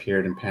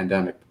disappeared in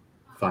pandemic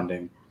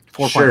funding.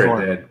 4.4.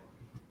 Sure it did.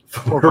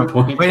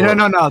 4.4. Wait,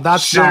 no.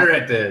 That's sure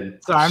it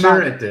did.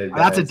 Sorry, it did.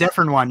 That's a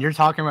different one. You're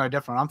talking about a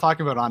different one. I'm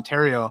talking about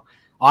Ontario.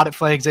 Audit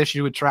flags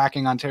issued with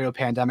tracking Ontario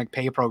pandemic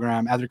pay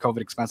program, other COVID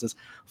expenses.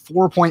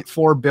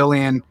 $4.4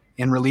 billion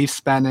in relief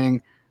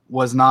spending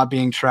was not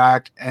being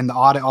tracked, and the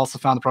audit also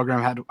found the program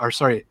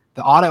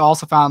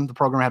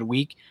had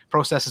weak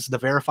processes to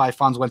verify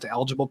funds went to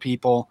eligible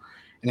people.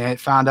 And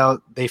it found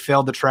out they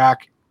failed to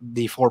track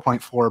the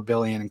 $4.4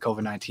 billion in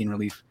COVID-19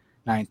 relief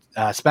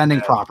spending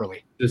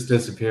properly. Just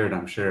disappeared,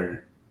 I'm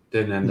sure.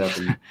 Didn't end up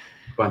in a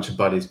bunch of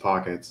buddies'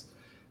 pockets.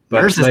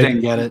 But nurses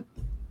didn't get it.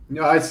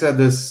 I said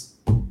this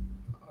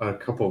a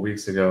couple of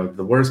weeks ago.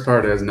 The worst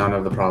part is none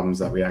of the problems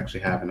that we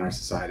actually have in our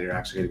society are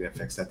actually going to get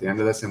fixed at the end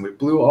of this. And we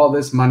blew all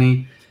this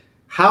money.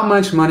 How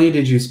much money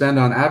did you spend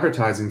on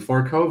advertising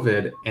for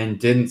COVID and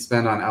didn't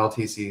spend on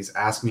LTCs?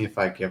 Ask me if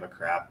I give a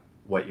crap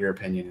what your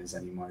opinion is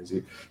anymore.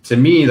 To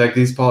me, like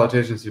these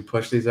politicians who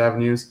push these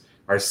avenues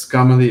are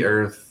scum of the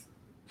earth,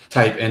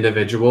 type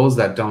individuals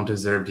that don't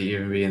deserve to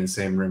even be in the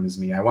same room as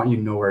me. I want you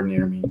nowhere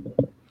near me.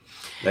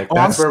 Like,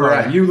 that's where we're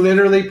at. You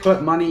literally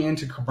put money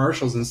into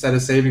commercials instead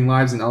of saving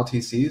lives in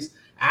LTCs.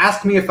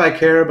 Ask me if I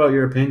care about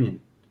your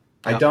opinion.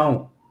 Yep. I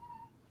don't.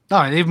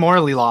 No, they've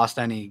morally lost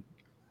any.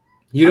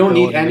 You don't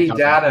need any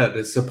data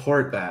to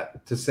support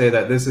that, to say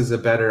that this is a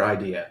better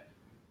idea.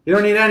 You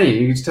don't need any.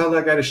 You can just tell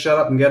that guy to shut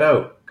up and get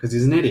out because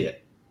he's an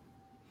idiot.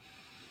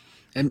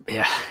 And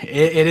yeah,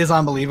 it is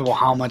unbelievable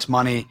how much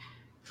money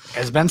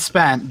has been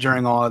spent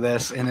during all of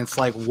this. And it's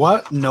like,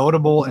 what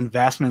notable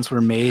investments were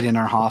made in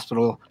our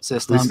hospital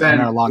system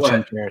and our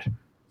long-term care?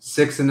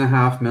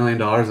 $6.5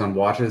 million on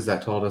watches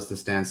that told us to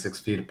stand 6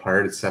 feet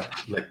apart,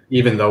 except like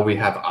even though we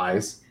have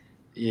eyes.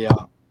 Yeah.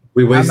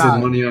 We wasted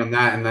money on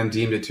that and then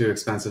deemed it too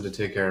expensive to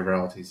take care of our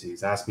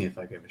LTCs. Ask me if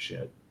I give a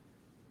shit.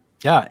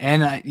 Yeah,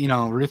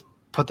 and Ruth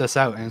put this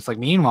out, and it's like,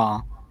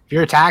 meanwhile, if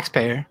you're a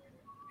taxpayer,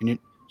 and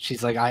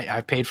she's like,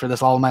 I've paid for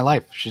this all of my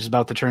life. She's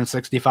about to turn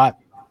 65.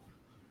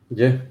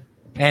 Yeah.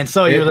 And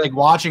so you're like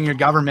watching your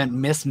government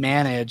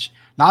mismanage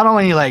not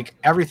only like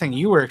everything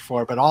you worked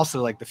for, but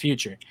also like the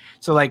future.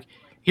 So like,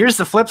 here's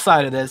the flip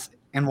side of this,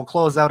 and we'll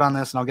close out on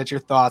this and I'll get your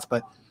thoughts,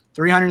 but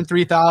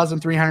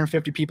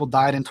 303,350 people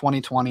died in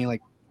 2020,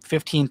 like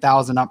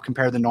 15,000 up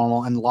compared to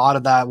normal. And a lot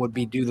of that would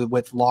be due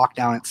with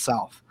lockdown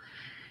itself.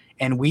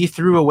 And we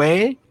threw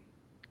away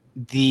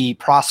the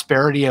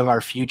prosperity of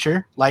our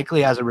future.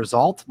 Likely as a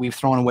result, we've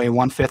thrown away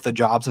 1/5 of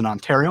jobs in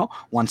Ontario,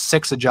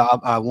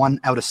 1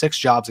 out of 6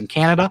 jobs in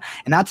Canada.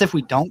 And that's if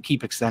we don't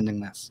keep extending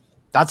this.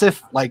 That's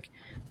if like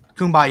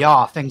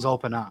kumbaya, things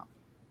open up.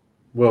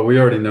 Well, we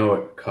already know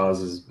it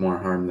causes more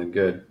harm than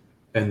good,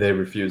 and they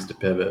refuse to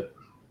pivot.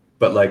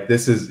 But like,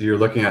 you're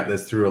looking at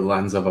this through a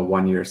lens of a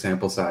 1-year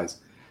sample size.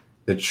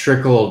 The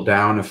trickle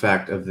down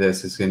effect of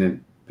this is going to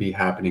be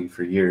happening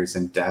for years,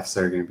 and deaths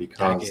are going to be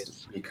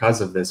caused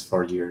because of this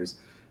for years,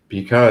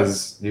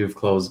 because you've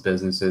closed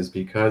businesses,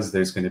 because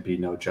there's going to be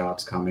no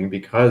jobs coming,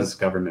 because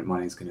government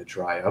money is going to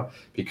dry up,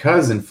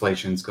 because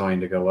inflation's going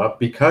to go up,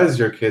 because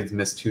your kids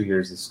miss 2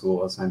 years of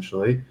school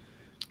essentially.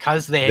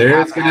 Because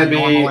there's going to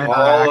be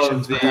all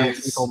of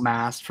these people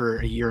masked for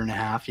a year and a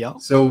half.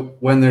 Yep. So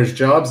when there's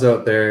jobs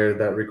out there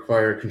that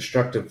require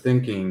constructive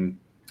thinking,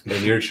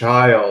 and your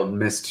child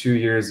missed 2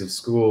 years of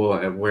school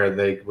where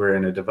they were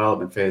in a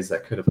development phase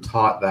that could have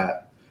taught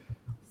that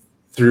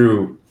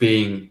through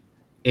being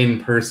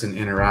in-person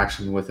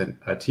interaction with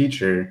a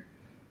teacher,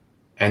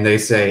 and they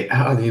say,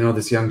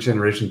 this young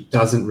generation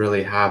doesn't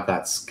really have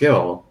that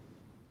skill.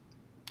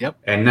 Yep.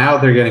 And now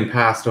they're getting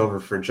passed over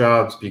for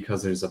jobs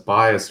because there's a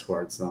bias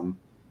towards them.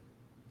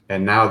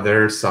 And now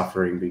they're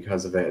suffering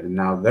because of it. And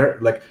now they're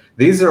like,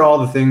 these are all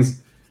the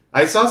things.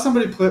 I saw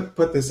somebody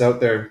put this out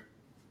there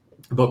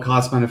about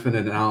cost benefit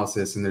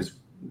analysis. And there's,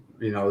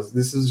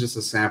 this is just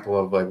a sample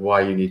of like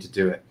why you need to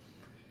do it.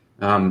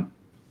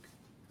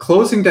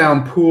 Closing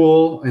down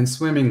pool and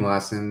swimming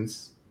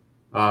lessons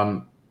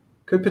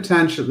could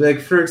potentially,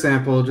 like, for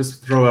example,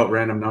 just throw out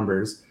random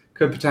numbers,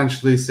 could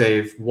potentially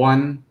save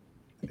one.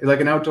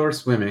 Like an outdoor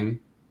swimming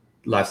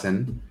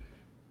lesson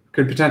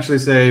could potentially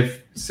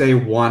save, say,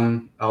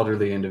 one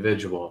elderly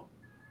individual.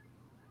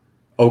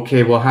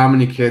 Okay, well, how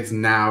many kids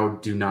now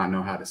do not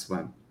know how to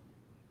swim?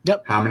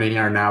 Yep. How many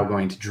are now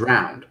going to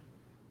drown?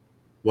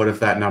 What if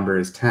that number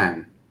is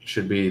 10?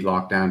 Should we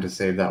lock down to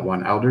save that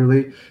one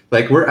elderly?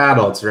 Like, we're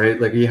adults, right?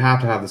 Like, you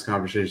have to have this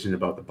conversation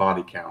about the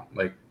body count.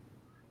 Like,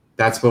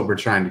 that's what we're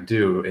trying to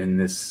do in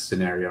this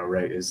scenario,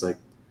 right? Is like,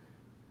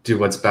 do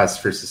what's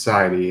best for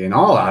society in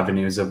all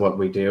avenues of what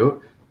we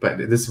do, but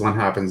this one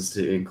happens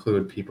to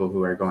include people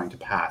who are going to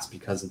pass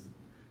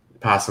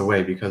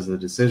away because of the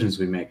decisions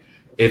we make.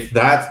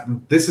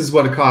 This is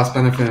what a cost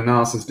benefit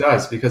analysis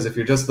does, because if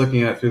you're just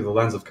looking at it through the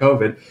lens of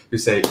COVID, you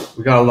say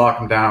we got to lock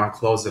them down,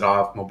 close it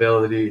off,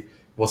 mobility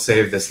will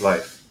save this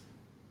life.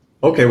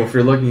 Okay, well, if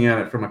you're looking at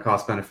it from a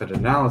cost-benefit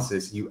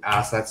analysis, you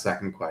ask that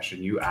second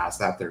question, you ask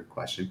that third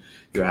question,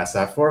 you ask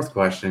that fourth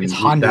question. It's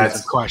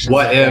hundreds of questions.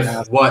 What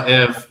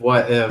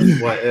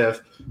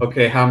if?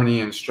 Okay, how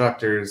many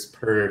instructors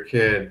per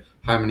kid?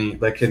 How many?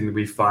 Like, can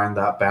we find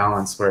that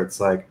balance where it's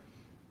like,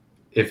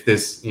 if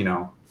this,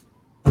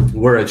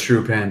 were a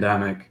true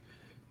pandemic,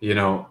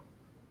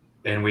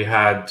 and we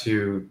had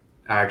to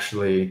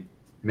actually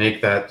make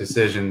that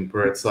decision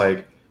where it's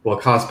like, well,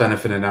 cost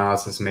benefit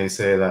analysis may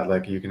say that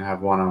like you can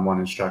have one-on-one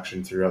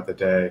instruction throughout the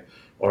day,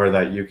 or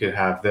that you could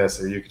have this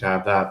or you could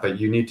have that, but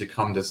you need to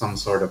come to some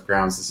sort of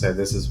grounds to say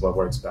this is what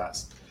works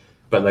best.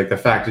 But like the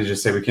fact is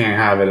just say we can't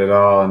have it at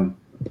all and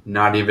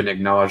not even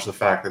acknowledge the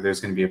fact that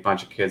there's going to be a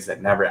bunch of kids that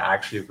never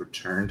actually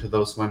return to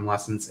those swim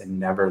lessons and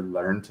never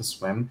learn to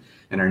swim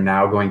and are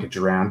now going to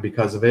drown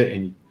because of it.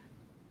 And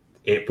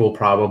it will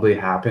probably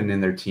happen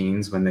in their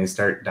teens when they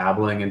start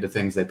dabbling into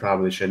things they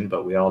probably shouldn't,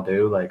 but we all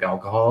do, like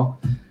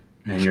alcohol.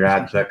 And you're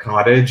at the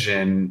cottage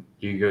and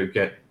you go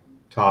get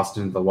tossed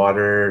into the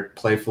water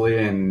playfully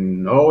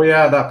and, oh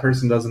yeah, that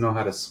person doesn't know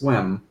how to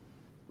swim.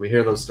 We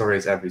hear those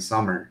stories every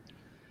summer.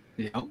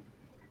 Yep.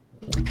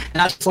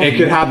 It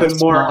could happen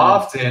more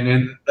often,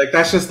 and like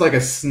that's just like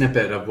a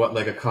snippet of what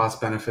like a cost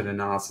benefit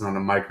analysis on a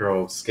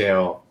micro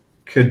scale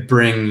could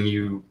bring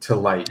you to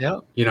light. Yep.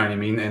 You know what I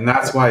mean? And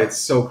that's why it's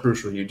so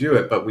crucial you do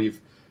it. But we've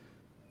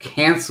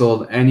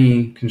canceled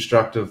any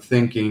constructive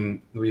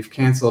thinking. We've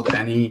canceled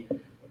any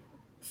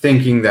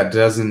thinking that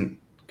doesn't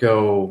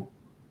go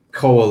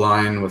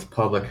co-align with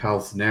public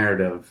health's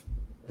narrative.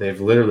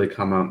 They've literally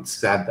come out and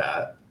said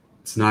that.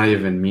 It's not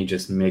even me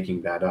just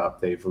making that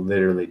up. They've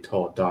literally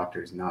told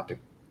doctors not to,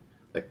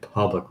 like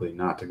publicly,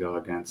 not to go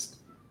against,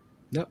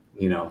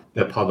 you know,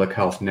 the public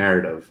health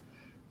narrative.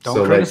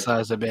 Don't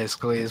criticize it,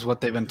 basically, is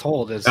what they've been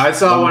told. Is I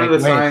saw one of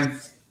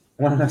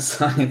the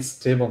science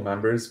table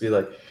members be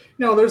like,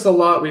 you know, there's a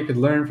lot we could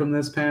learn from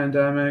this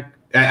pandemic.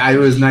 It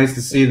was nice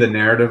to see the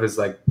narrative is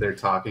like they're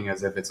talking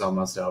as if it's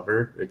almost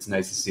over. It's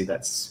nice to see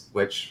that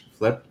switch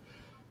flipped.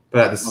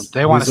 But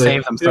they want to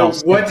save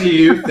themselves. You know, what do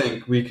you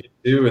think we could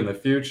do in the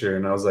future?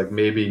 And I was like,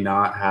 maybe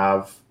not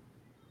have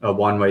a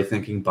one-way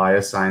thinking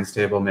bias science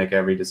table make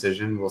every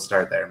decision. We'll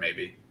start there,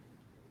 maybe.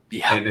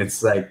 Yeah. And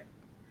it's like,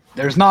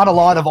 there's not a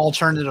lot of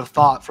alternative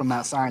thought from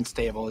that science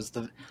table is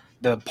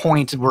the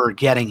point we're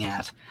getting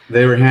at.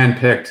 They were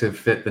handpicked to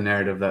fit the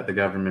narrative that the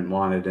government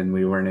wanted, and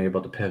we weren't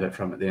able to pivot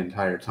from it the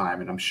entire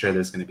time. And I'm sure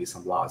there's going to be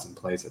some laws in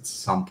place at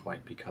some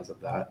point because of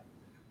that.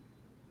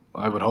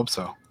 I would hope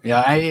so.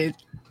 Yeah,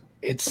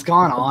 it's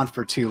gone on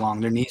for too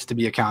long. There needs to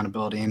be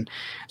accountability. And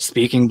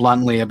speaking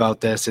bluntly about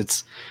this,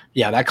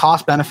 that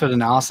cost benefit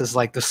analysis,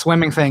 like the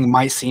swimming thing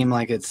might seem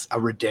like it's a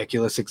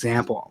ridiculous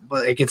example,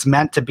 but it's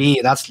meant to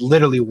be. That's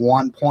literally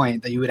one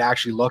point that you would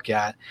actually look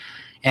at.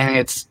 And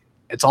it's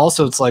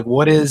like,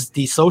 what is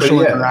the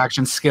social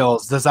interaction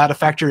skills? Does that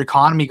affect your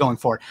economy going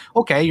forward?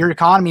 Okay, your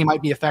economy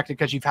might be affected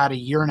because you've had a 1.5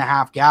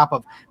 year gap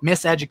of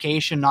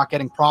miseducation, not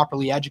getting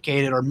properly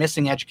educated, or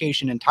missing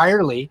education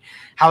entirely.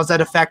 How does that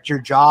affect your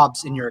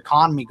jobs in your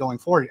economy going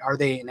forward? Are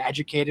they an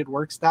educated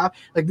work staff?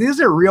 Like, these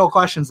are real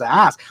questions to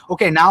ask.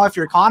 Okay, now if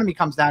your economy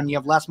comes down and you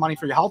have less money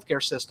for your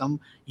healthcare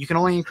system, you can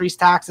only increase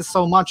taxes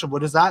so much.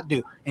 What does that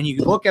do? And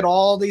you look at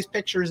all these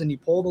pictures and you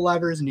pull the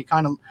levers and you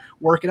kind of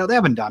work it out. They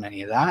haven't done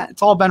any of that.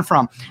 It's all been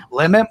from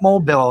limit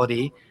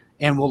mobility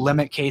and will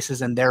limit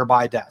cases and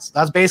thereby deaths.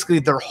 That's basically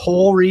their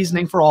whole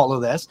reasoning for all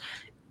of this,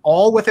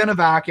 all within a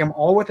vacuum,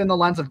 all within the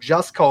lens of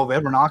just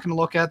COVID. We're not going to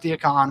look at the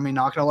economy,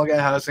 not going to look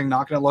at housing,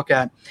 not going to look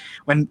at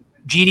when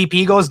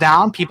GDP goes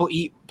down, people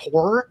eat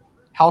poorer,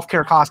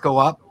 healthcare costs go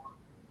up,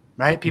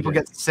 right? People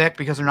get sick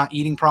because they're not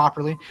eating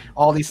properly,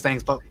 all these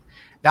things. But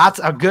that's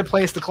a good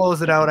place to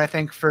close it out, I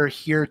think, for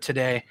here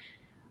today.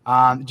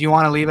 Do you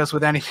want to leave us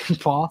with anything,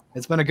 Paul?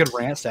 It's been a good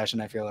rant session,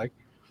 I feel like.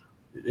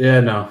 Yeah,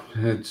 no.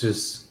 It's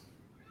just,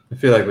 I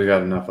feel like we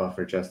got enough off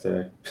our chest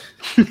today.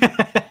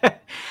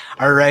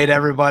 All right,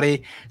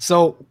 everybody.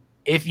 So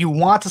if you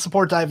want to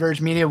support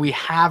Diverge Media, we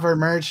have our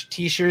merch.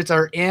 T-shirts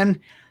are in.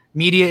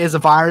 Media is a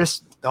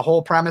virus. The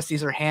whole premise,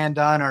 these are hand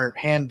done or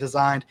hand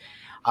designed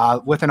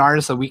with an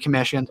artist that we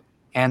commissioned.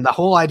 And the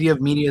whole idea of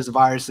media is a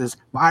virus is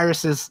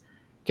viruses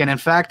can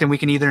infect, and we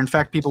can either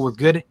infect people with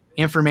good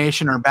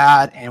information or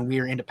bad, and we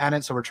are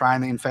independent, so we're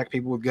trying to infect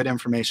people with good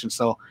information.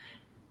 So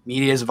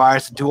media is a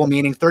virus, dual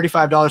meaning,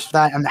 $35 for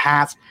that and the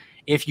hats.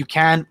 If you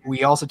can,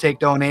 we also take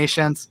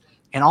donations.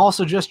 And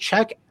also just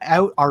check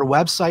out our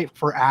website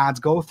for ads.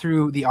 Go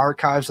through the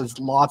archives. There's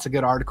lots of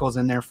good articles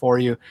in there for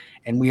you.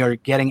 And we are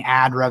getting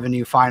ad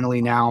revenue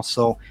finally now.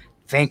 So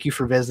thank you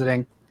for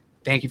visiting.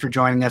 Thank you for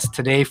joining us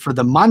today for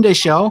the Monday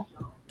show,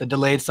 the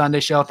delayed Sunday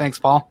show. Thanks,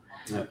 Paul.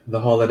 The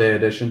holiday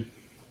edition.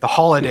 The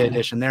holiday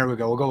edition. There we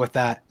go. We'll go with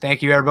that.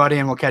 Thank you, everybody,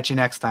 and we'll catch you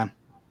next time.